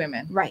to two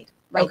women. Right.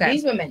 Okay.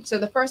 These women. So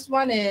the first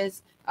one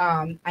is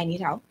I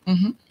need help,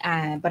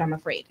 but I'm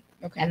afraid.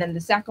 Okay. And then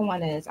the second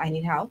one is I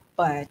need help,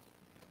 but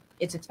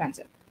it's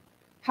expensive.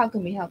 How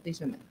can we help these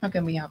women? How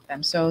can we help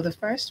them? So the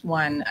first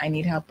one, I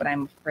need help, but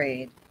I'm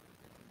afraid.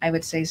 I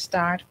would say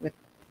start with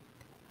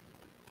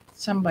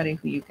somebody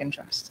who you can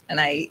trust. And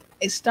I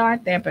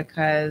start there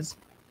because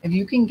if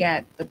you can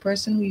get the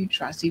person who you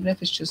trust, even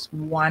if it's just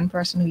one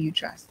person who you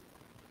trust,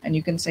 and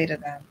you can say to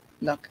them,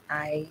 look,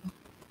 I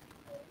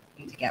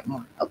need to get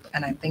more help,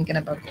 and I'm thinking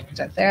about going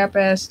to a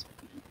therapist,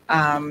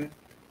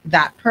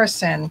 that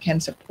person can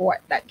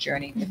support that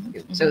journey with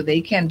you. So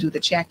they can do the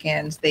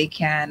check-ins, they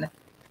can,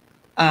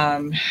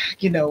 help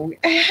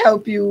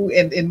you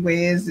in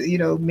ways,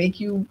 make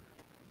you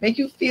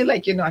feel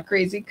like you're not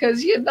crazy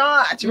because you're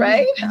not,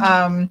 right?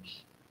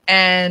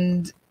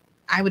 And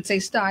I would say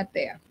start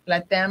there.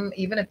 Let them,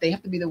 even if they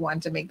have to be the one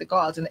to make the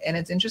calls. And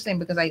it's interesting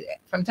because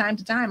from time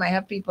to time, I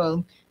have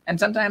people, and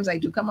sometimes I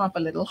do come off a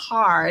little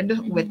hard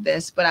with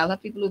this, but I'll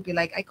have people who'll be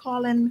like, I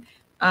call in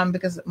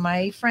because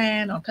my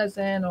friend or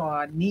cousin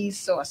or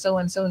niece or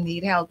so-and-so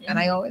need help. And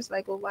I always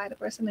like, well, why the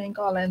person ain't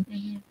calling?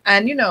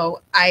 And,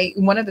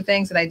 one of the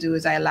things that I do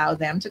is I allow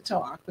them to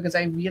talk because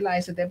I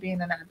realize that they're being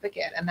an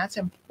advocate. And that's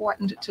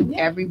important to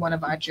every one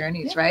of our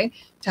journeys, right?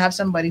 To have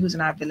somebody who's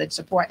in our village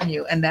supporting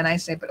you. And then I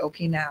say, but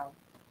okay, now,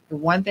 the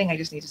one thing I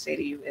just need to say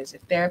to you is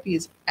if therapy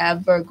is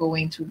ever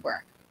going to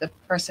work, the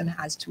person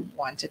has to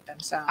want it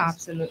themselves.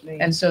 Absolutely.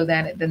 And so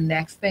then the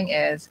next thing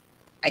is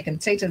I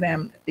can say to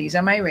them, these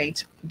are my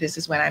rates. This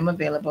is when I'm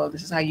available.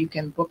 This is how you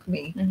can book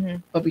me.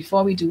 But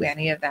before we do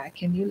any of that,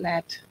 can you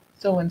let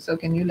so-and-so,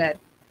 can you let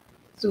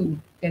Sue,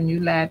 can you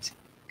let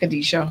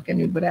Kadisha, can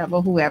you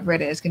whatever, whoever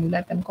it is, can you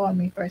let them call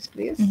me first,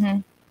 please?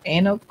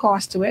 Ain't no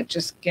cost to it.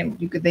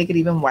 They could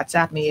even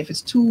WhatsApp me. If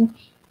it's too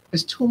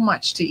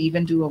much to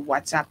even do a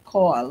WhatsApp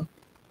call,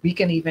 we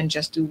can even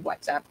just do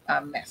WhatsApp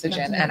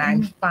messaging, and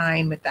I'm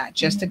fine with that,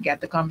 just to get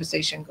the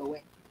conversation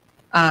going.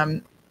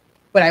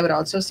 But I would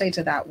also say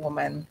to that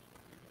woman,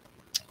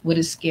 what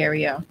is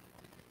scarier,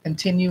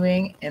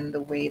 continuing in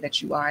the way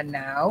that you are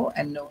now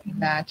and knowing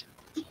that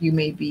you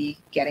may be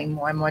getting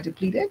more and more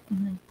depleted,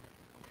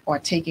 or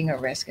taking a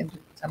risk and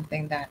doing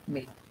something that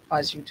may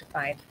cause you to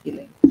find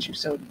healing that you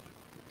so need?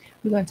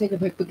 We're going to take a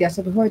break, but guess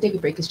what? Before I take a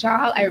break, because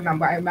child, I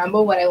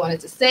remember what I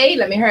wanted to say.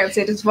 Let me hurry up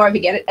say this before I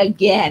forget it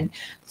again.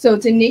 So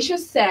Tanisha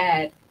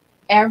said,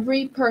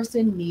 every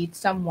person needs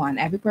someone.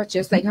 Every person,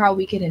 just like how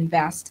we can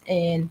invest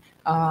in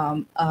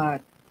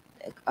what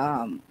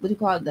do you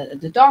call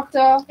it, the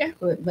doctor.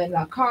 When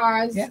our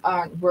cars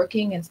aren't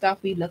working and stuff,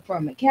 we look for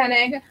a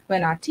mechanic.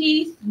 When our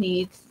teeth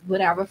needs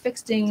whatever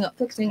fixing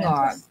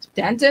or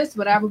dentist,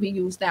 whatever, we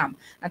use them.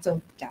 And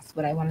so that's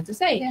what I wanted to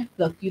say.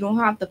 Look, you don't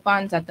have the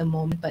funds at the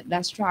moment, but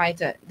let's try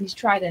to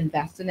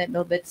invest in it a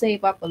little bit,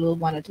 save up a little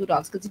 $1 or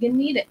 $2 because you're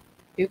gonna need it.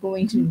 You're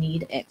going to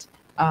need it.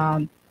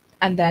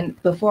 And then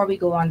before we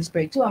go on this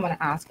break too, I'm going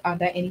to ask, are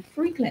there any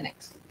free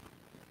clinics?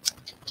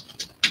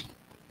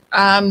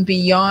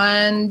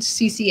 Beyond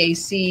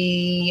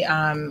CCAC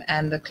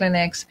and the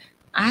clinics,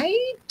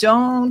 I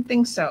don't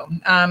think so.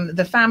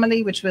 The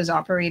family, which was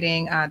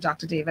operating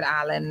Dr. David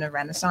Allen, the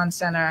Renaissance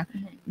Center,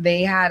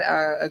 they had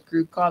a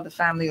group called the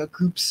Family, or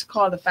groups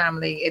called the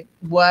Family. It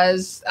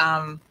was,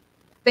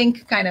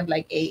 think kind of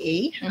like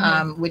AA,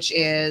 which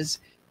is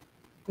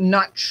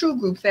not true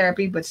group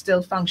therapy, but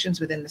still functions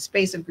within the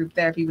space of group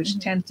therapy, which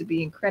tends to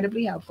be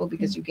incredibly helpful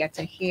because you get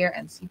to hear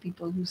and see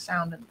people who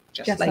sound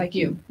just like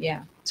you.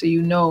 Yeah. So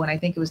you know, and I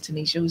think it was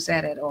Tanisha who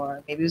said it,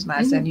 or maybe it was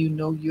Massa, and you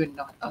know you're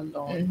not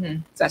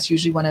alone. So that's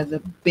usually one of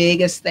the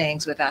biggest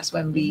things with us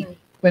when we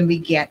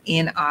get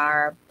in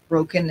our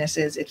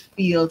brokennesses. It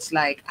feels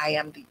like I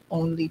am the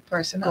only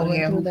person out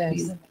here who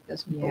feels like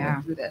this,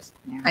 going through this,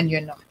 and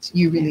you're not.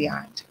 You really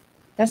aren't.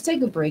 Let's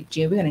take a break,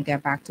 Gia. We're gonna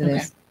get back to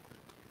this.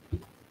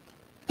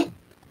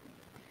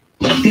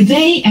 Good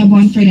day at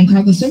One Freedom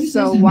Cargo Services.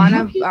 So one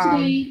of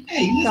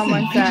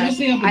someone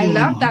says, I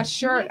love that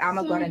shirt. I'm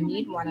gonna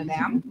need one of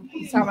them.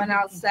 Someone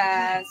else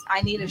says,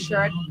 I need a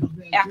shirt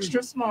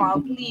extra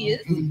small, please.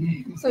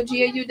 So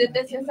Gia, you did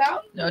this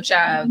yourself? No,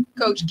 child.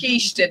 Coach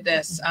Keish did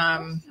this.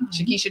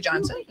 Shakisha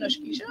Johnson. No,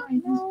 Shakisha. I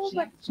know,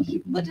 but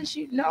what does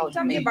she know?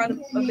 Tell me about a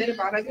bit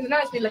about her. Because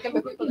now it's been looking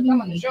for people to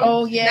come on the show.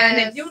 Oh yeah. And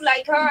if you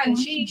like her and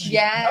she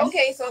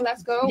okay, so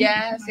let's go.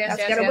 Yes.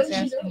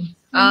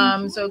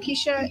 So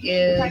Keisha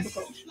is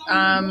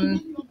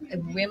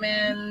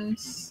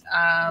women's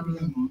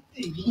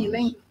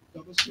healing.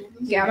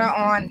 Get her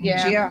on.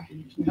 Yeah.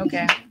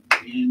 Okay.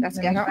 Let's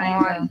get her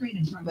on.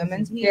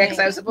 Women's healing. Yeah, because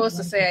I was supposed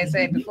to say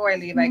before I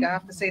leave, I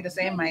have to say the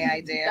same my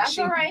idea. That's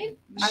all right.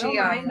 I don't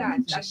mind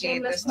that. That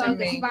shameless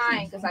plug is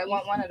fine because I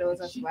want one of those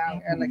as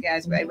well. Like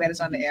I read this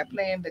on the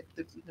airplane, but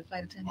the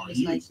flight attendant was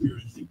like,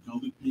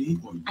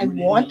 I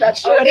want that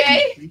shirt.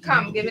 Okay,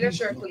 come, give me the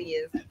shirt,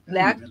 please.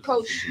 Let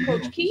Coach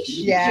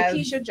Keish,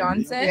 Shakisha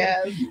Johnson.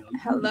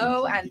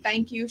 Hello and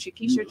thank you,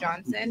 Shakisha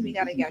Johnson. We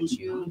gotta get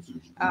you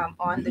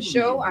on the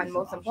show, and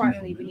most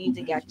importantly, we need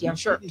to get your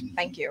shirt.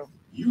 Thank you.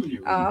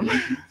 Let me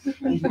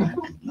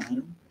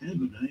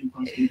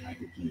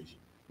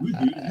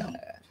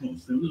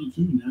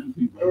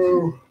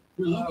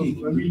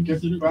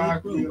get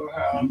back. We'll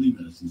have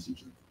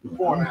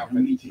 4.5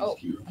 minutes. Oh,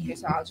 okay,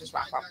 so I'll just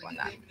wrap up on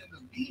that.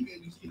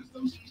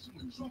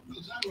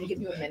 I'll give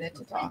you a minute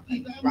to talk.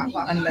 Wrap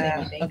up. And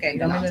okay,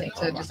 don't mean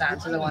to just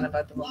answer the one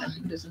about the woman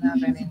who doesn't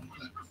have any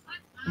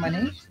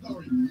money.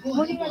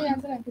 What do you want to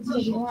answer that?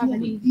 Because you don't have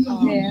any.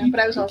 Yeah, but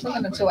I was also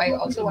going to. So I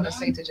also want to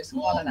say to just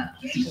call on that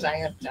because I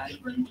have done.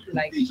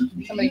 Like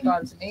somebody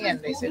called to me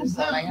and they said, "This is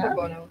all I have."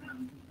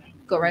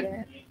 Go right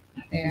ahead.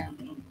 Yeah.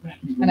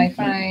 And I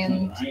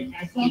find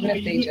even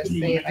if they just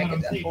say if I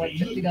could afford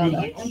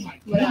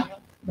 $50, whatever.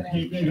 But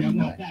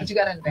you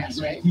gotta invest,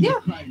 right? Yeah,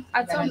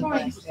 at some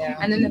point. Yeah.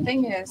 And then the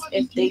thing is,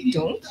 if they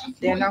don't,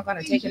 they're not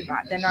gonna take it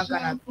back. They're not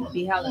gonna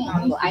be held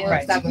accountable. I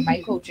noticed that with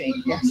my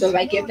coaching. So if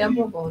I give them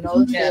pro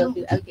bono, okay,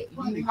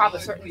 you have a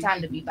certain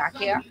time to be back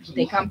here.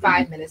 They come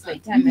 5 minutes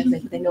late, 10 minutes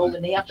late, but they know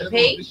when they have to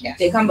pay,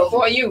 they come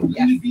before you.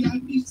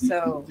 Yes.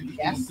 So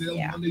yes,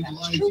 yeah,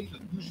 that's true.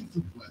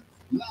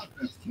 Live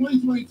Fest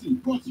 2022,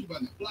 brought to you by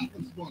the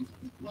Platinum sponsors,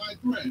 Ride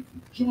Thread,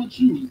 John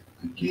Shoes,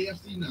 and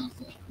KFC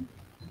NASA.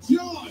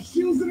 John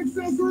Shoes and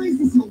Accessories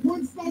is your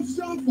one-stop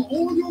shop for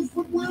all your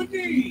footwear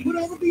needs.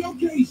 Whatever the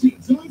occasion,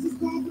 John's is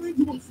confident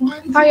you will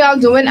find. How y'all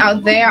doing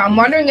out there? I'm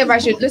wondering if I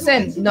should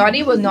listen.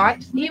 Naughty will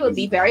not. He will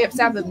be very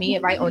upset with me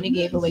if I only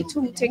gave away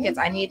 2 tickets.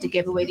 I need to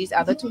give away these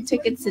other 2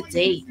 tickets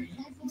today.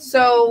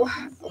 So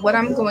what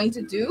I'm going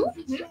to do?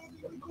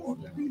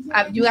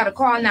 You got to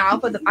call now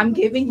for the. I'm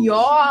giving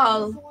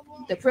y'all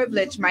the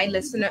privilege, my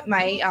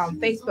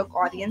Facebook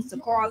audience, to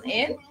call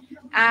in,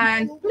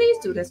 and please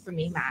do this for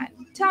me, man.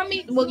 Tell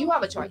me, well, you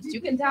have a choice. You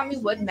can tell me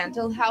why is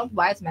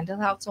mental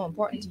health so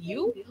important to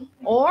you,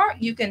 or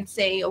you can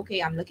say,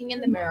 okay, I'm looking in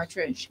the mirror,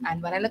 Trish,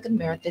 and when I look in the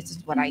mirror, this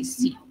is what I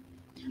see.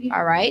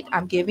 All right,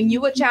 I'm giving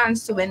you a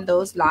chance to win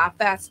those Laugh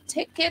Fest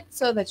tickets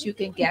so that you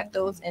can get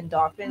those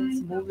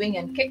endorphins moving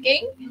and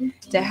kicking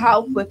to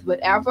help with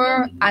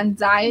whatever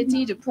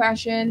anxiety,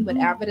 depression,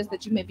 whatever it is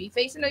that you may be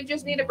facing, or you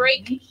just need a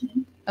break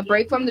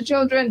from the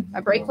children,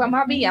 a break from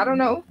hubby, I don't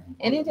know,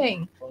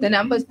 anything. The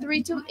number is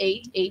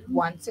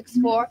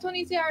 328-8164.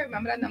 Tony, see, I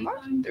remember that number,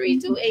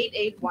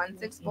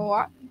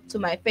 328-8164. To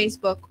my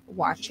Facebook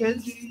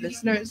watchers,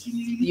 listeners,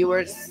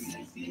 viewers,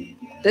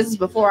 This is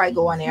before I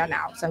go on air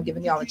now, so I'm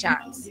giving y'all a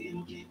chance.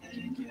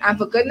 And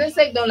for goodness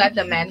sake, don't let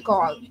the men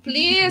call.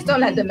 Please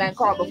don't let the men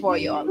call before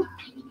y'all.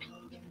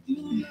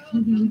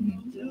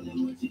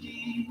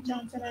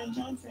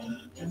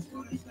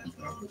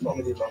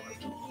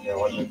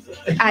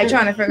 I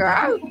trying to figure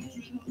out.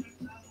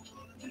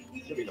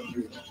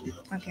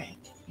 Okay.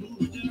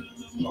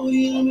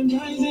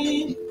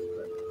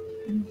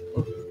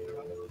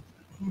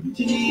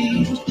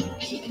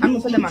 I'm gonna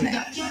put them on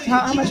there.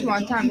 How much more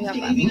time we have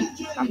left?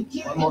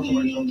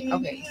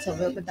 Okay, so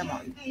we'll put them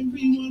on.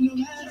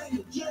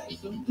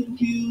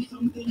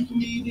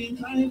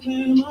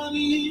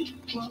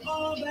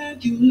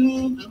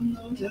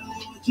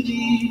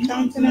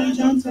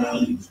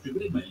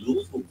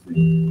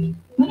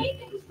 When I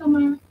think of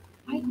summer,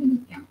 I think of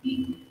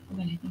camping.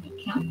 When I think of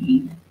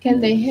camping, Can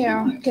they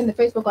hear? Can the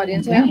Facebook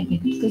audience hear?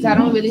 Because I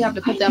don't really have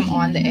to put them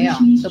on the air.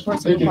 The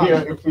person will call.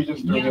 If we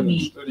just do it in the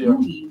studio.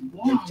 Do you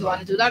want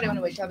to do that or you want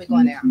to wait till we go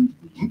on air?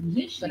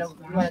 You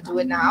want to do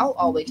it now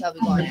or wait till we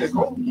go on air?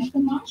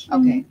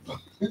 Okay.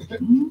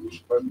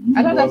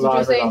 I thought that's what you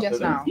were saying just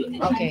now.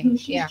 Okay,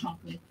 yeah.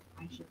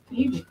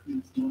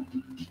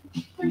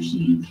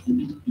 Hershey's,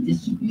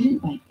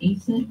 distributed by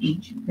Asa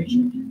H.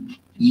 Pritchard.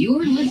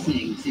 You're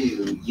listening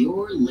to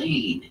Your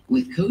Lane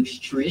with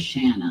Coach Trish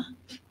Hanna.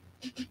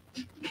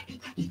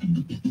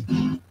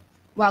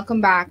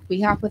 Welcome back.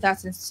 We have with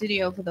us in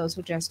studio, for those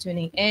who are just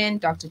tuning in,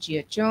 Dr.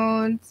 Gia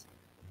Jones.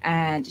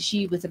 And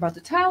she was about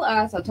to tell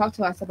us, or talk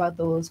to us about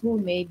those who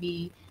may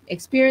be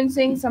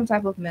experiencing some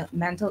type of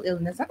mental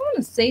illness. I don't want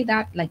to say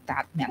that like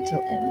that, mental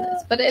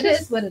illness, but it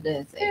is what it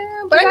is.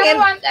 Yeah, but I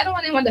don't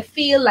want anyone to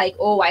feel like,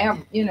 oh, I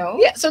have,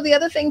 Yeah. So the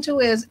other thing too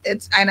is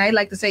and I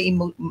like to say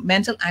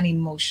mental and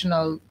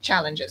emotional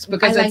challenges,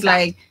 because it's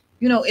like,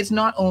 it's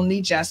not only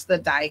just the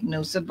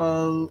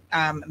diagnosable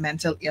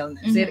mental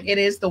illness. Mm-hmm. It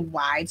is the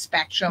wide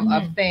spectrum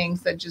of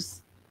things that just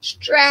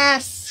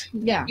stress.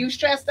 Yeah. You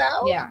stressed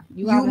out? Yeah.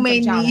 You may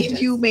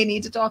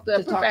need to talk to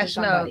a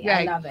professional.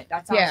 I love it.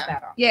 That sounds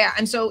better. Yeah.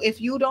 And so if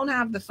you don't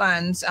have the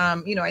funds,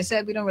 I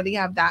said we don't really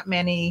have that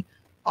many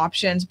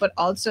options, but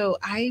also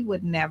I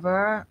would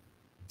never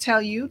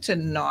tell you to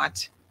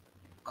not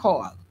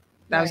call.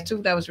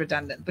 That was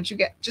redundant. But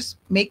just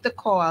make the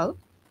call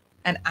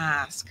and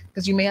ask,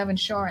 because you may have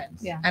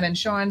insurance. Yeah. And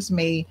insurance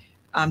may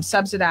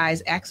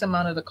subsidize X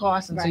amount of the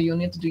cost, and so you'll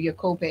need to do your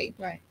copay.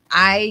 Right.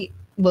 I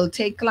will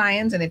take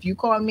clients, and if you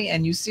call me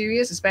and you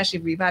serious, especially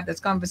if we've had this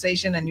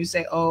conversation and you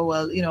say, oh,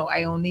 well,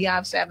 I only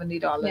have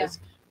 $70.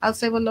 I'll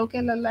say, well,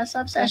 okay, let's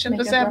have session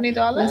for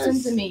 $70.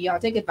 Listen to me, y'all.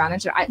 Take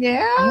advantage of it.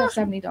 I have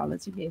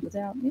 $70. You be able to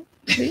help me,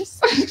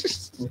 please?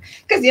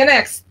 Because you're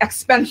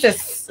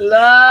expenses. No,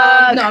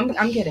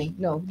 I'm kidding.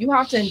 No, you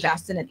have to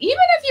invest in it.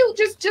 Even if you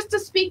just to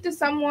speak to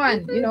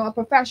someone, a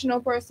professional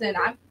person.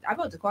 I'm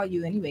about to call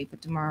you anyway for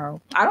tomorrow.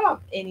 I don't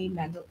have any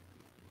mental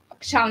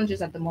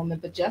challenges at the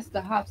moment, but just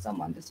to have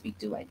someone to speak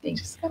to, I think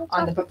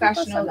on the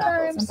professional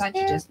level, sometimes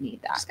you just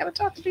need that. Just gotta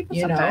talk to people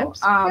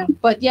sometimes.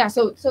 But yeah,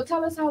 so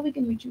tell us how we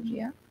can reach you,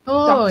 Gia.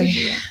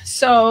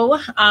 So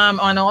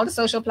on all the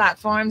social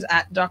platforms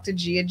at Dr.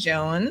 Gia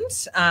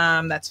Jones,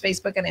 that's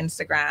Facebook and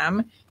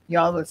Instagram.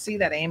 Y'all will see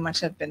that ain't much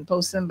have been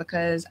posting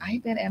because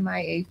I've been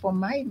MIA for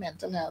my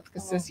mental health,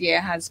 because this year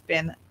has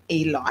been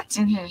a lot.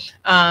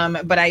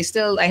 Mm-hmm. But I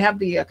have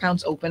the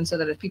accounts open so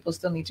that if people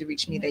still need to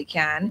reach me, they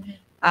can. Mm-hmm.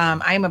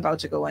 I'm about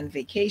to go on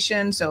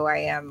vacation, so I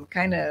am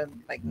kind of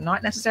like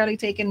not necessarily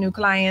taking new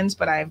clients,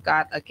 but I've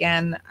got,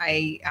 again,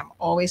 I am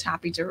always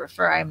happy to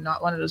refer. I'm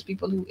not one of those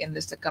people who in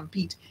this to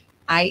compete.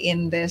 I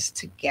in this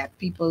to get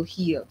people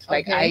healed.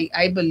 Like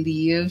I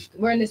believe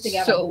we're in this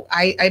together. So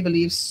I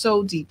believe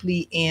so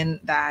deeply in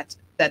that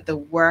the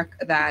work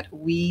that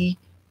we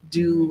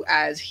do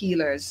as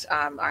healers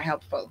are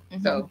helpful.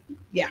 Mm-hmm. So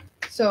yeah.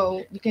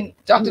 So you can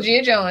Dr.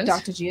 Gia Jones.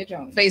 Dr. Gia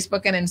Jones.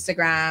 Facebook and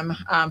Instagram.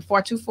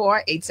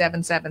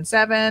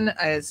 424-8777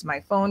 is my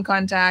phone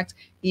contact.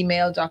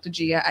 Email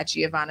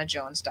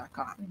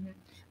drgia@giovannajones.com. Mm-hmm.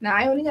 Now,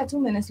 I only got 2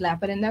 minutes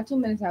left, but in that 2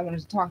 minutes, I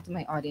wanted to talk to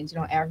my audience.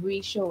 Every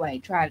show I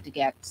try to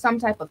get some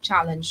type of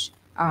challenge,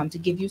 to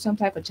give you some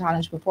type of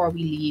challenge before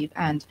we leave.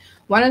 And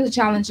one of the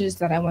challenges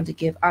that I want to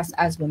give us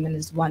as women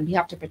is, one, we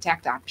have to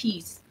protect our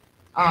peace.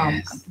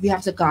 We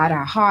have to guard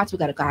our hearts. We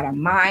got to guard our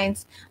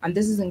minds. And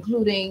this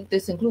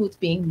includes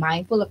being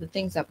mindful of the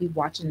things that we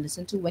watch and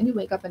listen to. When you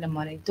wake up in the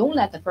morning, don't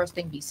let the first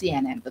thing be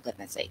CNN, for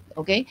goodness sake.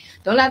 Okay.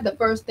 Don't let the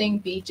first thing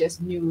be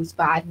just news,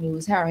 bad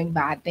news, hearing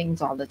bad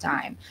things all the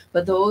time.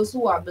 But those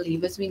who are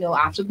believers, we know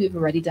after we've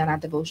already done our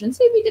devotion,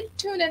 say we did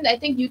tune in. I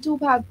think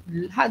YouTube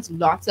has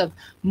lots of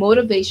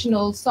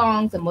motivational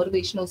songs and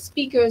motivational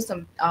speakers,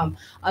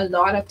 a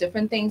lot of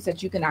different things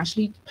that you can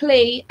actually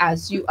play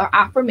as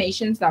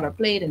affirmations that are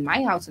played in my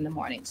my house in the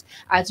mornings.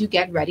 As you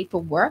get ready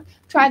for work,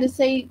 try to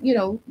say,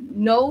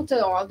 no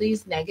to all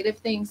these negative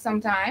things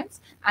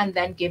sometimes, and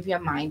then give your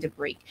mind a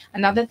break.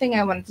 Another thing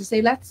I wanted to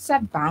say, let's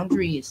set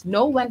boundaries.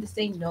 Know when to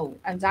say no.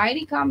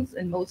 Anxiety comes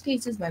in most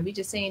cases when we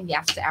just saying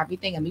yes to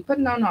everything and we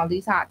putting on all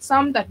these hats,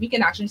 some that we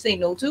can actually say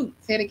no to.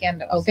 Say it again,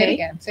 though. Okay? Say it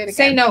again. Say it again.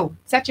 Say no.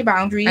 Set your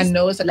boundaries. And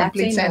no is a Let's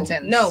complete say no.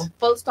 sentence. No,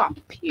 full stop.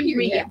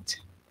 Period.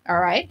 All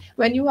right.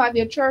 When you have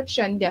your church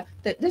and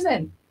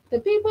listen, the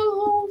people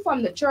who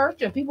from the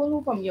church and people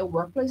who from your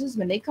workplaces,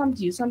 when they come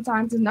to you,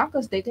 sometimes it's not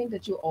because they think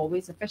that you're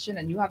always efficient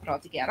and you have it all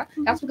together.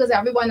 That's because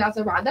everyone else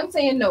around them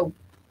saying no.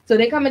 So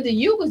they come into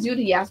you because you're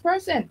the yes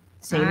person.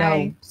 Say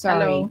no. Sorry.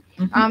 Hello.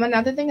 Mm-hmm.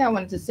 Another thing I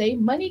wanted to say,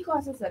 money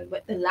causes, and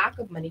the lack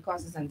of money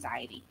causes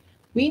anxiety.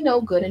 We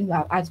know good and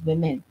well as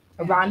women.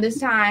 Around this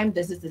time,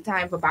 this is the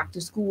time for back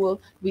to school.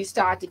 We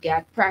start to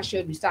get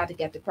pressured. We start to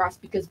get depressed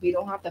because we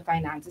don't have the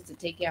finances to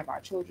take care of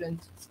our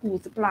children's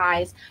school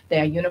supplies,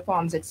 their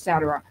uniforms,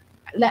 etc.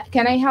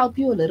 Can I help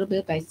you a little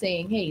bit by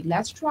saying, hey,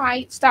 let's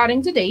try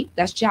starting today.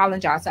 Let's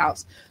challenge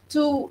ourselves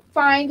to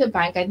find a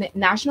bank.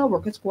 National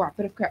Workers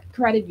Cooperative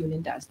Credit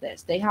Union does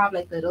this. They have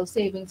like little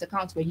savings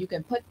accounts where you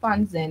can put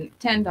funds in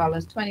 $10,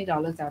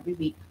 $20 every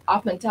week,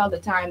 up until the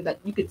time that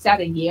you could set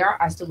a year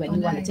as to when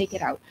you want to take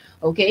it out.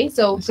 Okay,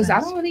 so because I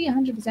don't really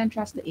 100%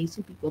 trust the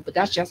AC people, but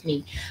that's just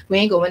me. We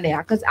ain't going there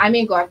because I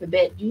mean, God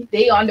forbid,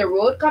 they on the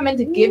road coming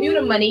to give you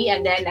the money,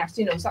 and then next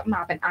something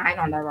happen. I ain't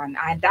on the run.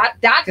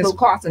 That will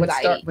cause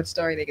anxiety. What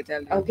story they could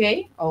tell you?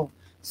 Okay.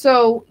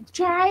 So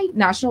try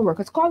National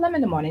Workers. Call them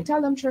in the morning.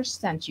 Tell them Trish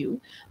sent you.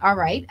 All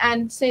right.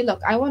 And say, look,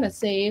 I want to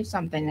save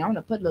something. I want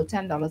to put a little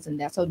 $10 in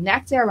there. So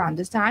next year around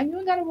this time, you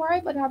don't got to worry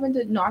about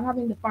not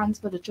having the funds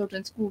for the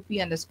children's school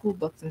fee and the school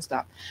books and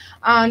stuff.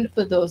 And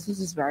for those,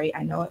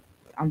 I know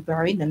I'm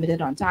very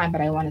limited on time, but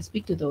I want to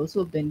speak to those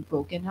who have been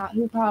broken,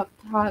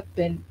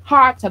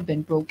 hearts have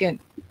been broken.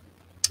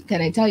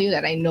 Can I tell you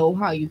that I know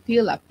how you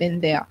feel? I've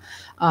been there.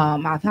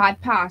 I've had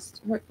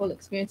past hurtful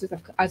experiences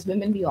as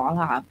women, we all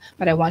have.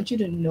 But I want you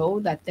to know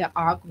that there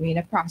are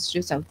greener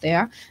pastures out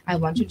there. I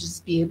want you to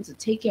just be able to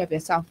take care of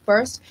yourself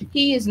first.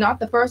 He is not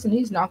the first and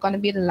he's not going to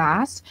be the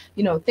last.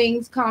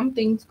 Things come,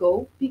 things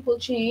go, people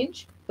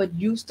change, but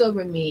you still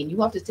remain.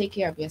 You have to take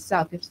care of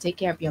yourself. You have to take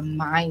care of your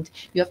mind.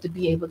 You have to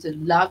be able to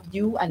love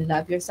you and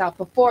love yourself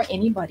before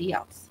anybody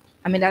else.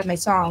 I mean, that's my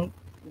song.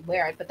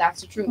 Weird, but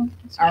that's the truth.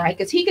 All right,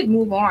 because he could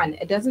move on.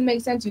 It doesn't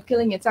make sense you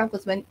killing yourself,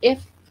 because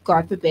if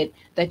God forbid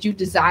that you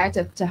desire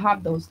to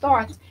have those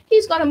thoughts,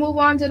 he's gonna move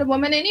on to the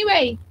woman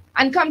anyway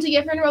and come to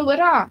your funeral with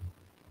her.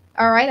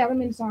 All right, I don't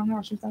mean the song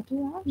harsh. Was that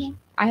too harsh? No.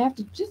 I have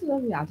to just a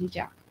little reality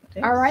check.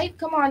 All right,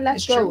 come on,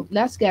 let's go. True.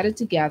 Let's get it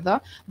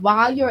together.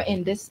 While you're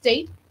in this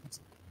state,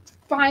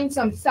 find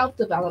some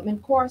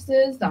self-development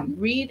courses,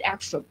 read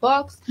extra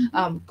books,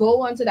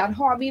 go on to that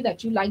hobby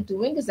that you like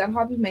doing, because that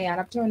hobby may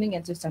end up turning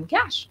into some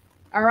cash.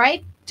 All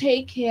right,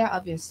 take care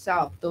of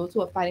yourself. Those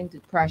who are fighting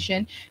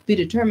depression, be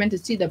determined to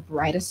see the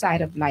brighter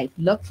side of life.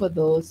 Look for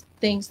those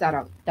things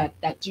that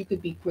you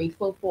could be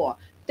grateful for.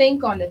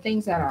 Think on the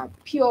things that are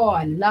pure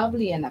and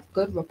lovely and of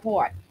good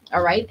report.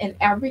 All right, and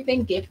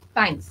everything, give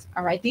thanks.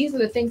 All right, these are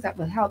the things that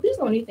will help. These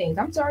are the only things.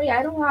 I'm sorry,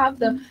 I don't have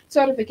the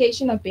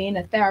certification of being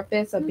a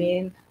therapist or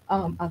being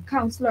a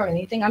counselor or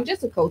anything. I'm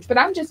just a coach, but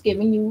I'm just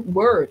giving you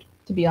word,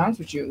 to be honest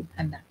with you,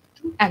 and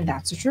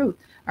that's the truth.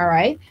 All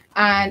right.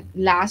 And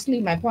lastly,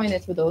 my point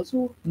is for those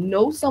who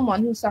know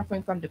someone who's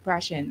suffering from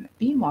depression,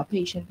 be more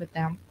patient with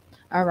them.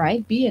 All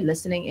right. Be a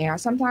listening ear.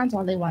 Sometimes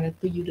all they want is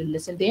for you to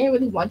listen. They don't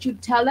really want you to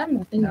tell them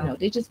nothing. No.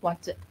 They just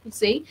want to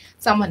say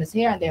someone is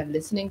here and they're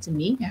listening to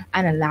me,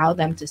 and allow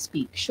them to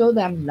speak. Show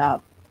them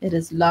love. It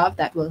is love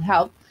that will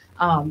help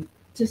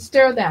to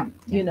stir them,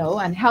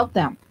 and help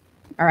them.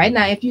 All right.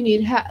 Now, if you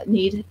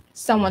need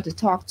someone to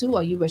talk to,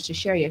 or you wish to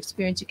share your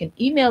experience, you can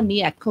email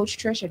me at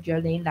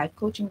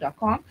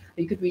coachtrish@yourlanelifecoaching.com,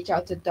 or you could reach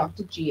out to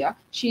Dr. Gia.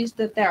 She's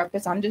the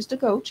therapist. I'm just a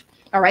coach.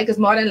 All right, because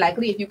more than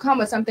likely, if you come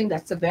with something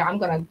that's severe, I'm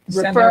going to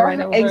refer.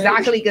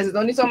 Exactly, because there's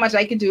only so much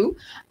I can do.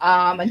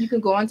 And you can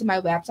go onto my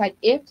website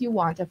if you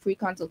want a free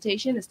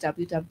consultation. It's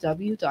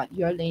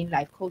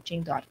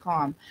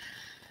www.yourlanelifecoaching.com.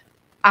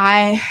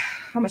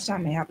 How much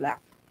time I have left?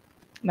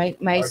 My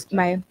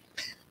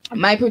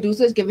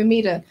producer is giving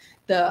me the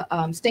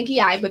stinky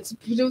eye, but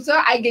producer,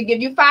 I can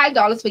give you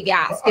 $5 for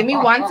gas. Give me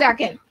 1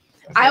 second.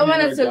 I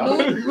want to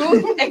salute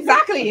Ruth.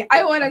 Exactly.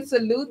 I want to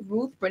salute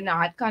Ruth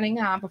Bernard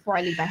Cunningham before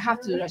I leave. I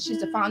have to do that.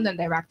 She's the founder and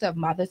director of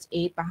Mothers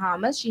Aid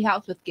Bahamas. She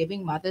helps with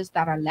giving mothers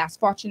that are less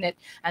fortunate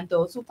and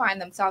those who find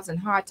themselves in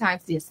hard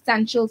times the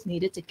essentials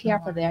needed to care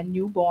for their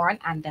newborn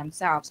and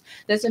themselves.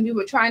 Listen, we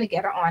were trying to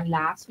get her on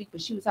last week,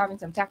 but she was having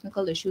some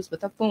technical issues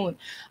with her phone.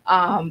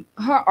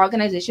 Her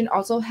organization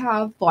also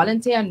have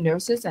volunteer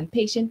nurses and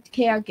patient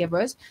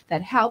caregivers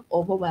that help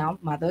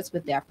overwhelmed mothers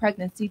with their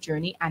pregnancy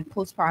journey and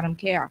postpartum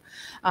care.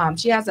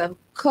 She has a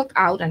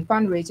cookout and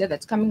fundraiser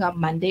that's coming up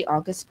Monday,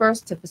 August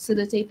 1st to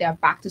facilitate their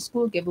back to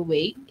school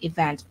giveaway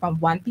event from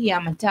 1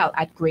 p.m. until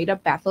at Greater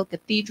Bethel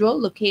Cathedral,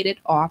 located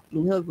off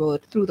Blue Hill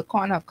Road through the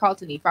corner of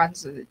Carlton E.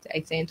 Francis.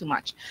 I'm saying too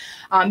much.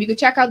 You can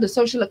check out the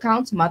social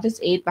accounts, Mother's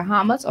Aid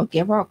Bahamas, or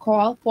give her a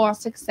call,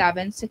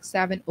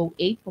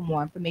 467-6708 for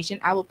more information.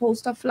 I will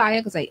post a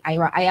flyer because I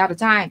out of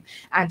time.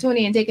 And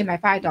Tony ain't taking my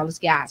 $5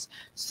 gas.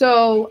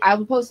 So I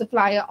will post a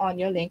flyer on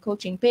your Lane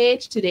Coaching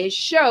page. Today's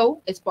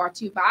show is brought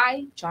to you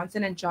by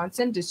Johnson &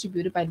 Johnson,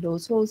 distributed by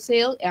Lowe's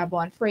Wholesale,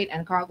 Airborne Freight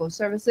and Cargo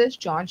Services,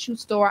 John Shoe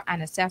Store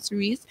and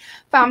Accessories,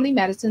 Family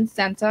Medicine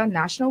Center,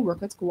 National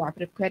Workers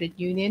Cooperative Credit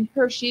Union,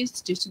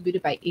 Hershey's,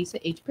 distributed by Asa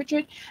H.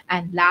 Pritchard,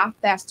 and Laugh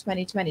Fest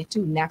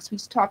 2022. Next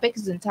week's topic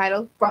is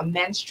entitled From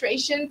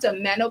Menstruation to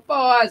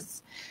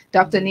Menopause.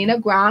 Dr. Nina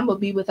Graham will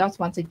be with us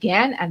once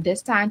again, and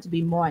this time to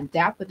be more in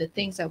depth with the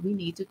things that we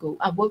need to go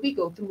and what we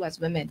go through as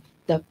women.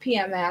 The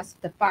PMS,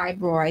 the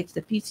fibroids,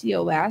 the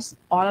PCOS,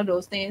 all of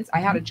those things. I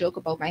had a joke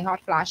about my hot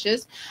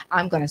flashes.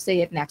 I'm going to say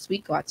it next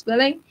week, God's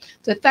willing.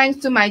 So thanks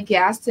to my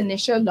guests,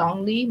 Tanisha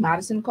Longley,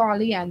 Madison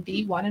Carley, and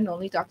the one and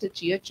only Dr.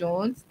 Gia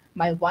Jones,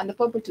 my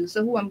wonderful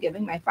producer who I'm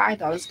giving my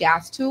 $5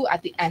 gas to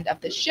at the end of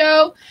the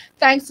show.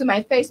 Thanks to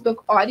my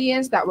Facebook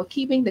audience that were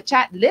keeping the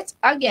chat lit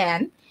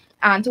again.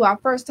 And to our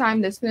first-time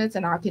listeners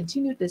and our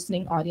continued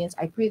listening audience,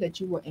 I pray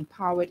that you were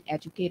empowered,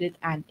 educated,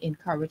 and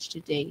encouraged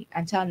today.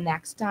 Until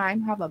next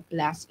time, have a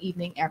blessed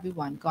evening,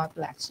 everyone. God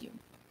bless you.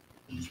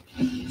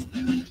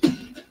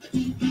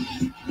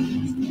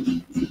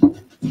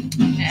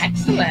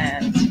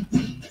 Excellent.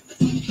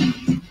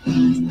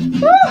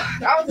 Whew,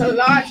 that was a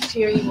lot.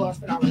 Cheery was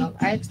phenomenal.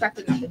 I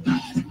expected nothing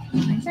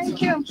less.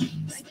 Thank you.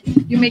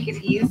 You make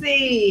it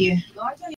easy.